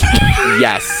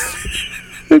 Yes.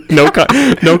 No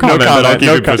comment. I'll keep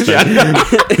it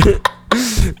pushing.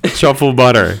 Truffle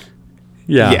Butter.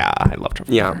 Yeah. Yeah. I love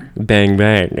Truffle Butter. Yeah. Bang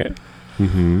Bang.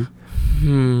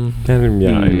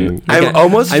 I'm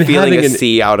almost feeling a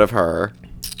C out of her.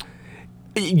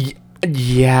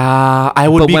 Yeah, I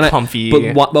would be comfy.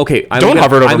 Okay, don't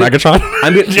hover it over Megatron.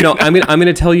 I'm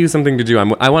gonna tell you something to do.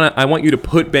 I want you to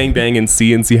put Bang Bang in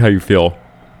C and see how you feel.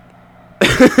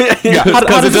 Yeah,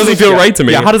 because it doesn't feel right to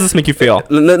me. Yeah, how does this make you feel?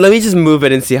 Let me just move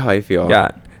it and see how I feel.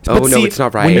 Yeah. Oh, no, it's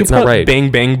not right. When you It's put not right. Bang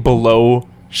Bang below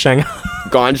Shanghai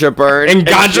Ganja Burn and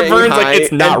Ganja Burn's like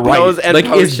it's not right. Like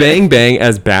is Bang Bang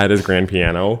as bad as Grand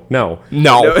Piano? No.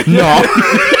 No,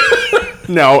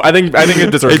 I think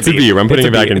it deserves it's a B. I'm putting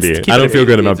it back in B. I don't feel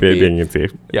good about being in C.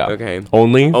 Yeah. Okay.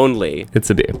 Only. It's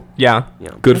a B. Yeah.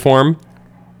 Good form.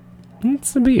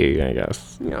 It's a B, I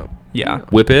guess. Yeah.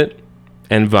 Whip It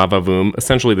and Va Va Voom,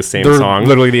 essentially the same They're song.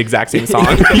 literally the exact same song.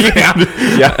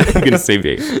 Yeah. I'm gonna say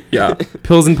B. Yeah.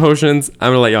 Pills and Potions.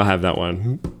 I'm gonna let y'all have that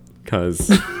one, cause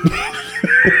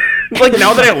like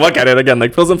now that I look at it again,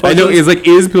 like Pills and Potions. I know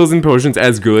is Pills and Potions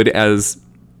as good as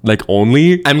like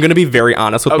Only? I'm gonna be very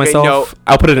honest with myself. No.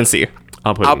 I'll put it in C.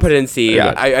 I'll put it in C.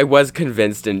 Yeah. I was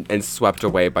convinced and swept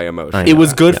away by emotion. It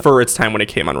was good for its time when it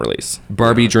came on release.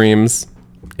 Barbie Dreams.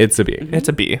 It's a B. It's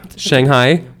a B.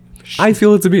 Shanghai. I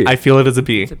feel it's a B. I feel it is a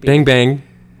B. Bang Bang.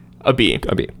 A B.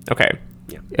 A B. Okay.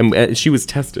 Yeah. And she was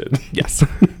tested. Yes.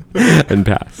 And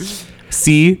passed.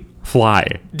 C.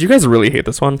 Fly. Do you guys really hate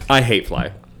this one? I hate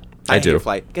Fly. I do.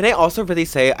 Fly. Can I also really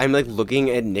say I'm like looking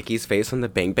at Nikki's face on the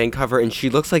Bang Bang cover and she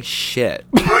looks like shit.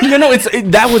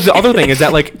 That was the other thing is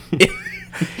that like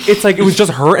it's like it was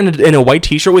just her in a white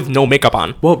t-shirt with no makeup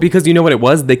on. Well, because you know what it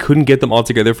was? They couldn't get them all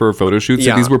together for a photo shoot,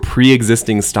 so these were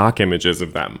pre-existing stock images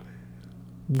of them.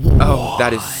 Oh,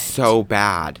 that is so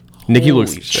bad. Nikki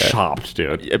looks chopped,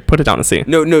 dude. Put it down and see.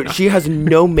 No, she has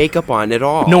no makeup on at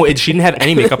all. No, she didn't have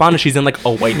any makeup on, and she's in like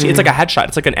a white it's like a headshot.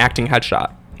 It's like an acting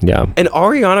headshot. Yeah. And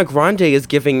Ariana Grande is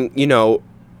giving,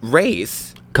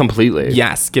 race. Completely.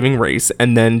 Yes, giving race.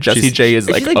 And then Jessie J is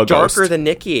like a darker ghost. than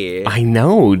Nikki. I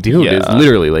know, dude. Yeah. It's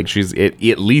literally like she's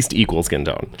at least equal skin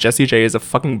tone. Jessie J is a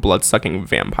fucking blood-sucking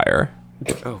vampire.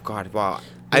 Oh, God. Wow.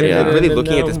 I'm really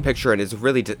looking at this picture and it's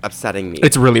really upsetting me.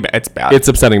 It's really bad. It's bad. It's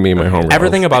upsetting me, my homegirls.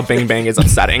 Everything about Bang Bang is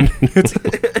upsetting.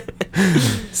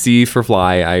 C for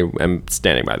Fly. I am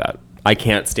standing by that. I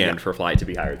can't stand for Fly to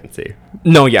be higher than C.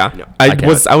 No,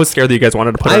 I was scared that you guys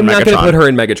wanted to put her in Megatron. I'm not going to put her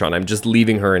in Megatron. I'm just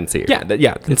leaving her in C.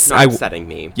 Yeah. It's not upsetting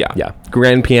me. Yeah.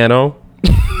 Grand Piano.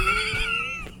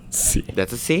 C.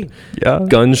 That's a C. Yeah.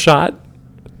 Gunshot.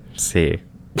 C.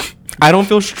 I don't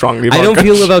feel strongly about Gunshot. I don't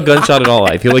feel about Gunshot at all.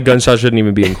 I feel like Gunshot shouldn't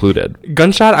even be included.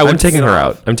 Gunshot, I'm taking her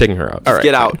out. I'm taking her out. All right.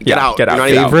 Get out. Get out.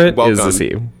 Favorite is a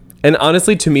C. And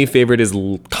honestly, to me, Favorite is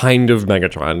kind of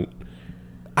Megatron.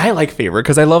 I like Favorite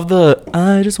because I love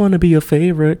I just want to be a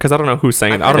favorite because I don't know who's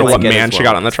saying that. I don't know what man she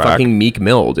got on the track. Fucking Meek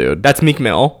Mill, dude. That's Meek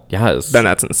Mill. Yes. Then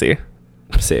that's in C.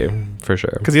 C, for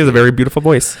sure. Because he has a very beautiful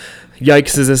voice.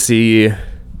 Yikes is a C.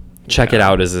 Check It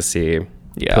Out is a C.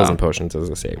 Yeah. Pills and Potions is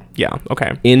a C. Yeah,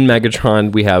 okay. In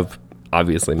Megatron, we have,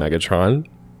 obviously, Megatron.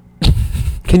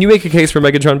 Can you make a case for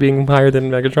Megatron being higher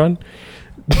than Megatron?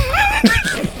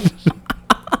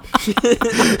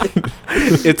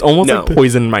 It's almost like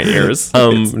poison in my ears.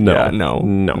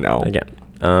 No. Again.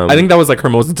 I think that was like her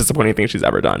most disappointing thing she's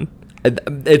ever done.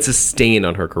 It's a stain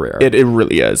on her career. It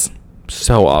really is.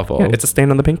 So awful. Yeah, it's a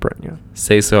stain on the pink print, yeah.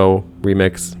 Say So,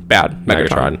 remix. Bad.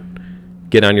 Megatron.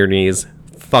 Get on your knees.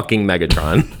 Fucking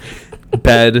Megatron.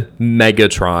 Bed,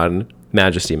 Megatron.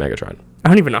 Majesty, Megatron. I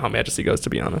don't even know how Majesty goes, to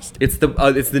be honest. It's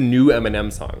the new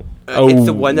Eminem song. It's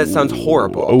the one that sounds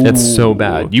horrible. It's so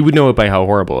bad. You would know it by how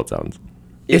horrible it sounds.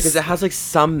 Yeah, because it has like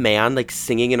some man like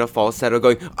singing in a falsetto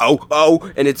going,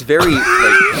 oh, and it's very like...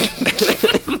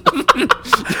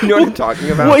 You know what I'm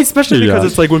talking about? Well, especially because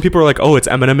it's like when people are like, oh, it's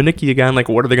Eminem and Nicki again, like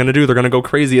what are they going to do? They're going to go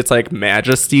crazy. It's like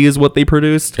Majesty is what they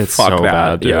produced. It's so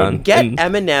bad, dude. Yeah. Get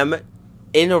Eminem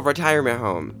in a retirement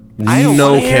home.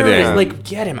 No kidding. Like,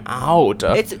 get him out.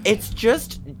 It's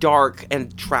just dark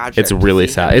and tragic. It's really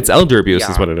sad. It's elder abuse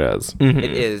is what it is. Mm-hmm.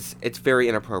 It is. It's very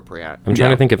inappropriate. I'm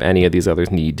trying to think if any of these others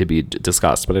need to be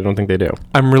discussed, but I don't think they do.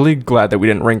 I'm really glad that we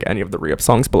didn't rank any of the re-up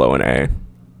songs below an A.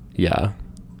 Yeah.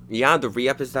 Yeah, the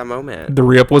re-up is that moment. The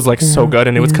re-up was like so good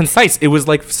and it was concise. It was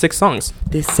like 6 songs.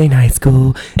 This ain't high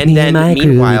school. And then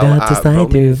meanwhile,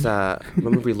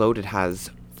 Roman Reloaded has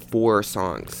 4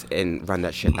 songs in Run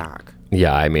That Shit Back.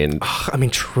 Yeah, I mean,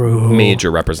 true.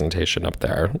 Major representation up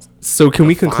there. So can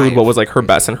we conclude what was like her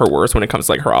best and her worst when it comes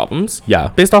to like her albums? Yeah.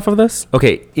 Based off of this?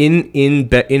 Okay,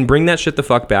 in Bring That Shit the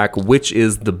Fuck Back, which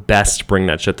is the best Bring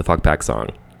That Shit the Fuck Back song?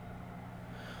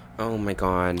 Oh my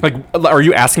god. Like, are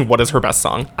you asking what is her best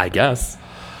song? I guess.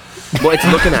 Well, it's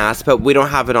Lookin' Ass, but we don't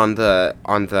have it on the.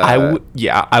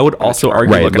 I would also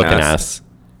argue Lookin' Ass.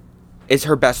 is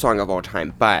her best song of all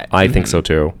time. But I think so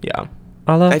too. Yeah.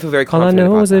 I feel very confident all I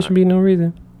know about is there that. should be no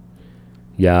reason.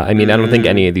 Yeah, I mean, I don't think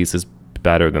any of these is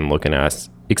better than Looking Ass,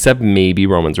 except maybe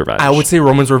Roman's Revenge. I would say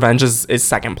Roman's Revenge is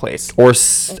second place. Or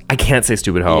I can't say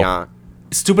Stupid Hoe. Yeah.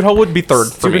 Stupid Hoe would be third.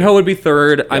 Stupid Hoe would be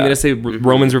third. I'm gonna say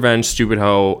Roman's Revenge, Stupid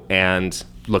Hoe, and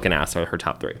Looking Ass are her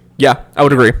top 3. Yeah, I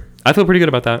would agree. I feel pretty good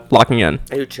about that. Locking in.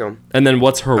 I do too. And then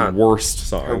what's her worst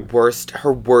song?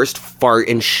 Her worst fart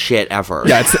and shit ever.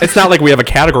 Yeah, it's not like we have a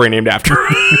category named after her.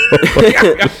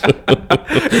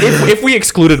 if we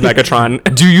excluded Megatron,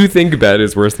 Do you think Bed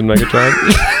is worse than Megatron?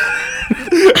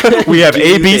 we have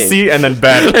you A, B, think? C, and then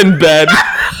Bed. And Bed.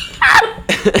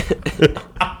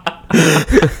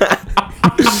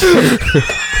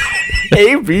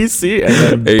 A, B, C, and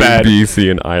then A, Bed. B, C,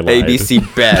 and I lied.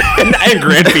 ABC Bed. and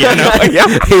Grand Piano. Yeah.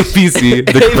 ABC,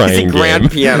 the Crying ABC Grand Game.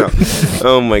 Piano.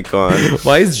 Oh my god.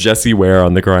 Why is Jessie Ware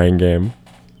on the Crying Game?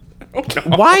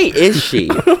 Why is she?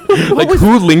 Like,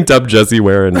 who linked up Jessie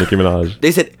Ware and Nicki Minaj?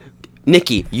 They said,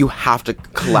 Nikki, you have to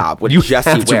collab with You Jessie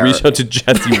have to Ware. reach out to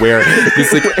Jessie Ware,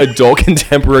 this like adult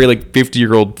contemporary, like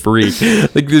 50-year-old freak.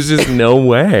 Like, there's just no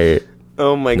way.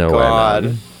 Oh my No way, god.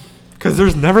 man. Because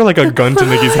there's never like a gun to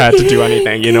Nicki's head to do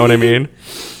anything. You know what I mean?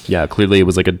 Yeah, clearly it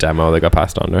was like a demo that got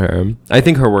passed on to her. I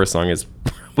think her worst song is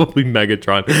probably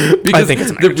Megatron. Because think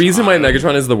it's the reason why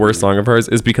Megatron is the worst song of hers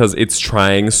is because it's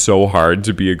trying so hard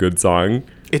to be a good song.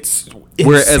 It's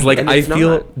Whereas, like, And I it's feel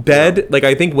not. Bed, like,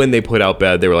 I think when they put out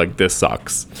Bed, they were like, this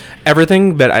sucks.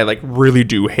 everything that I like really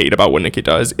do hate about what Nicki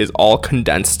does is all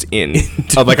condensed in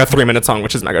of like a 3-minute song,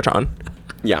 which is Megatron.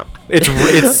 Yeah.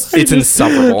 It's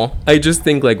insufferable. I just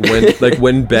think, like,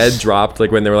 when Bed dropped,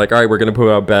 like, when they were like, all right, we're going to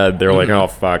put out Bed, they were like, oh,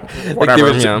 fuck. Like, they Whatever,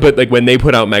 were yeah. But, like, when they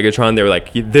put out Megatron, they were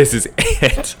like, this is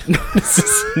it. This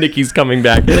is Nicki's coming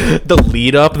back. The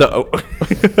lead up,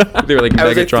 They were like, I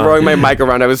was like Megatron. throwing my mic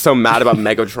around. I was so mad about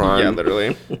Megatron. yeah,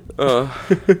 literally.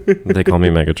 They call me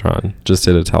Megatron. Just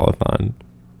did a telethon.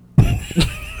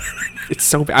 It's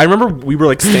so bad. I remember we were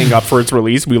like staying up for its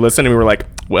release. We listened and we were like,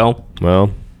 well,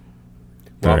 Well,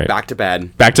 Well, all right. back to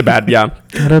bed. back to bed. Yeah.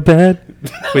 Got a bed.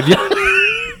 With you.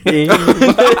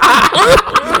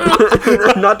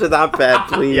 Not to that bed,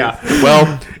 please. Yeah.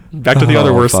 Well, back to the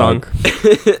other Oh, worst fuck.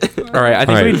 song. All right. I All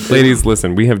think right, ladies,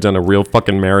 listen. We have done a real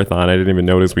fucking marathon. I didn't even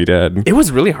notice we did. it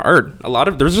was really hard.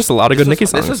 There's just a lot of good Nicki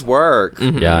songs. This is work.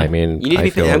 Yeah, I mean, You need to I be.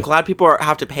 feel. I'm glad people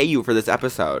have to pay you for this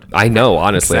episode. I know,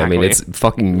 honestly. I mean, Exactly. it's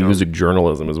fucking music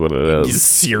journalism, is what it is.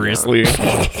 Seriously.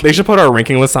 They should put our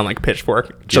ranking list on like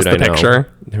Pitchfork. Just Dude, the I know. picture.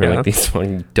 They're Yeah. like these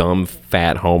fucking dumb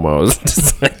fat homos.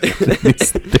 Just like,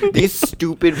 These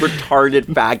stupid, retarded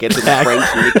faggots that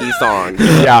crank Nicki songs.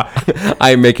 Yeah.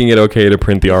 I'm making it okay to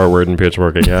print the R word in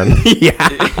Pitchfork again. Yeah.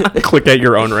 Click at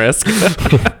your own risk.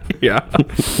 Yeah.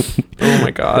 Oh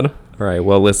my god. All right.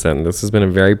 Well, listen. This has been a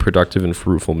very productive and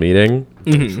fruitful meeting.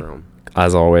 True.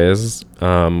 As always,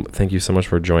 thank you so much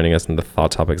for joining us in the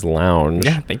Thought Topics Lounge.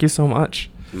 Yeah. Thank you so much.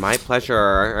 My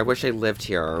pleasure. I wish I lived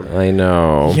here. I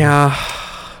know. Yeah.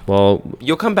 Well,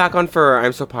 You'll come back on for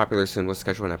I'm So Popular soon. We'll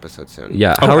schedule an episode soon.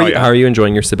 yeah. Oh, How are hell you? yeah. How are you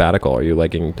enjoying your sabbatical? Are you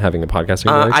liking having the podcast?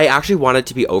 I actually want it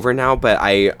to be over now, but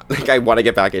I want to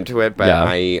get back into it. But Yeah.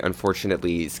 I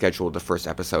unfortunately scheduled the first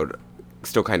episode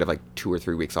still kind of like 2 or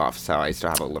 3 weeks off, so I still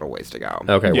have a little ways to go.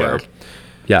 Okay. Yeah. Work.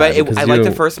 Yeah. But because I liked you-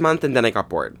 the first month, and then I got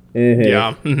bored.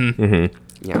 Yeah. Mm-hmm.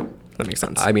 Yeah. That makes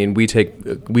sense. I mean, we take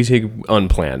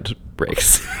unplanned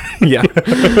breaks. Yeah.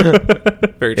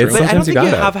 Very true. It's- But I don't Sometimes you think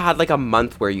you gotta. have had like a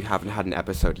month where you haven't had an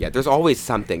episode yet. There's always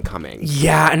something coming.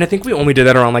 Yeah, and I think we only did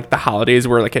that around like the holidays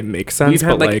where like it makes sense. We've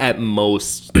had but, like at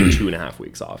most 2.5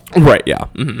 weeks off. right, yeah.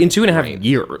 Mhm. In 2.5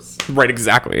 years. Right,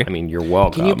 exactly. I mean, you're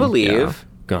welcome. Can you believe?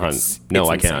 Go on. No,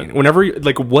 I It's can't. insane. Whenever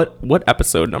like what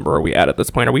episode number are we at this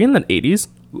point? Are we in the 80s?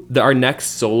 Our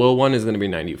next solo one is going to be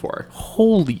 94.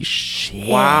 Holy shit.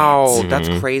 Wow, that's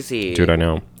crazy. Dude, I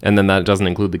know. And then that doesn't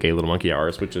include the Gay Little Monkey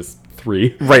Hours, which is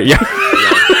 3. Right, yeah.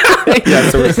 Yeah,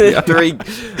 so we're 3.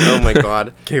 Oh my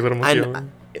god. Okay, little monkey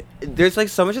And there's like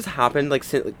so much has happened. Like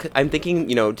I'm thinking,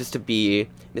 just to be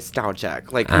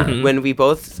nostalgic. Like when we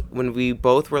both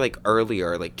were like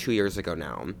earlier, like 2 years ago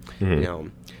now.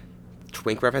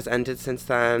 Twink Rev has ended since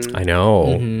then. I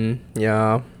know.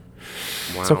 Yeah.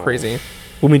 Wow. So crazy.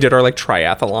 When we did our like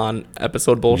triathlon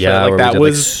episode bullshit, Yeah, like where that we did,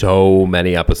 was so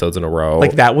many episodes in a row.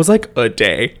 like that was like a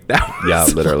day. That was Yeah,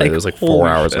 literally. There was like 4 holy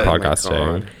hours of shit.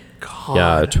 podcasting. God.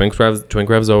 Yeah, Twink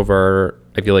Rev's over.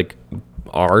 I feel like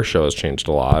our show has changed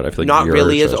a lot. I feel like Not your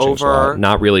Really show is has changed a lot. over.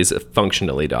 Not Really is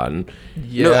functionally done.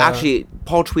 Yeah. No, actually,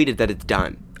 Paul tweeted that it's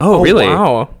done. Oh, really?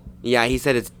 Wow. Yeah, he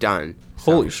said it's done.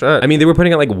 Holy shit. I mean, they were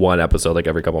putting out like one episode like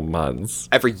every couple months.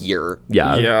 Every year.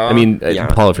 Yeah. Yeah. I mean, Yeah.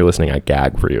 Paul, if you're listening, I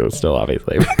gag for you still,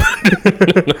 obviously.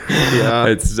 Yeah.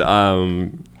 It's,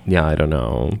 yeah, I don't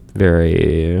know.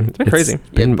 It's been crazy.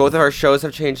 Yeah, both of our shows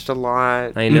have changed a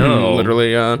lot. I know.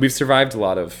 Literally, yeah. We've survived a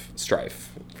lot of strife,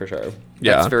 for sure.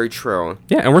 Yeah. That's very true.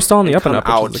 Yeah, and we're still on the up and Come up.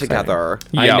 which out is exciting. together.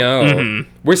 Yeah. I know.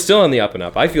 We're still on the up and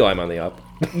up. I feel I'm on the up.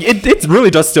 It really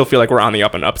does still feel like we're on the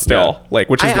up and up still. Yeah. Like,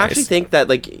 which is I nice. actually think that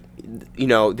like, you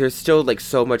know, there's still like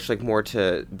so much like more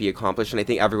to be accomplished, and I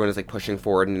think everyone is like pushing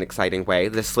forward in an exciting way.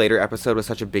 The Slater episode was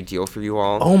such a big deal for you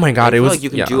all. Oh my God, I it feel was- like you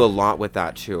can yeah. do a lot with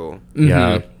that too.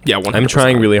 Yeah. Yeah, 100%. I'm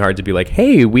trying really hard to be like,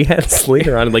 hey, we had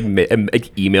Slater on, like,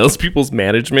 like emails people's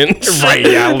management. Right,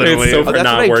 yeah, literally. It's so Oh, for That's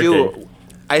not what I working. do.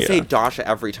 I say Dasha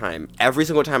every time. Every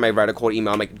single time I write a cold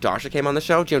email, I'm like, Dasha came on the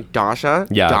show. Do you know Dasha?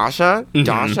 Yeah. Dasha?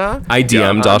 Dasha? I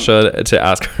DM'd Dasha to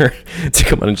ask her to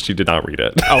come on, and she did not read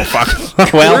it. Oh,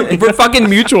 fuck. Well, we're fucking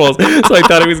mutuals, so I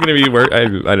thought it was gonna be work. I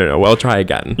don't know. Well, I'll try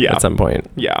again. Yeah. At some point.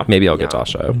 Yeah. Maybe I'll get Yeah.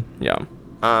 Dasha. Yeah.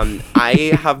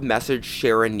 I have messaged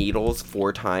Sharon Needles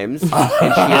 4 times,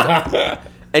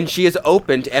 and she has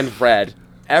opened and read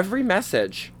every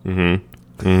message. Yeah.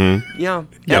 And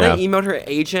I emailed her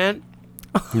agent.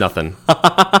 Nothing.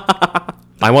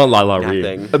 I want La La Ree.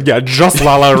 Nothing. Yeah, just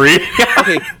Lala Ree.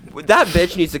 Okay, that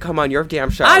bitch needs to come on your damn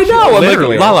show. I She know. was I'm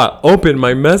Literally. like, Lala, open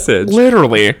my message.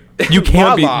 Literally. You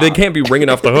can't be. Lala. They can't be ringing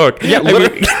off the hook. Yeah,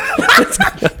 literally.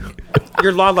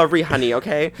 You're La La Ree, honey,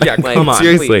 okay? Yeah, Like, come on.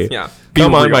 seriously. please. Yeah.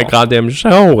 Come on my goddamn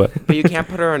show. But you can't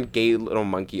put her on Gay Little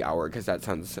Monkey Hour because that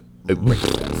sounds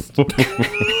ridiculous.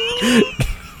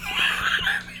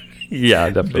 Yeah,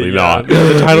 definitely Yeah. not.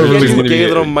 The title You really can't is do gonna Gay be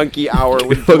Little Monkey Hour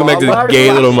with Welcome back to the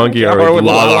Gay Little Monkey Hour with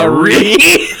La La Ree.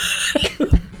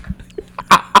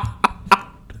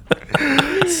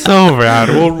 So bad.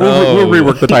 We'll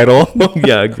rework the title.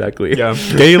 Yeah, exactly. Yeah.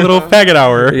 Gay little faggot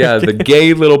hour. Yeah, the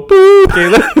gay little boo.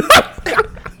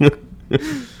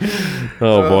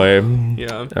 Oh boy.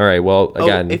 Yeah. All right. Well,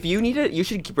 again, If you need it, you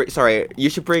should you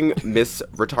should bring Miss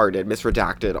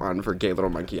Redacted on for Gay Little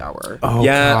Monkey Hour. Oh,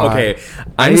 yeah. God. Okay.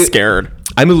 I'm scared.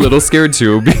 I'm a little scared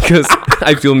too because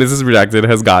I feel Mrs. Redacted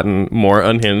has gotten more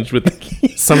unhinged with.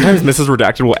 Sometimes Mrs.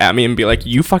 Redacted will at me and be like,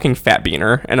 "You fucking fat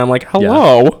beaner," and I'm like,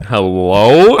 "Hello." Yeah.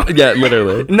 Hello. Yeah,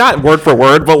 literally. Not word for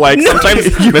word, but like sometimes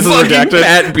Mrs. fucking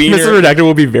fat beaner. Mrs. Redacted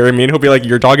will be very mean. He'll be like,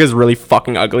 "Your dog is really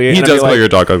fucking ugly." He And I'll does be call like, your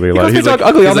dog ugly a lot. calls my He's dog like,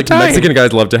 ugly all he's the like, time. Mexican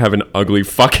guys love to have an ugly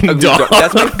fucking dog.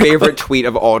 That's my favorite tweet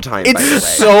of all time. by the way.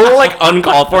 It's so like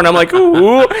uncalled for, and I'm like,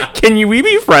 "Ooh, can we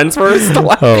be friends first?"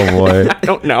 Like, Oh boy. I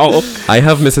don't know. I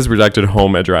have Mrs. Redacted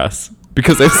home address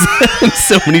because I've sent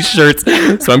so many shirts,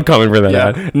 so I'm coming for that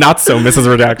ad. Not so, Mrs.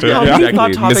 Redacted. How Yeah. many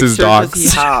exactly. Thought Topic Mrs. shirts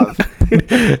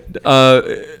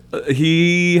does he have?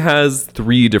 He has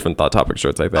 3 different Thought Topic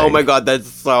shirts, I think. Oh my god, that's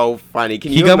so funny.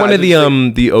 Can He you got one of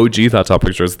imagine the OG Thought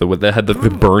Topic shirts that had the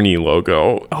Bernie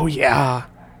logo. Oh yeah.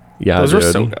 Yeah, Those dude.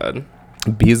 are so good.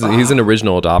 He's an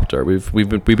original adopter. We've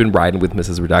been riding with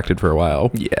Mrs. Redacted for a while.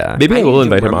 Yeah. Maybe I we'll need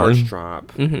to invite him wear merch on.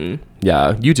 drop.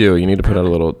 Yeah, you do. You need to put out a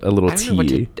little I don't know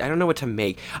what tea. to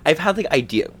make. I've had like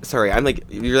idea. Sorry, I'm like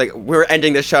you're like we're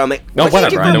ending the show. I'm like No, what should I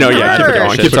do whatever. for I know. No, yeah, keep it merch?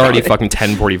 going. It's already fucking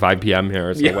 10:45 p.m.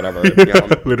 here, so whatever.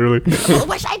 Literally.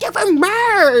 What should I do for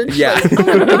merch? Yeah.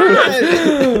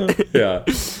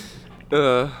 Yeah.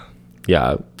 uh,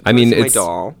 Yeah. I mean, my it's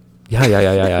doll.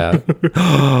 yeah.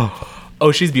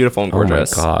 Oh, she's beautiful and Oh my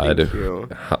gorgeous. god. you.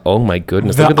 Oh my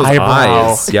goodness. The Look at those eyebrow.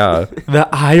 eyes. Yeah. The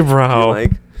eyebrow.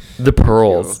 Like The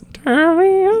pearls.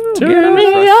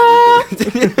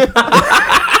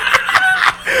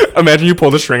 Imagine you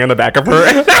pull the string on the back of her.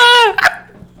 I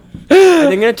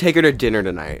think I'm gonna take her to dinner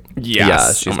tonight,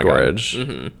 Yeah, she's gorgeous.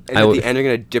 and I at will- the end I'm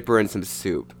gonna dip her in some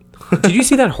soup. Did you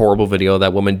see that horrible video of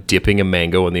that woman dipping a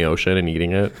mango in the ocean and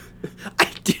eating it? I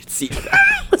did see that.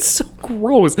 That's so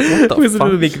gross. It was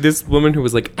like this woman who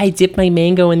was like, I dip my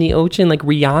mango in the ocean like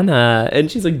Rihanna. And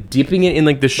she's like dipping it in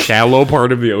like the shallow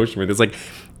part of the ocean where there's like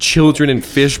children and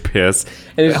fish piss.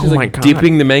 And it's Oh just my like God.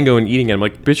 dipping the mango and eating it. I'm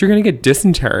like, bitch, you're going to get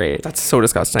dysentery. That's so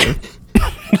disgusting.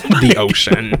 The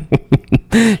ocean.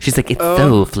 She's like, it's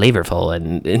so flavorful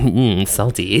and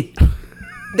salty.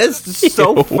 That's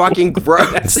so fucking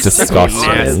gross. It's disgusting.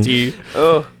 Nasty.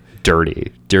 Oh,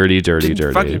 Dirty. fucking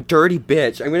dirty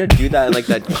bitch. I'm gonna do that in like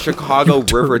that Chicago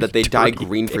river that they dye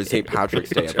green for St. Patrick's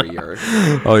Day every year.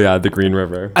 Oh, yeah, the Green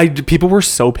River. People were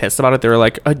so pissed about it. They were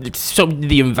like, it's so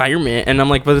the environment, and I'm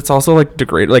like, but it's also like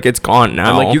degraded. Like it's gone now.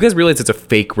 I'm like, you guys realize it's a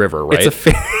fake river, right? it's a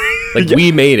fake. like,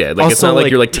 we made it. Like, it's Also, not like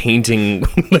like- you're like tainting.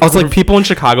 I was like, people in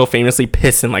Chicago famously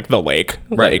piss in like the lake.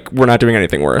 Right. Like we're not doing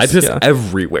anything worse. I piss yeah.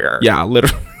 everywhere. Yeah,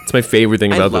 literally. It's my favorite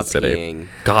thing I about love this city. peeing.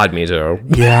 God, me too.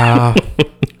 Yeah.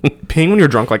 Peeing when you're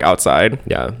drunk, like outside.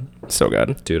 Yeah. So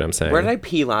good. Dude, I'm saying. Where did I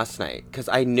pee last night? Because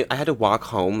I knew I had to walk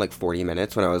home like 40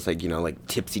 minutes when I was like, like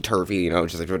tipsy turvy,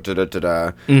 just like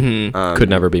da-da-da-da. Could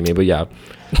never be me, but yeah.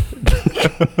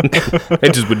 I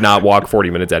just would not walk 40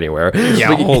 minutes anywhere.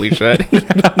 Yeah, holy shit.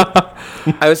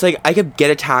 I was like, I could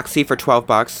get a taxi for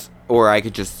 $12, or I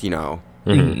could just,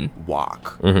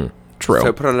 walk. True. So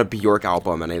I put on a Bjork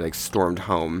album and I like stormed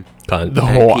home. Cunt. And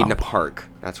I peed in a park.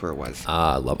 That's where it was.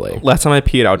 Ah, lovely. Last time I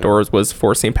peed outdoors was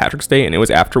for St. Patrick's Day, and it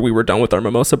was after we were done with our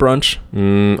mimosa brunch.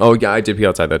 Oh, yeah, I did pee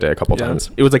outside that day a couple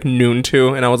times. It was like noon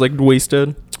too, and I was like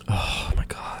wasted. Oh, my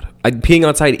God. Peeing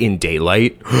outside in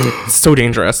daylight? So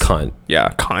dangerous. Cunt. Yeah,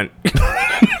 cunt.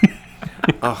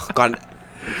 Oh, God.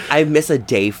 I miss a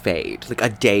day fade. Like a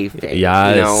day fade.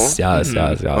 Yes, yes.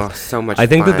 Oh, so much I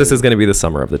think fun. that this is going to be the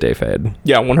summer of the day fade.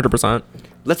 Yeah, 100%.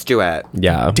 Let's do it.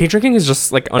 Yeah. Day drinking is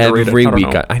just like underrated. Every I don't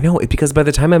week. know. I know, because by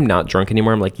the time I'm not drunk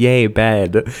anymore, I'm like, yay,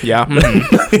 bed. Yeah.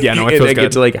 Yeah, no, it And feels I good.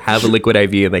 get to like have a liquid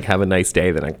IV and like have a nice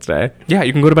day the next day. Yeah,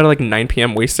 you can go to bed at like 9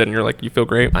 p.m. wasted, and you're like, you feel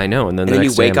great. I know. And then, And the then you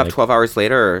next day wake I'm up like, 12 hours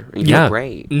later and you Yeah. feel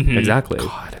great. Exactly.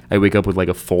 I wake up with like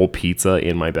a full pizza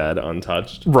in my bed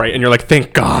untouched. Right, and you're like,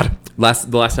 thank God.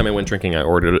 The last time I went drinking, I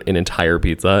ordered an entire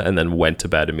pizza and then went to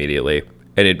bed immediately.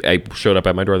 And I showed up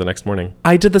at my door the next morning.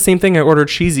 I did the same thing. I ordered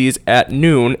cheesies at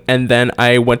noon, and then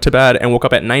I went to bed and woke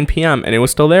up at 9 p.m. and it was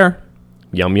still there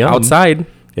Yum, yum. outside.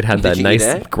 It had Did that you nice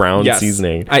eat it? ground Yes.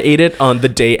 seasoning. I ate it on the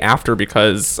day after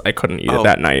because I couldn't eat Oh. it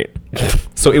that night.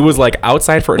 So it was like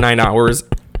outside for 9 hours,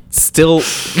 still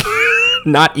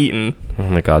not eaten. Oh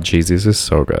my God, cheesies is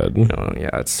so good. Oh, yeah,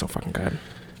 it's so fucking good.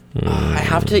 I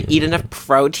have to eat enough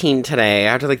protein today.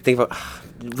 I have to like think about,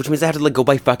 which means I have to like go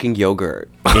buy fucking yogurt.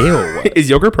 Ew. Is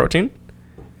yogurt protein?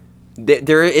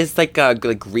 There is like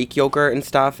Greek yogurt and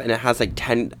stuff, and it has like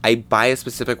 10. I buy a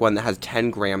specific one that has 10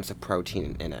 grams of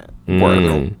protein in it. For a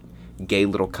little gay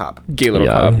little cup. Gay little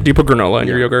Yeah. cup. Do you put granola in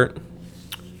your Yeah. yogurt?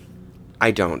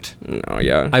 I don't. No,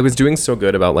 yeah. I was doing so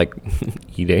good about like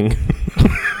eating.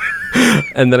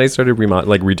 And then I started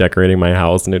redecorating my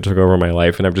house, and it took over my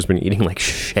life, and I've just been eating like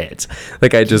shit.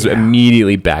 Like I just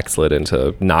immediately backslid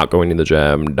into not going to the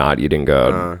gym, not eating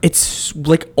good. It's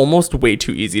like almost way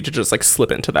too easy to just like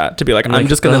slip into that, to be like, I'm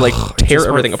just gonna like ugh, I tear just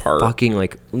want everything apart. Fucking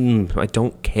like, I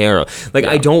don't care. Like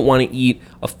I don't want to eat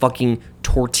a fucking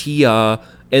tortilla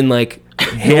and like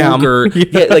Ham. yogurt.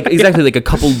 Yeah, like exactly, like a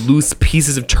couple loose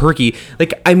pieces of turkey.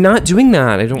 Like I'm not doing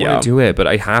that. I don't Yeah. want to do it, but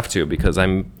I have to because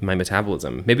my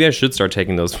metabolism. Maybe I should start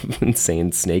taking those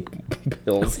insane snake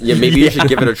pills. Yeah, maybe you should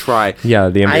give it a try. Yeah,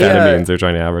 the amphetamines they're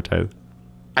trying to advertise.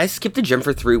 I skipped the gym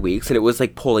for 3 weeks, and it was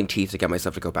like pulling teeth to get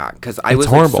myself to go back because I was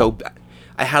horrible. like so.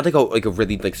 I had like a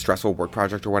really like stressful work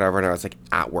project or whatever, and I was like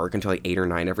at work until like 8 or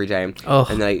 9 every day. Ugh.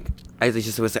 And then I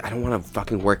just was like, I don't want to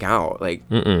fucking work out. Like,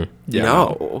 Yeah.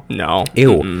 no. No. Ew.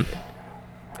 Mm-mm.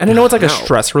 And I know it's like a No.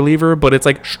 stress reliever, but it's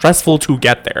like stressful to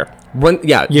get there.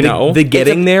 You know? the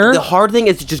getting there. The hard thing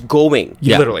is just going.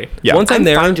 Yeah. Literally. Yeah. Once I'm I'm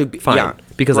there, fine to be- fine. yeah,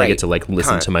 Because I right. get to like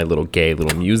listen Cunt. to my little gay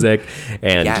little music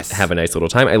and Yes. have a nice little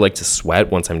time. I like to sweat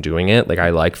once I'm doing it. Like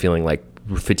I like feeling like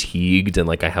fatigued and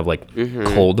like I have like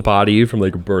cold body from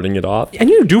like burning it off. And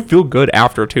you do feel good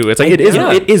after too. It's like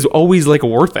Yeah. it is always like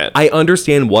worth it. I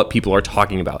understand what people are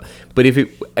talking about, but if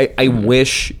I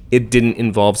wish it didn't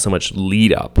involve so much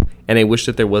lead up, and I wish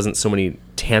that there wasn't so many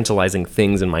tantalizing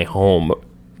things in my home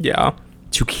yeah.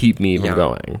 to keep me from Yeah.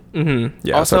 going.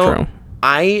 Yeah. Also, so true.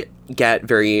 I get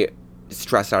very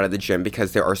stressed out of the gym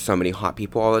because there are so many hot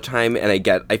people all the time, and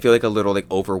I feel like a little like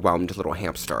overwhelmed little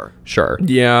hamster. Sure.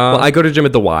 Yeah. Well, I go to gym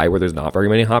at the Y where there's not very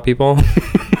many hot people.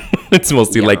 It's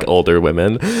mostly like older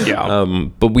women. Yeah.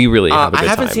 But we really have a good I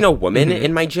haven't time. seen a woman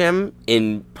in my gym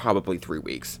in probably 3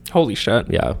 weeks. Holy shit.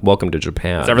 Yeah. Welcome to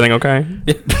Japan. Is everything okay?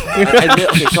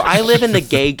 So I live in the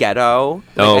gay ghetto.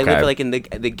 Like, Oh, I okay. live like in the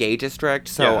gay district,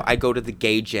 so Yeah. I go to the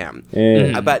gay gym.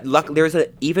 Mm. But there's an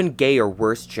even gayer,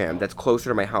 worse gym that's closer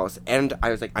to my house, and I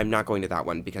was like, I'm not going to that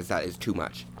one because that is too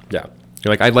much. Yeah.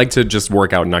 You're like, I'd like to just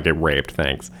work out and not get raped.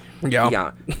 Thanks. Yeah.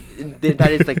 Yeah,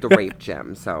 that is like the rape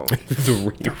gym. So The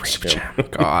rape gym.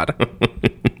 God.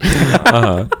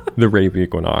 The rape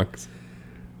equinox.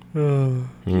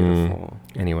 beautiful.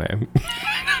 Anyway.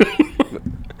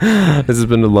 This has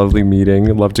been a lovely meeting.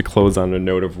 I'd love to close on a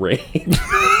note of rape.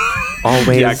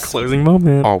 Always, Yeah. Closing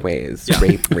moment. always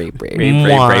rape. rape, rape,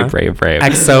 rape.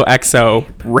 XOXO.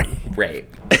 Rape. Rape.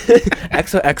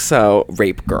 XOXO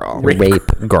rape girl. Rape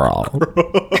girl.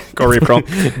 Go rape girl.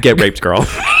 Get raped, girl.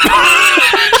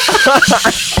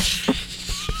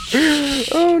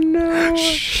 Oh no.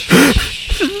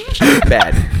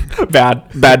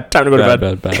 Bad. Bad. Time to go to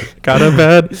bed. Bad. Got a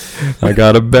bed. I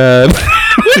got a bed.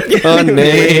 A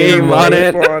name on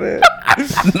it.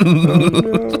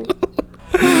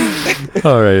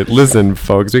 All right, listen,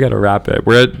 folks, we gotta wrap it.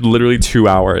 We're at literally 2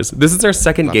 hours. This is our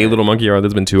second Gay Little Monkey hour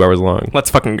that's been 2 hours long. Let's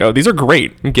fucking go. These are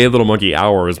great. Gay Little Monkey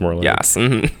hour is more like. Yes.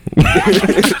 The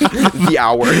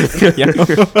hours. Yeah.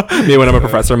 Me when I'm a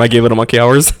professor, my Gay Little Monkey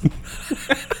hours.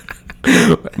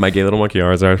 My Gay Little Monkey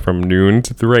hours are from noon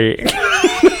to 3.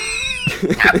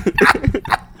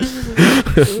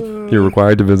 You're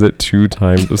required to visit 2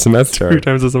 times a semester. 2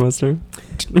 times a semester.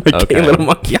 My Gay Little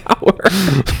Monkey hour.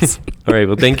 All right.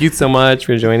 Well, thank you so much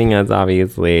for joining us,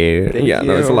 obviously. That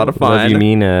was a lot of fun. Love you,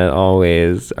 Nina,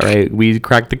 always. All right. We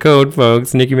cracked the code,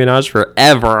 folks. Nicki Minaj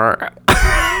forever.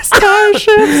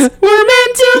 Starships were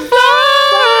meant to fly.